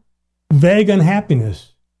of vague unhappiness.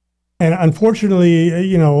 And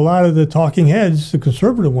unfortunately, a lot of the talking heads, the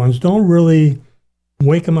conservative ones, don't really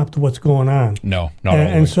wake them up to what's going on. No, not all.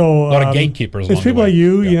 And so a lot of gatekeepers. It's people like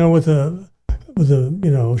you, with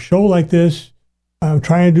a show like this. I'm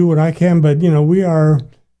trying to do what I can, but we are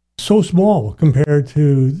so small compared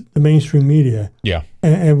to the mainstream media. Yeah,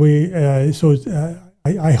 and we I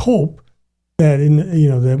hope that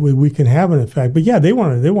that we can have an effect. But they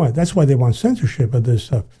want that's why they want censorship of this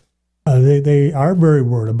stuff. They are very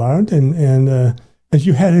worried about it, and as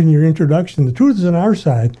you had in your introduction, the truth is on our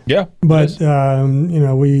side. Yeah, but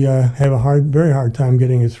we have a very hard time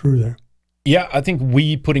getting it through there. Yeah, I think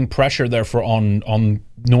we putting pressure therefore on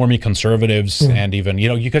normie conservatives and even,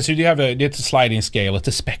 because you have it's a sliding scale, it's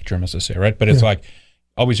a spectrum, as I say, right? But it's like,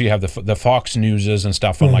 obviously you have the Fox Newses and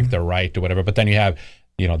stuff on like the right or whatever, but then you have,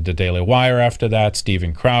 the Daily Wire after that,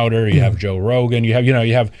 Steven Crowder, you have Joe Rogan, you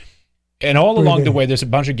have, and all along the way, there's a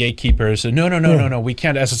bunch of gatekeepers. No, we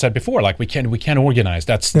can't, as I said before, like we can't organize.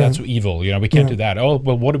 That's evil. We can't do that. Oh,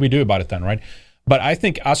 well, what do we do about it then, right? But I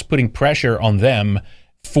think us putting pressure on them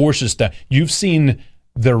forces that. You've seen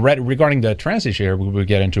regarding the trans issue here, we'll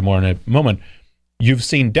get into more in a moment. You've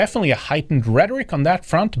seen definitely a heightened rhetoric on that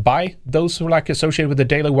front by those who are like associated with the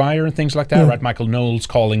Daily Wire and things like that, right? Michael Knowles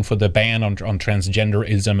calling for the ban on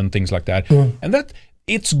transgenderism and things like that. And that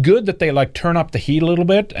it's good that they like turn up the heat a little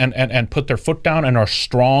bit and put their foot down and are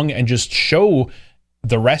strong and just show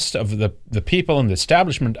the rest of the people in the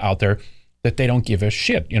establishment out there that they don't give a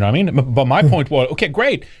shit. You know what I mean? But my point was, okay,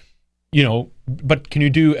 great. But can you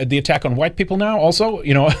do the attack on white people now also?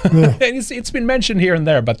 It's been mentioned here and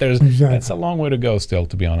there, but that's a long way to go still,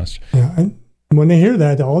 to be honest. Yeah, and when they hear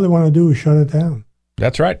that, all they want to do is shut it down.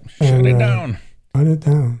 That's right. Shut it down. Shut it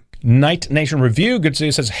down. Night Nation Review, good to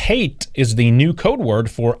see, says hate is the new code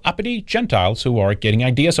word for uppity Gentiles who are getting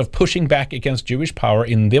ideas of pushing back against Jewish power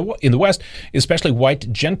in the West, especially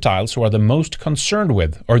white Gentiles who are the most concerned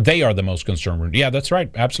with, or they are the most concerned with. Yeah, that's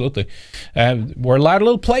right. Absolutely. We're allowed a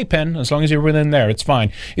little playpen as long as you're within there. It's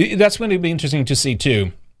fine. That's going to be interesting to see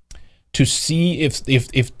too. To see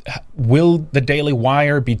if will the Daily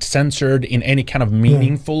Wire be censored in any kind of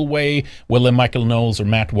meaningful way? Will the Michael Knowles or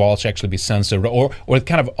Matt Walsh actually be censored, or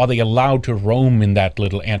kind of are they allowed to roam in that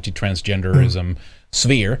little anti-transgenderism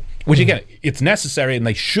sphere? Which again, it's necessary and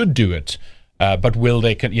they should do it, but will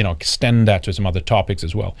they extend that to some other topics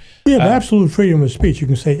as well? We have absolute freedom of speech. You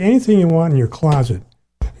can say anything you want in your closet,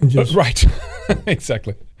 and just right,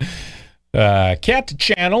 exactly. Cat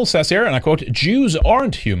Channel says here, and I quote, Jews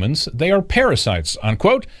aren't humans, they are parasites,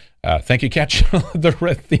 unquote. Thank you, Cat Channel. The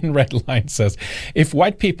thin red line says, if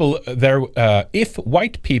white people, there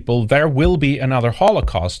will be another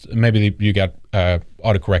Holocaust. Maybe you got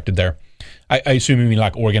auto-corrected there. I assume you mean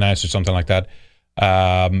like organized or something like that.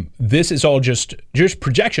 This is all just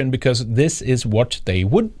projection because this is what they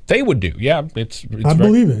would do. Yeah, it's I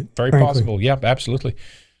believe it. Very frankly. possible. Yeah, absolutely.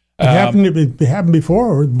 It happened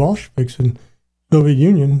before with Bolsheviks in Soviet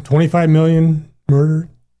Union. 25 million murdered.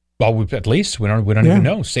 Well, at least we don't even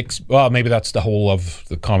know. 6. Well, maybe that's the whole of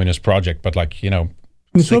the communist project, but in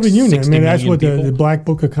the Soviet Union, that's what the Black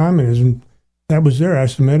Book of Communism. That was their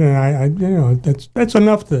estimate, and that's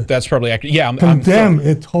enough to. That's probably accurate. Yeah, condemn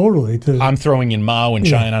it totally. I'm throwing in Mao and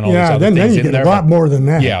China and all these other things. Then you get a lot more than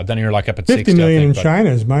that. Yeah, then you're like up at 50 million in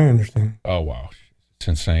China is my understanding. Oh wow, it's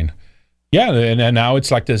insane. Yeah, and now it's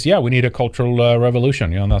like this. Yeah, we need a cultural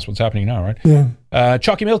revolution. And that's what's happening now, right? Yeah.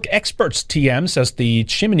 Chalky Milk Experts TM says the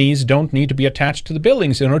chimneys don't need to be attached to the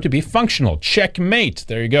buildings in order to be functional. Checkmate.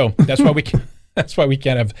 There you go. That's why we can. That's why we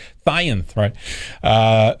can't have Thianth, right?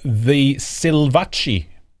 The Silvachi,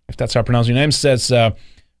 if that's how I pronounce your name, says,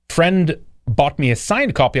 friend bought me a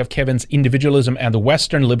signed copy of Kevin's Individualism and the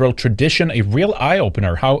Western Liberal Tradition, a real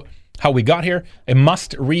eye-opener. How we got here, a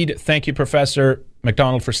must-read. Thank you, Professor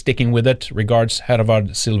McDonald, for sticking with it. Regards,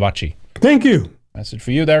 Heravad Silvachi. Thank you. That's it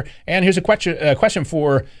for you there. And here's a question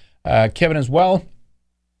for Kevin as well,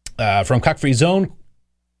 from Cockfree Zone.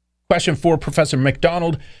 Question for Professor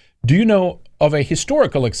McDonald. Do you know of a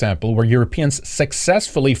historical example where Europeans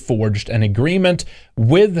successfully forged an agreement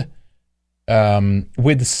with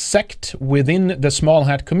sect within the small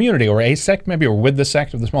hat community, or a sect maybe, or with the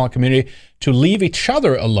sect of the small hat community, to leave each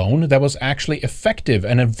other alone that was actually effective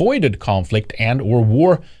and avoided conflict and or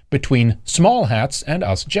war between small hats and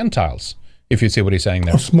us Gentiles? If you see what he's saying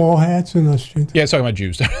there. Small hats and us Gentiles. Yeah, it's talking about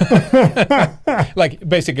Jews. Like,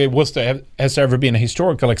 basically, has there ever been a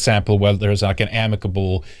historical example where there's like an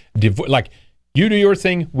amicable, like, you do your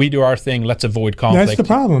thing, we do our thing, let's avoid conflict? That's the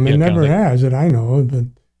problem. It never has that I know of. But,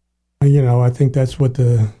 I think that's what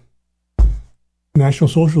the National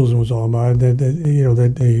Socialism was all about. That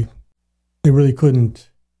they really couldn't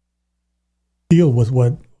deal with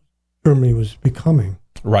what Germany was becoming.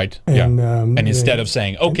 Right. And, and instead of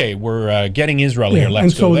saying, okay, we're getting Israel here,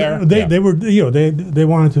 let's go there. They were, they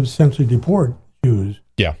wanted to essentially deport Jews.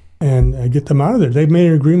 Yeah. And get them out of there. They made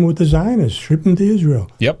an agreement with the Zionists, ship them to Israel.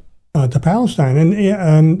 Yep. To Palestine,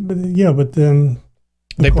 but then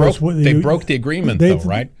they broke the agreement, though,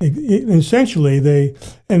 right? Essentially,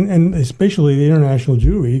 and especially the International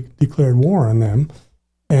Jewry declared war on them,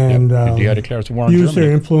 and declared war on used Germany.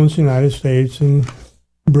 Their influence in the United States and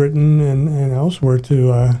Britain and elsewhere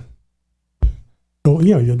to go.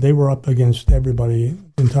 They were up against everybody,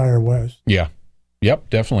 the entire West. Yeah. Yep,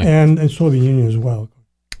 definitely. And Soviet Union as well.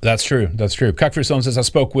 That's true. That's true. Cuckfree Stone says, I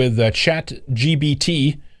spoke with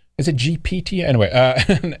ChatGPT. Is it GPT? Anyway,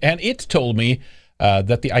 and it told me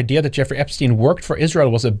that the idea that Jeffrey Epstein worked for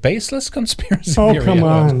Israel was a baseless conspiracy theory. Oh, come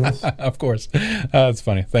on. Of course. That's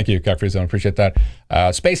funny. Thank you, Cuckfree Zone. Appreciate that.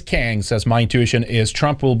 Space Kang says, my intuition is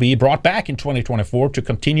Trump will be brought back in 2024 to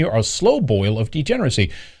continue our slow boil of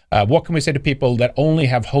degeneracy. What can we say to people that only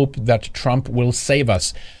have hope that Trump will save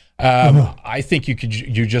us? I think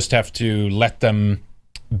you just have to let them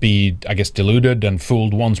be, I guess, deluded and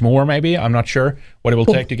fooled once more, maybe. I'm not sure what it will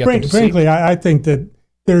take to get them to frankly, I think that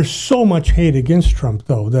there's so much hate against Trump,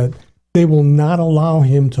 though, that they will not allow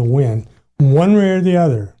him to win one way or the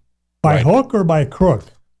other. By hook or by crook,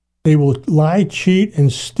 they will lie, cheat,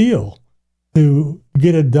 and steal to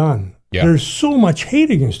get it done. Yeah. There's so much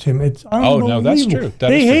hate against him. It's unbelievable. Oh, no, that's true.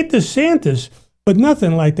 They hate DeSantis, but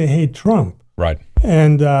nothing like they hate Trump. Right.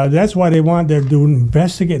 And that's why they're doing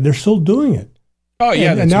investigate. They're still doing it. Oh,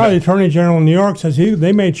 yeah. And now the Attorney General in New York says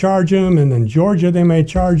they may charge him, and in Georgia they may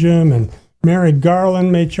charge him, and Merrick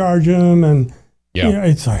Garland may charge him, and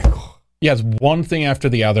it's like... Yeah, it's one thing after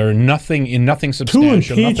the other, nothing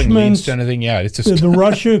substantial, nothing leads to anything. Yeah, it's just... the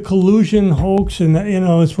Russia collusion hoax, and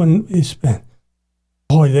it's when it's been...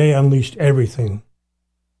 Boy, they unleashed everything.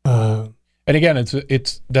 And again,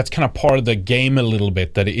 that's kind of part of the game a little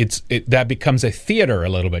bit, that that becomes a theater a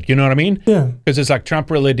little bit. You know what I mean? Yeah. Because it's like Trump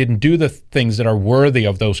really didn't do the things that are worthy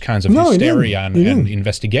of those kinds of hysteria and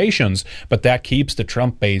investigations, but that keeps the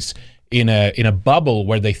Trump base in a bubble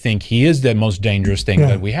where they think he is the most dangerous thing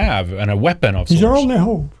that we have, and a weapon of sorts. He's our only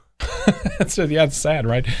hope. So, yeah, it's sad,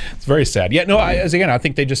 right? It's very sad. Yeah, no, I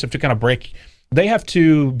think they just have to kind of break. They have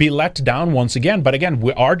to be let down once again. But again,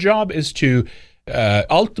 our job is to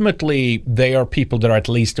ultimately, they are people that are at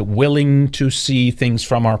least willing to see things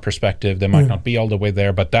from our perspective. They might not be all the way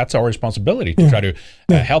there, but that's our responsibility to try to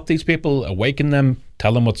help these people, awaken them,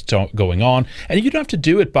 tell them what's going on. And you don't have to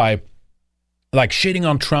do it by like shitting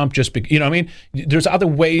on Trump just because, you know what I mean? There's other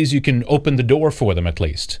ways you can open the door for them at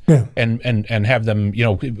least. Yeah. And have them,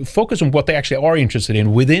 focus on what they actually are interested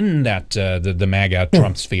in within that, the MAGA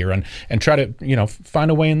Trump sphere, and try to, find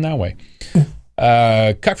a way in that way.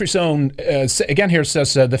 Cuckfree Zone, again here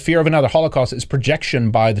says, the fear of another Holocaust is projection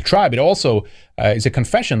by the tribe. It also is a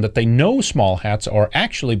confession that they know small hats are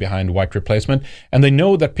actually behind white replacement, and they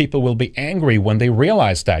know that people will be angry when they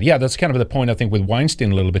realize that. Yeah, that's kind of the point, I think, with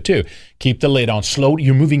Weinstein a little bit too. Keep the lid on. Slow.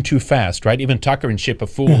 You're moving too fast, right? Even Tucker in Ship of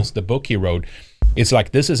Fools, the book he wrote, it's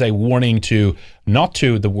like this is a warning not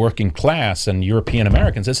to the working class and European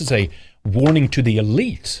Americans. This is a warning to the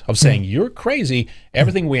elite of saying, you're crazy.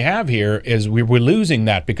 Everything we have here is we're losing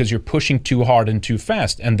that because you're pushing too hard and too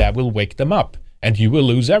fast, and that will wake them up, and you will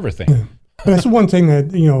lose everything. Yeah. That's one thing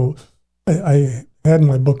that, I had in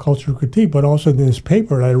my book, Cultural Critique, but also in this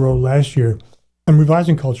paper that I wrote last year. I'm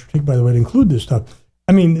revising Cultural Critique, by the way, to include this stuff.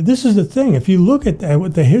 I mean, this is the thing. If you look at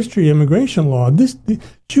with the history of immigration law, the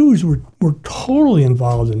Jews were totally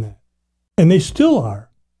involved in that, and they still are.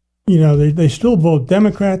 They still vote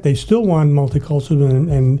Democrat. They still want multicultural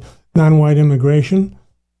and non-white immigration,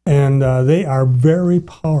 and they are very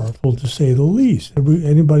powerful, to say the least.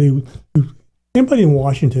 Anybody in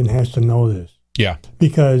Washington has to know this. Yeah.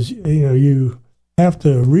 Because you have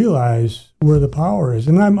to realize where the power is,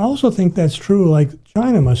 and I also think that's true. Like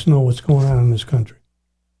China must know what's going on in this country,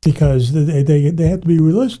 because they have to be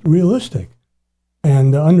realistic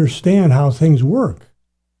and understand how things work.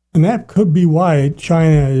 And that could be why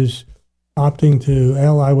China is opting to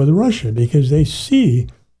ally with Russia, because they see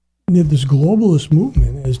that this globalist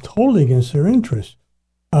movement is totally against their interests,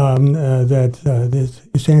 that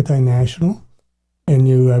it's anti-national, and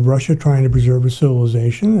you have Russia trying to preserve a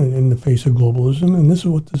civilization in the face of globalism, and this is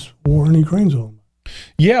what this war in Ukraine is all about.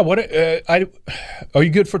 Yeah, are you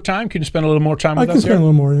good for time? Can you spend a little more time with us here? I can spend a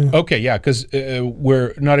little more, yeah. Okay, yeah, because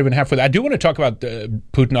we're not even halfway there. I do want to talk about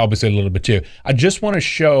Putin, obviously, a little bit, too. I just want to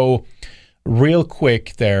show real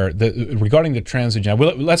quick there, regarding the transgender.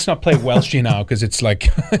 Well, let's not play Welshie now, because it's like,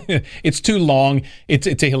 it's too long. It's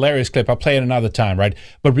a hilarious clip. I'll play it another time, right?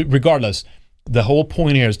 But regardless, the whole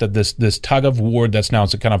point here is that this tug of war that's now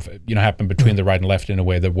kind of happened between the right and left in a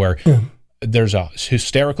way that where there's a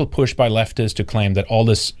hysterical push by leftists to claim that all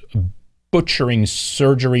this butchering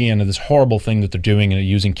surgery and this horrible thing that they're doing and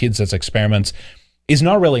using kids as experiments is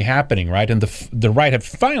not really happening, right? And the right have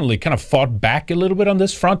finally kind of fought back a little bit on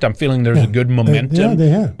this front. I'm feeling there's a good momentum. They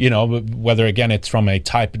have. Whether again it's from a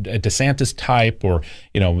DeSantis type or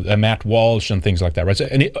a Matt Walsh and things like that, right? So,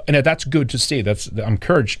 and that's good to see. I'm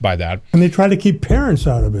encouraged by that. And they try to keep parents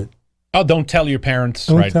out of it. Oh, don't tell your parents.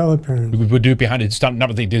 Don't right? tell the parents. We would do it behind it. It's not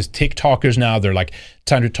what they do. There's TikTokers now. They're like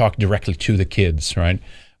trying to talk directly to the kids, right?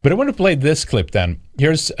 But I want to play this clip then.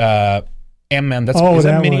 Here's MN. Is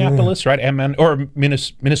that Minneapolis, right? MN or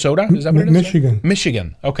Minnesota? Is that what it is? Michigan.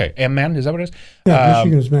 Michigan. Okay. MN. Is that what it is? Yeah,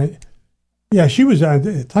 Michigan's. Yeah, she was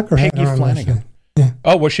on Tucker. Peggy Flanagan. Yeah.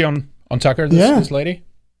 Oh, was she on Tucker? This lady.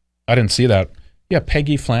 I didn't see that. Yeah,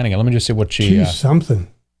 Peggy Flanagan. Let me just see what she. She's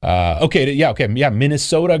something. Okay.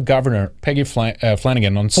 Minnesota Governor Peggy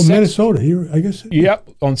Flanagan on Minnesota. I guess. Yep,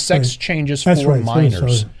 on sex changes for minors.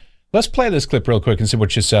 Minnesota. Let's play this clip real quick and see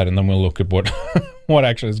what she said, and then we'll look at what what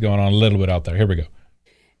actually is going on a little bit out there. Here we go.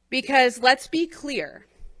 Because let's be clear,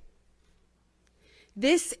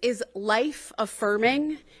 this is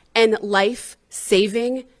life-affirming and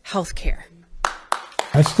life-saving healthcare.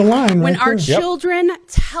 That's the line. When our children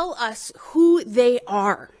tell us who they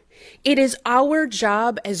are, it is our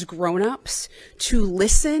job as grown-ups to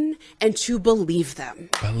listen and to believe them.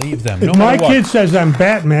 Believe them. If my kid says I'm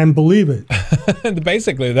Batman, believe it.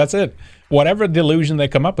 Basically, that's it. Whatever delusion they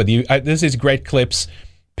come up with. This is great clips.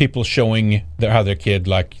 People showing how their kid,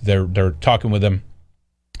 like they're talking with them.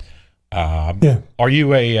 Are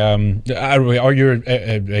you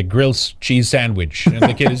a grilled cheese sandwich? And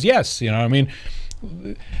the kid is yes. I mean,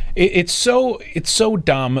 it's so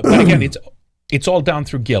dumb. But again, it's all down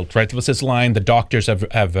through guilt, right? There was this line the doctors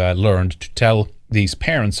have learned to tell these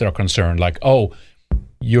parents that are concerned, like, oh,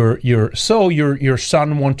 your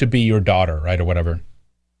son want to be your daughter, right, or whatever.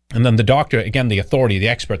 And then the doctor, again, the authority, the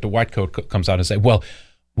expert, the white coat comes out and say, well,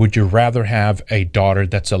 would you rather have a daughter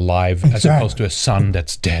that's alive as opposed to a son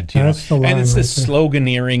that's dead? That's the line, and it's this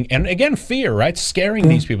sloganeering and again fear, right? Scaring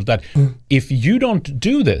these people that if you don't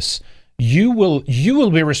do this, you will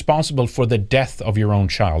be responsible for the death of your own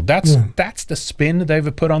child. That's the spin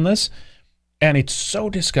they've put on this, and it's so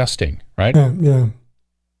disgusting, right? Yeah.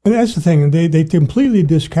 And that's the thing. They completely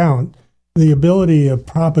discount the ability of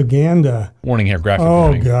propaganda. Warning here, graphic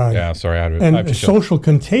warning. Oh God. Yeah, sorry. And social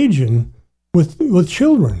contagion with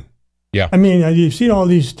children. Yeah. I mean, you've seen all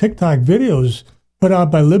these TikTok videos put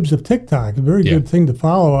out by libs of TikTok. A very good thing to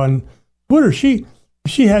follow on Twitter. She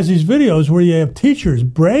has these videos where you have teachers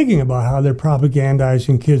bragging about how they're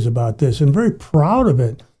propagandizing kids about this and very proud of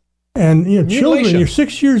it. And children, you're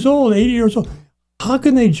 6 years old, 8 years old. How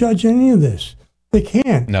can they judge any of this? They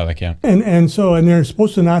can't. No, they can't. And they're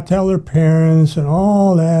supposed to not tell their parents and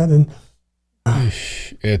all that. And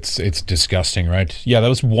it's disgusting, right? Yeah, that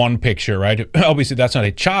was one picture, right? Obviously, that's not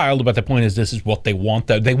a child, but the point is, this is what they want.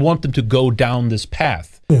 They want them to go down this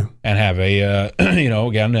path and have a,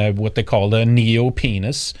 what they call a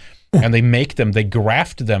neo-penis, and they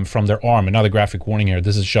graft them from their arm. Another graphic warning here.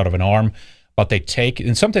 This is a shot of an arm, but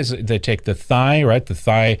in some cases they take the thigh, right, the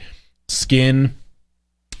thigh skin,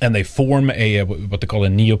 and they form what they call a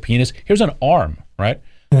neo-penis. Here's an arm, right?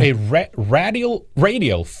 A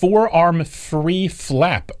radial forearm free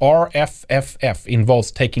flap, RFFF, involves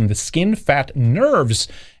taking the skin, fat, nerves,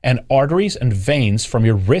 and arteries and veins from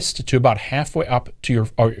your wrist to about halfway up to your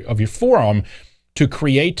forearm to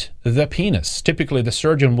create the penis. Typically, the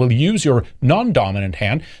surgeon will use your non-dominant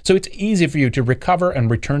hand, so it's easy for you to recover and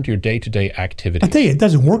return to your day-to-day activities. I tell you, it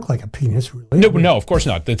doesn't work like a penis, really. No, of course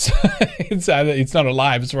not. It's not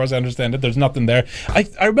alive, as far as I understand it. There's nothing there.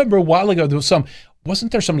 I remember a while ago there was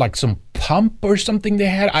wasn't there some pump or something they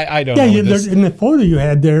had? I don't know. Yeah, in the photo you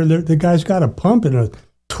had there, the guy's got a pump and a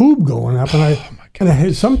tube going up, and it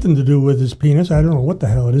has something to do with his penis. I don't know what the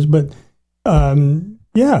hell it is, but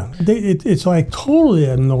it's like totally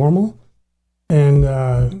abnormal.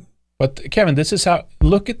 And but Kevin, this is how.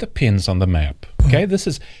 Look at the pins on the map. Okay,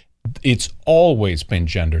 it's always been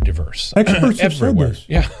gender diverse. Experts have said this.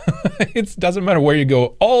 Yeah, it doesn't matter where you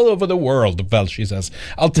go, all over the world. Velshi says,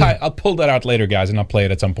 "I'll pull that out later, guys, and I'll play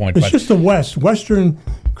it at some point." It's just the Western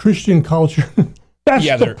Christian culture. That's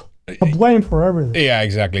the blame for everything. Yeah,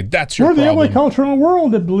 exactly. That's your problem. We're the only culture in the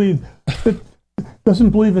world that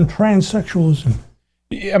doesn't believe in transsexualism.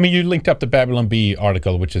 I mean, you linked up the Babylon Bee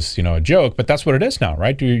article, which is a joke, but that's what it is now,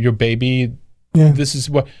 right? Your baby. Yeah. This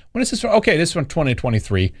is when is this from? Okay, this is from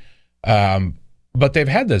 2023. But they've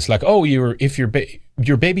had this, like, oh, if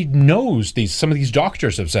your baby knows some of these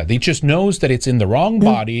doctors have said, he just knows that it's in the wrong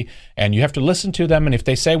body, and you have to listen to them, and if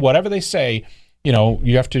they say whatever they say,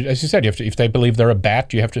 you have to, as you said, if they believe they're a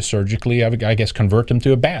bat, you have to surgically, I guess, convert them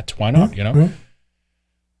to a bat. Why not?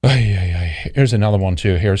 Here's another one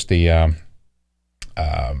too. Here's the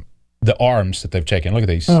arms that they've taken. Look at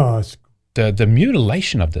these. Oh, it's the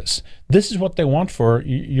mutilation of this. This is what they want for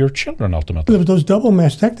your children, ultimately. Those double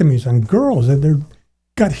mastectomies on girls,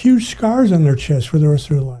 got huge scars on their chest for the rest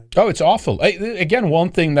of their lives. Oh, it's awful. Again, one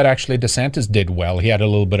thing that actually DeSantis did well, he had a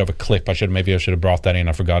little bit of a clip. Maybe I should have brought that in.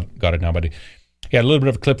 I got it now, but he had a little bit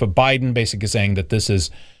of a clip of Biden basically saying that this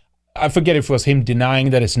is, I forget if it was him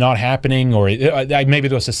denying that it's not happening, or maybe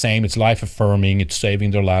it was the same. It's life affirming, it's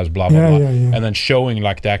saving their lives, blah, blah, blah. And then showing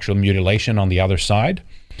like the actual mutilation on the other side.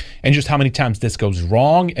 And just how many times this goes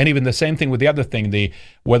wrong. And even the same thing with the other thing,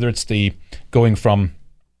 whether it's the going from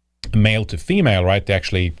male to female, right? They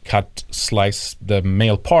actually slice the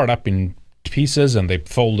male part up in pieces and they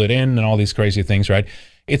fold it in and all these crazy things, right?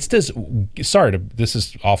 It's this, this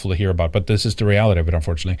is awful to hear about, but this is the reality of it,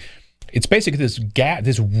 unfortunately. It's basically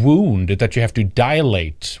this wound that you have to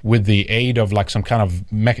dilate with the aid of like some kind of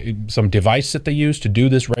some device that they use to do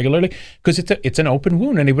this regularly, because it's an open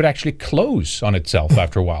wound and it would actually close on itself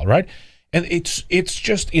after a while, right? And it's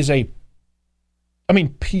just is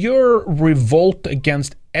pure revolt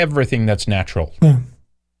against everything that's natural. Yeah.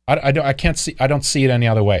 I don't see it any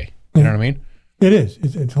other way. You know what I mean? It is.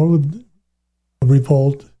 It's totally a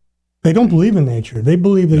revolt. They don't believe in nature. They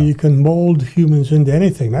believe that you can mold humans into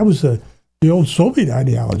anything. That was the old Soviet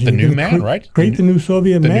ideology. The new man, right? Create the new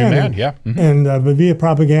Soviet man. The new man, yeah. Mm-hmm. And via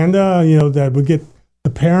propaganda, that would get the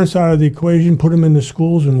parents out of the equation, put them in the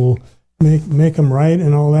schools, and we'll make them right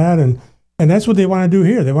and all that. And that's what they want to do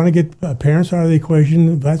here. They want to get parents out of the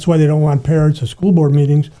equation. That's why they don't want parents at school board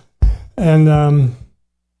meetings. And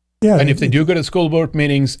and if they do go to school board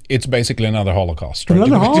meetings, it's basically another Holocaust. Right?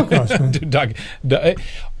 Another Holocaust.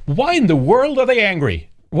 Why in the world are they angry?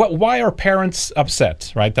 Why are parents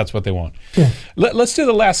upset? Right, that's what they want. Yeah. Let's do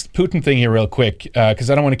the last Putin thing here real quick, because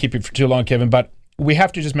I don't want to keep you for too long, Kevin. But we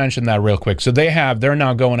have to just mention that real quick. So they're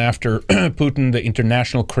now going after Putin, the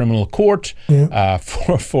International Criminal Court,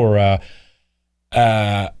 for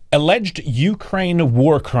alleged Ukraine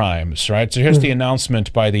war crimes. Right. So here's the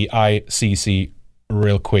announcement by the ICC,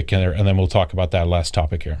 real quick, and then we'll talk about that last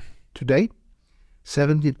topic here. Today,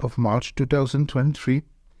 17th of March 2023.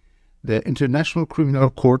 The International Criminal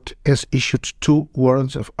Court has issued 2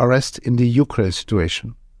 warrants of arrest in the Ukraine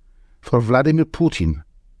situation. For Vladimir Putin,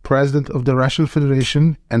 President of the Russian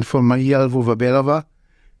Federation, and for Maria Lvova-Belova,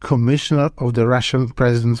 Commissioner of the Russian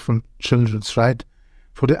President for Children's Rights,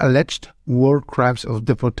 for the alleged war crimes of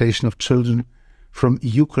deportation of children from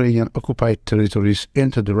Ukrainian occupied territories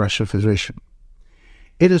into the Russian Federation.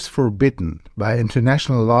 It is forbidden by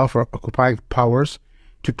international law for occupying powers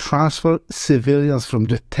to transfer civilians from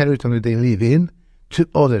the territory they live in to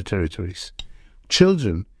other territories.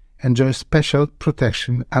 Children enjoy special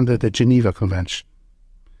protection under the Geneva Convention.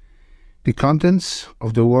 The contents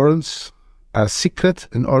of the warrants are secret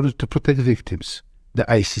in order to protect victims. The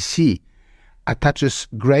ICC attaches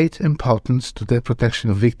great importance to the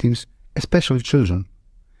protection of victims, especially children.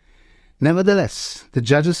 Nevertheless, the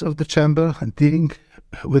judges of the chamber dealing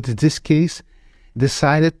with this case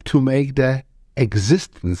decided to make the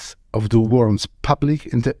existence of the warrants public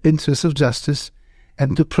in the interest of justice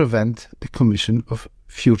and to prevent the commission of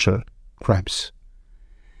future crimes.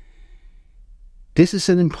 This is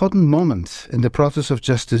an important moment in the process of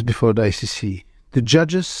justice before the ICC. The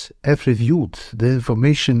judges have reviewed the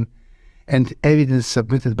information and evidence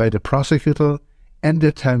submitted by the prosecutor and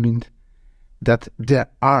determined that there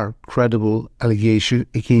are credible allegations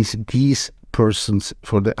against these persons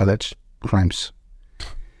for the alleged crimes.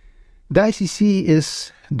 The ICC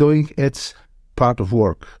is doing its part of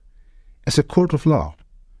work. As a court of law,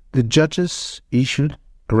 the judges issued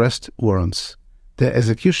arrest warrants. The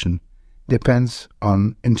execution depends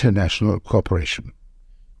on international cooperation.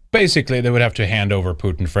 Basically, they would have to hand over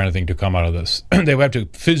Putin for anything to come out of this. They would have to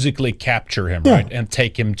physically capture him, right, and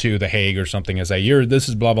take him to The Hague or something and say, this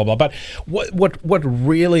is blah, blah, blah. But what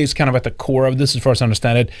really is kind of at the core of this, as far as I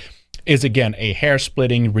understand it, is, again, a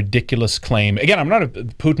hair-splitting, ridiculous claim. Again, I'm not a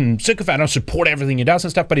Putin sycophant. I don't support everything he does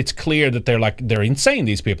and stuff, but it's clear that they're insane,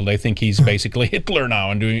 these people. They think he's basically Hitler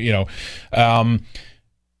now and doing,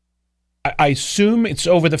 I assume it's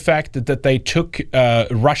over the fact that they took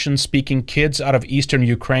Russian-speaking kids out of eastern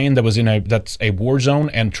Ukraine that's a war zone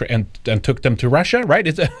and took them to Russia, right?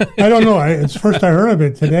 I don't know. It's the first I heard of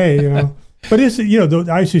it today, But the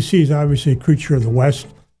ICC is obviously a creature of the West.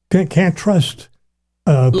 Can't trust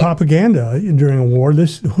propaganda during a war.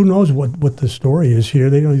 Who knows what the story is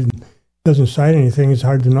here? Doesn't cite anything. It's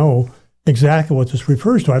hard to know exactly what this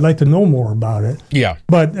refers to. I'd like to know more about it. Yeah.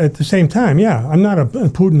 But at the same time, I'm not a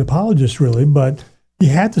Putin apologist really, but you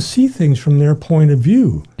had to see things from their point of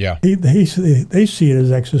view. Yeah. They see it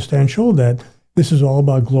as existential, that this is all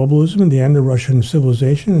about globalism and the end of Russian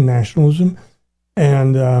civilization and nationalism.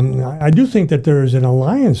 And I do think that there is an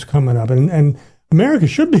alliance coming up, and America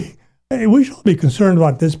should be we should be concerned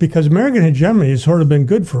about this because American hegemony has sort of been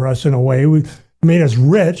good for us in a way. We made us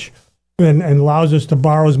rich and allows us to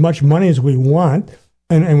borrow as much money as we want,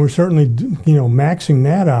 and we're certainly maxing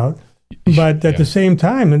that out. But at the same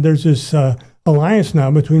time, there's this alliance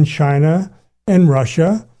now between China and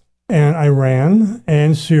Russia and Iran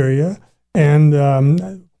and Syria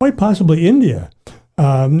and quite possibly India. The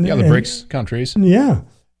BRICS countries. Yeah,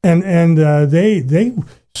 and they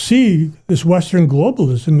see this Western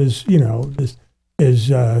globalism as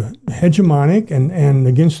hegemonic and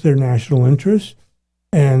against their national interests,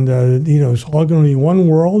 and it's all going to be one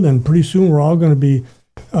world, and pretty soon we're all going to be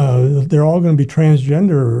they're all going to be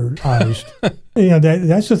transgenderized.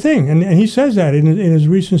 That's the thing, and he says that in his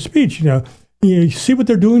recent speech. You see what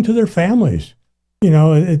they're doing to their families.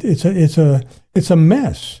 It's a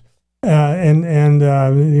mess, and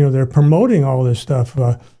they're promoting all this stuff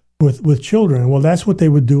with children. Well, that's what they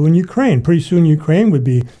would do in Ukraine. Pretty soon, Ukraine would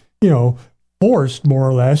be forced more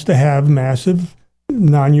or less to have massive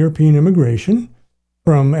non-European immigration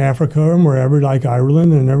from Africa and wherever, like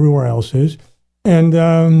Ireland and everywhere else is. And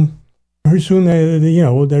pretty soon,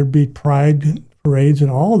 there'd be pride parades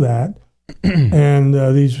and all that. And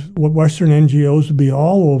these Western NGOs would be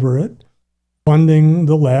all over it, funding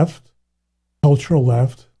the left, cultural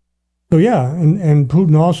left. So, and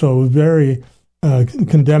Putin also very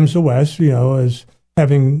condemns the West, as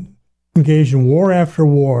having engaged in war after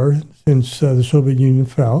war since the Soviet Union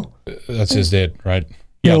fell. That's his did, right?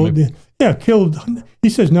 Killed. He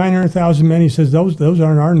says 900,000 men. He says those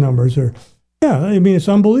aren't our numbers. It's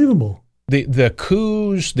unbelievable. The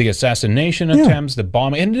coups, the assassination attempts, the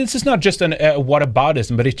bombing, and this is not just an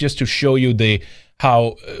whataboutism, but it's just to show you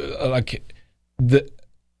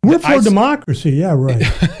we're for democracy. Yeah, right.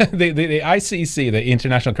 the ICC, the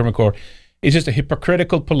International Criminal Court, is just a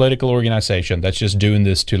hypocritical political organization that's just doing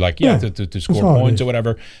this to to score points or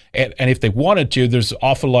whatever. And if they wanted to, there's an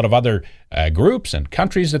awful lot of other groups and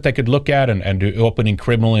countries that they could look at and do opening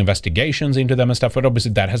criminal investigations into them and stuff. But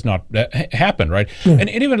obviously that has not happened, right? Yeah. And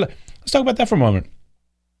even let's talk about that for a moment.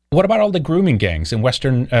 What about all the grooming gangs in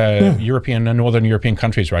Western European and Northern European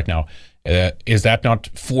countries right now? Is that not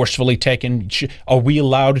forcefully taken? Are we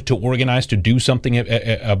allowed to organize to do something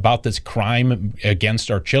about this crime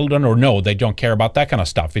against our children? Or no, they don't care about that kind of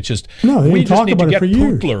stuff. It's just, we just need to get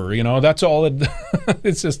Putler, that's all.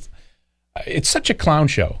 It's such a clown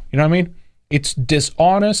show. You know what I mean? It's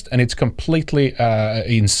dishonest and it's completely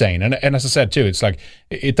insane. And as I said too, it's like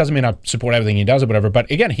it doesn't mean I support everything he does or whatever.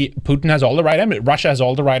 But again, Putin has all the right enemies. Russia has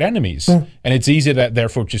all the right enemies, and it's easy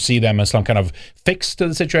therefore to see them as some kind of fix to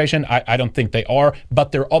the situation. I don't think they are,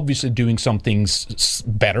 but they're obviously doing some things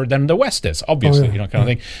better than the West is. Obviously, kind of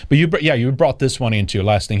thing. But you brought this one into your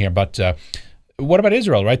last thing here, but. What about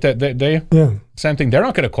Israel, right? They same thing. They're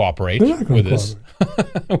not going to cooperate with this.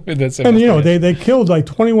 With this. And they killed like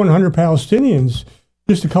 2,100 Palestinians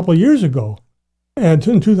just a couple of years ago, in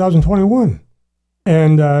 2021,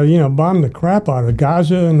 and bombed the crap out of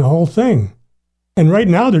Gaza and the whole thing. And right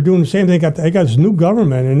now they're doing the same thing. They got this new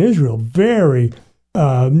government in Israel, very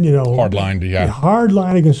hardline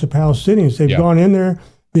against the Palestinians. They've gone in there.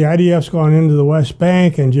 The IDF's gone into the West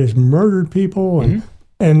Bank and just murdered people and.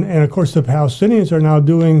 And of course, the Palestinians are now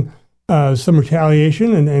doing some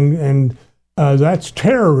retaliation, and that's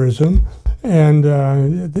terrorism, and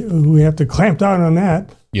we have to clamp down on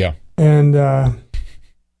that. Yeah. And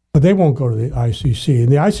but they won't go to the ICC,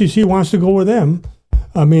 and the ICC wants to go with them.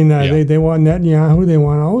 I mean, they want Netanyahu, they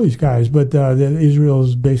want all these guys, but Israel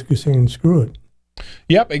is basically saying screw it.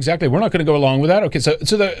 Yep, exactly. We're not going to go along with that. Okay, so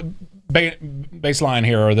the baseline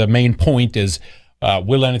here, or the main point is.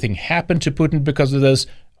 Will anything happen to Putin because of this?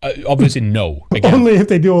 Obviously, no. Again, only if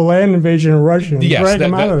they do a land invasion of Russia and drag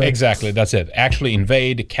him out of there. Exactly, that's it. Actually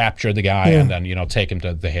invade, capture the guy, and then take him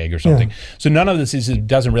to The Hague or something. Yeah. So none of this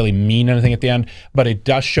doesn't really mean anything at the end, but it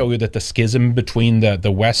does show you that the schism between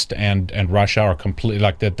the West and Russia are completely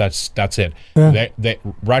like that. That's it. Yeah.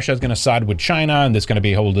 Russia is going to side with China, and there's going to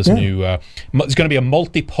be new. It's going to be a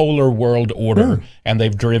multipolar world order, and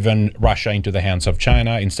they've driven Russia into the hands of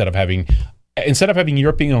China instead of having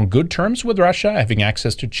Europe being on good terms with Russia, having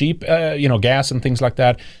access to cheap, gas and things like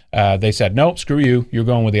that, they said, no, screw you. You're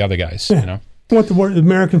going with the other guys. Yeah. What the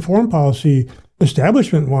American foreign policy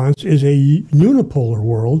establishment wants is a unipolar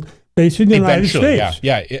world based in the United States.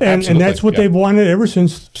 Yeah, and that's what they've wanted ever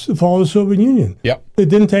since the fall of the Soviet Union. Yep. It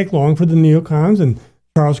didn't take long for the neocons, and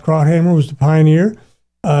Charles Krauthammer was the pioneer,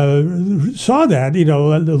 saw that,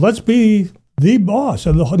 let's be the boss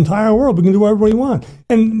of the entire world. We can do whatever we want.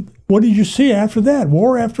 And what did you see after that?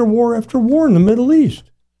 War after war after war in the Middle East.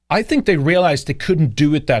 I think they realized they couldn't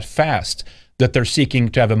do it that fast. that they're seeking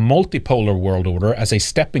to have a multipolar world order as a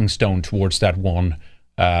stepping stone towards that one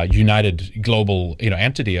united global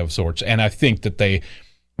entity of sorts. And I think that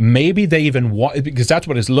maybe they even want, because that's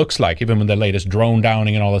what it looks like, even with the latest drone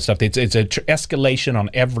downing and all this stuff. It's an escalation on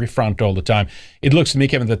every front all the time. It looks to me,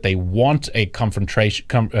 Kevin, that they want a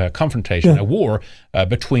confrontation, a war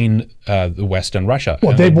between the West and Russia.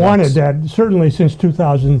 Well, they've wanted that certainly since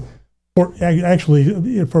 2000, or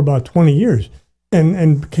actually for about 20 years,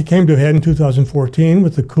 and came to a head in 2014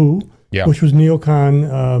 with the coup, which was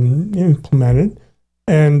neocon implemented,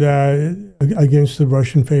 and against the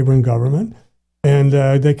Russian favoring government. And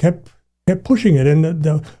they kept pushing it. And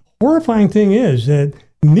the horrifying thing is that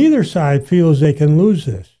neither side feels they can lose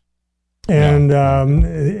this. And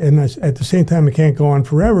at the same time, it can't go on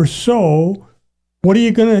forever. So what are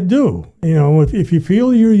you going to do? If you feel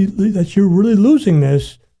that you're really losing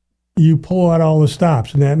this, you pull out all the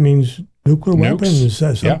stops. And that means nuclear weapons,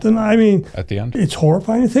 something. I mean, at the end, it's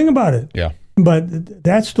horrifying to think about it. Yeah. But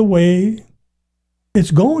that's the way it's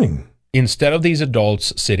going. Instead of these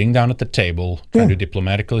adults sitting down at the table trying to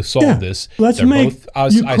diplomatically solve this, let's make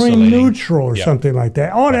Ukraine neutral or something like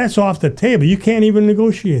that. Oh, that's off the table. You can't even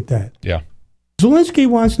negotiate that. Yeah. Zelensky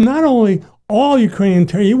wants not only all Ukrainian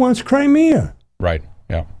territory, he wants Crimea. Right.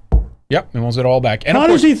 Yeah. Yep. He wants it all back. And how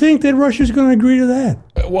does he think that Russia's going to agree to that?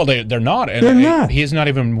 Well, they're not. They're not. He's not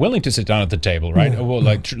even willing to sit down at the table, right? Yeah. Well,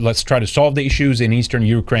 let's try to solve the issues in eastern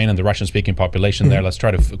Ukraine and the Russian-speaking population there. Let's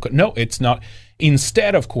try to... No, it's not.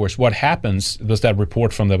 Instead, of course, what happens was that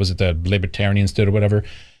report from the Libertarian Institute or whatever.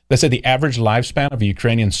 They said the average lifespan of a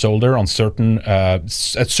Ukrainian soldier on at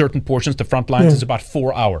certain portions, the front lines, is about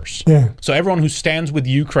 4 hours. Yeah. So everyone who stands with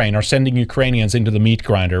Ukraine are sending Ukrainians into the meat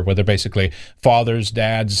grinder, where they're basically fathers,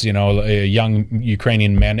 dads, young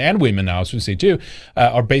Ukrainian men and women now, as we see too,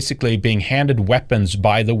 are basically being handed weapons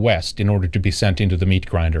by the West in order to be sent into the meat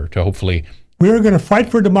grinder to hopefully... We're going to fight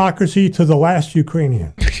for democracy to the last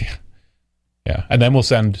Ukrainian. Yeah, and then we'll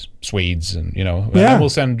send Swedes, and then we'll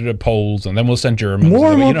send Poles, and then we'll send Germans.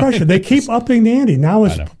 More and more pressure. They keep upping the ante. Now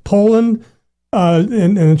it's Poland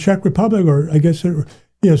and the Czech Republic, or I guess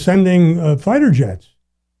sending fighter jets.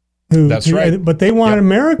 That's right. But they want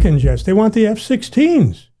American jets. They want the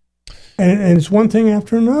F-16s. And it's one thing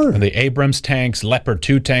after another. And the Abrams tanks, Leopard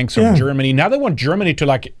 2 tanks from Germany. Now they want Germany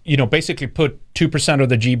to basically put 2% of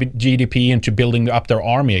the GDP into building up their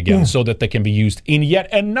army again, so that they can be used in yet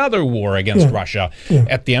another war against Russia. Yeah.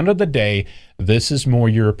 At the end of the day, this is more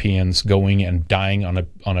Europeans going and dying on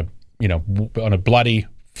a bloody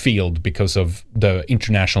field because of the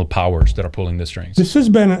international powers that are pulling the strings. This has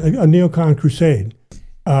been a neocon crusade.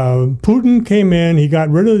 Putin came in, he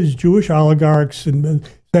got rid of these Jewish oligarchs and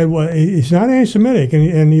said, well, he's not anti-Semitic,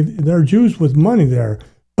 and there are Jews with money there,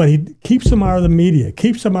 but he keeps them out of the media,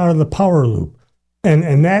 keeps them out of the power loop.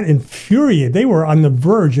 And that infuriated. They were on the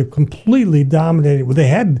verge of completely dominating what they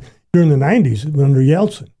had during the 90s under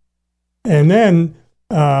Yeltsin. And then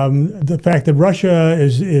the fact that Russia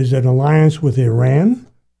is an alliance with Iran,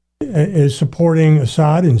 is supporting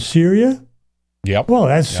Assad in Syria. Yep. Well,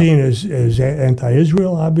 that's seen as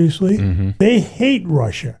anti-Israel, obviously. Mm-hmm. They hate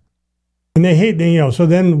Russia. And they hate, so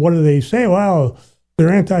then what do they say? Well,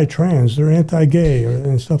 they're anti-trans, they're anti-gay,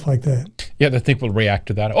 and stuff like that. Yeah, they think we'll react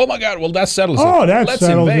to that. Oh, my God, well, that settles it. Oh, that Let's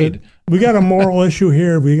settles invade. It. We got a moral issue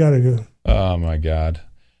here. We got to go. Oh, my God.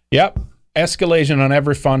 Yep. Escalation on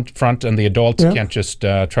every front, and the adults can't just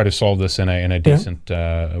try to solve this in a decent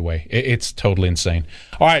way. It's totally insane.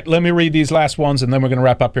 All right, let me read these last ones, and then we're going to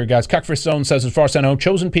wrap up here, guys. Cuckfish Zone says, as far as I know,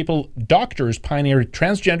 chosen people, doctors pioneered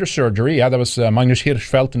transgender surgery. Yeah, that was Magnus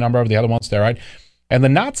Hirschfeld, a number of the other ones there, right? And the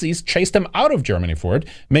Nazis chased them out of Germany for it.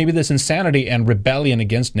 Maybe this insanity and rebellion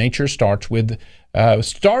against nature starts with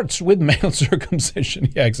male circumcision.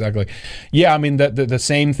 Yeah, exactly. Yeah, I mean, the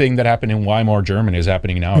same thing that happened in Weimar Germany is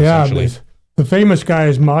happening now, essentially. The famous guy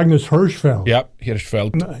is Magnus Hirschfeld. Yep,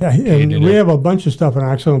 Hirschfeld. And we have a bunch of stuff in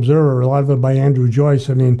Axiom Observer, a lot of it by Andrew Joyce.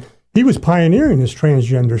 I mean, he was pioneering this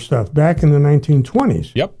transgender stuff back in the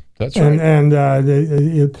 1920s. Yep, that's right. And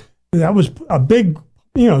that was a big...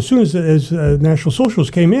 as soon as National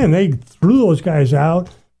Socialists came in, they threw those guys out,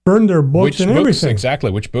 burned their books and everything.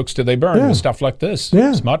 Exactly. Which books did they burn? Yeah. Stuff like this.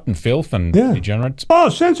 Yeah. Smut and filth and degenerates. Oh,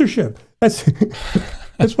 censorship. That's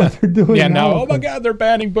what they're doing now. now. Oh, my God, they're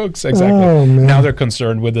banning books. Exactly. Oh, man. Now they're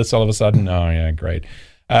concerned with this all of a sudden. Oh, yeah, great.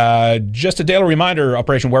 Just a daily reminder,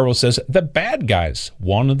 Operation Werewolf says, the bad guys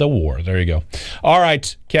won the war. There you go. All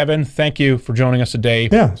right, Kevin, thank you for joining us today.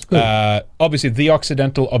 Yeah, it's good. Obviously,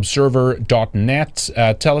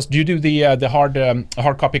 theoccidentalobserver.net. Tell us, do you do the hard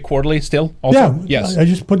copy quarterly still? Also? Yeah. Yes. I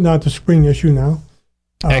just put out the spring issue now.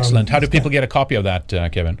 Excellent. How do people get a copy of that,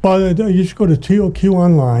 Kevin? Well, you just go to TOQ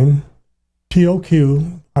Online,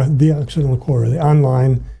 TOQ, the Occidental Quarterly,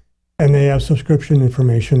 online, and they have subscription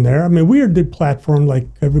information there. I mean, we are the platform like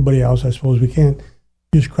everybody else, I suppose. We can't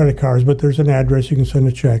use credit cards, but there's an address you can send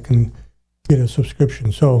a check and get a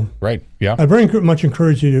subscription. So, right, yeah, I very much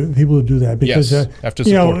encourage people to do that because have to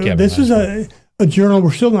support Kevin, this is a journal.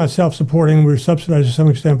 We're still not self-supporting. We're subsidized to some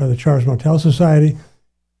extent by the Charles Martel Society,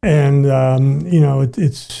 and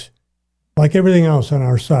it's like everything else on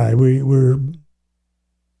our side. We're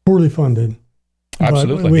poorly funded.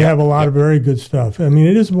 Absolutely. But we have a lot of very good stuff. I mean,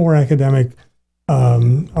 it is more academic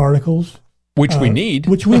articles. Which we need.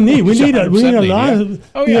 We need a lot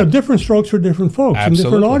of different strokes for different folks and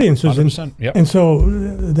different audiences. 100%, yep. And so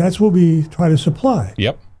that's what we try to supply.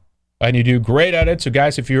 Yep. And you do great at it. So,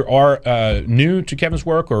 guys, if you are new to Kevin's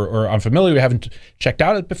work or unfamiliar, you haven't checked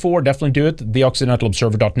out it before, definitely do it.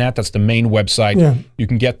 TheOccidentalObserver.net. That's the main website. Yeah. You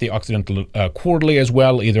can get the Occidental Quarterly as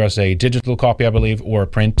well, either as a digital copy, I believe, or a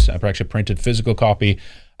printed physical copy.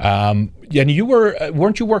 And you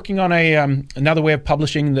weren't you working on another way of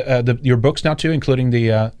publishing your books now too, including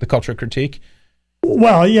the Culture Critique?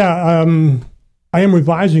 Well, yeah, I am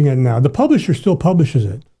revising it now. The publisher still publishes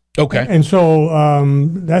it. Okay. And so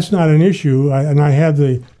that's not an issue. I have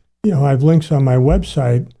I have links on my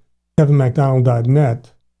website,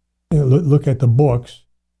 kevinmacdonald.net. Look at the books,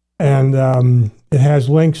 and it has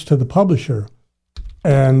links to the publisher.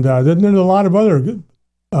 And then there's a lot of other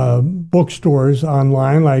bookstores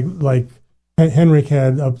online, like Henrik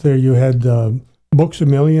had up there. You had Books A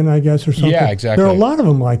Million, I guess, or something. Yeah, exactly. There are a lot of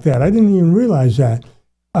them like that. I didn't even realize that.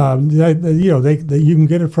 You can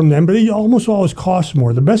get it from them, but it almost always costs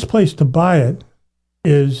more. The best place to buy it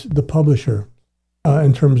is the publisher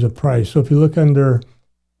in terms of price. So if you look under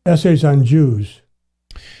Essays on Jews,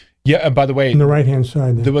 yeah. By the way, on the right hand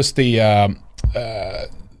side, there was the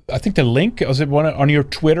I think the link was it one on your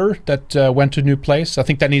Twitter that went to a new place. I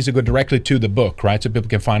think that needs to go directly to the book, right? So people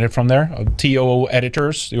can find it from there. TOO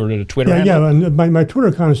Editors or the Twitter. Yeah, handle. Yeah. My Twitter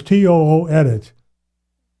account is TOO Edit.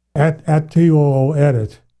 At TOO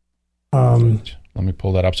Edit. Let me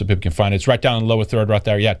pull that up so people can find it. It's right down in the lower third right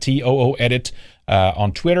there. Yeah, TOO Edit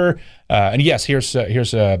on Twitter. And yes, here's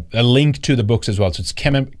a link to the books as well. So it's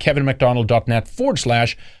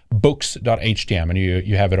kevinmacdonald.net/books.htm, and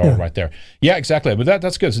you have it all right there. Yeah, exactly. But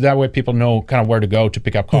that's good. So that way people know kind of where to go to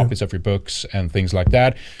pick up copies of your books and things like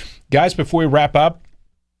that. Guys, before we wrap up,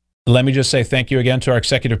 let me just say thank you again to our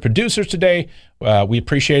executive producers today. We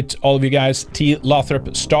appreciate all of you guys. T.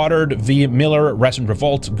 Lothrop Stoddard, V. Miller, Resident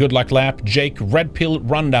Revolt, Good Luck Lap, Jake, Red Pill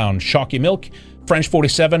Rundown, Shocky Milk, French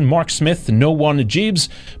 47, Mark Smith, No One Jeebs,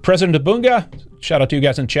 President Abunga. Shout out to you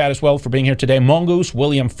guys in chat as well for being here today. Mongoose,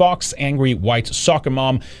 William Fox, Angry White Soccer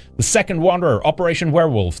Mom, The Second Wanderer, Operation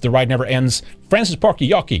Werewolf, The Ride Never Ends, Francis Parky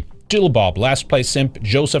Yockey, Dill Bob, Last Place Simp,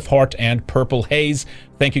 Joseph Hart, and Purple Haze.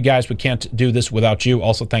 Thank you guys. We can't do this without you.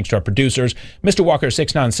 Also, thanks to our producers, Mr.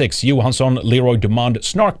 Walker696, Johansson, Leroy Dumond,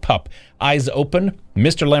 Snark Pup, Eyes Open,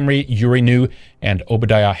 Mr. Lemry, Yuri New, and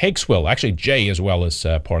Obadiah Hakeswill. Actually, Jay as well is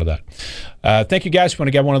part of that. Thank you guys. If you want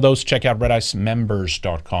to get one of those, check out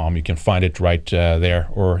redicemembers.com. You can find it right there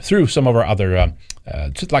or through some of our other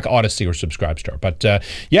just like Odyssey or Subscribestar. But I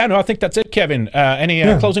think that's it, Kevin. Any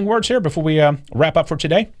closing words here before we wrap up for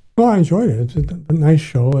today? Well, I enjoyed it. It's a nice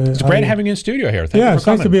show. It's great having you in studio here. Thank you for coming. It's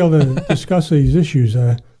nice to be able to discuss these issues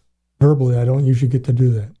verbally. I don't usually get to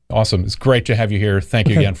do that. Awesome. It's great to have you here. Thank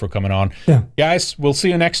you again for coming on. Yeah. Guys, we'll see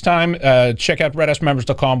you next time. Check out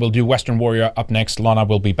redicemembers.com. We'll do Western Warrior up next. Lana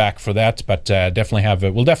will be back for that, but we'll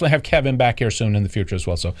definitely have Kevin back here soon in the future as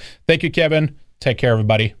well. So thank you, Kevin. Take care,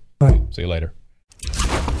 everybody. Bye. See you later.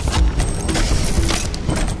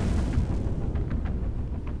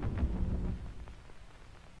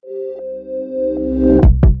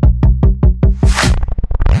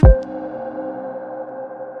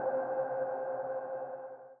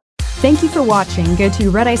 Thank you for watching. Go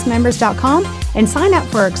to redicemembers.com and sign up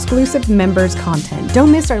for our exclusive members content.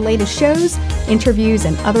 Don't miss our latest shows, interviews,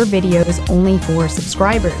 and other videos only for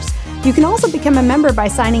subscribers. You can also become a member by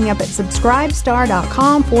signing up at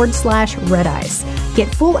subscribestar.com/redice.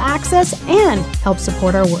 Get full access and help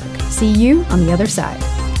support our work. See you on the other side.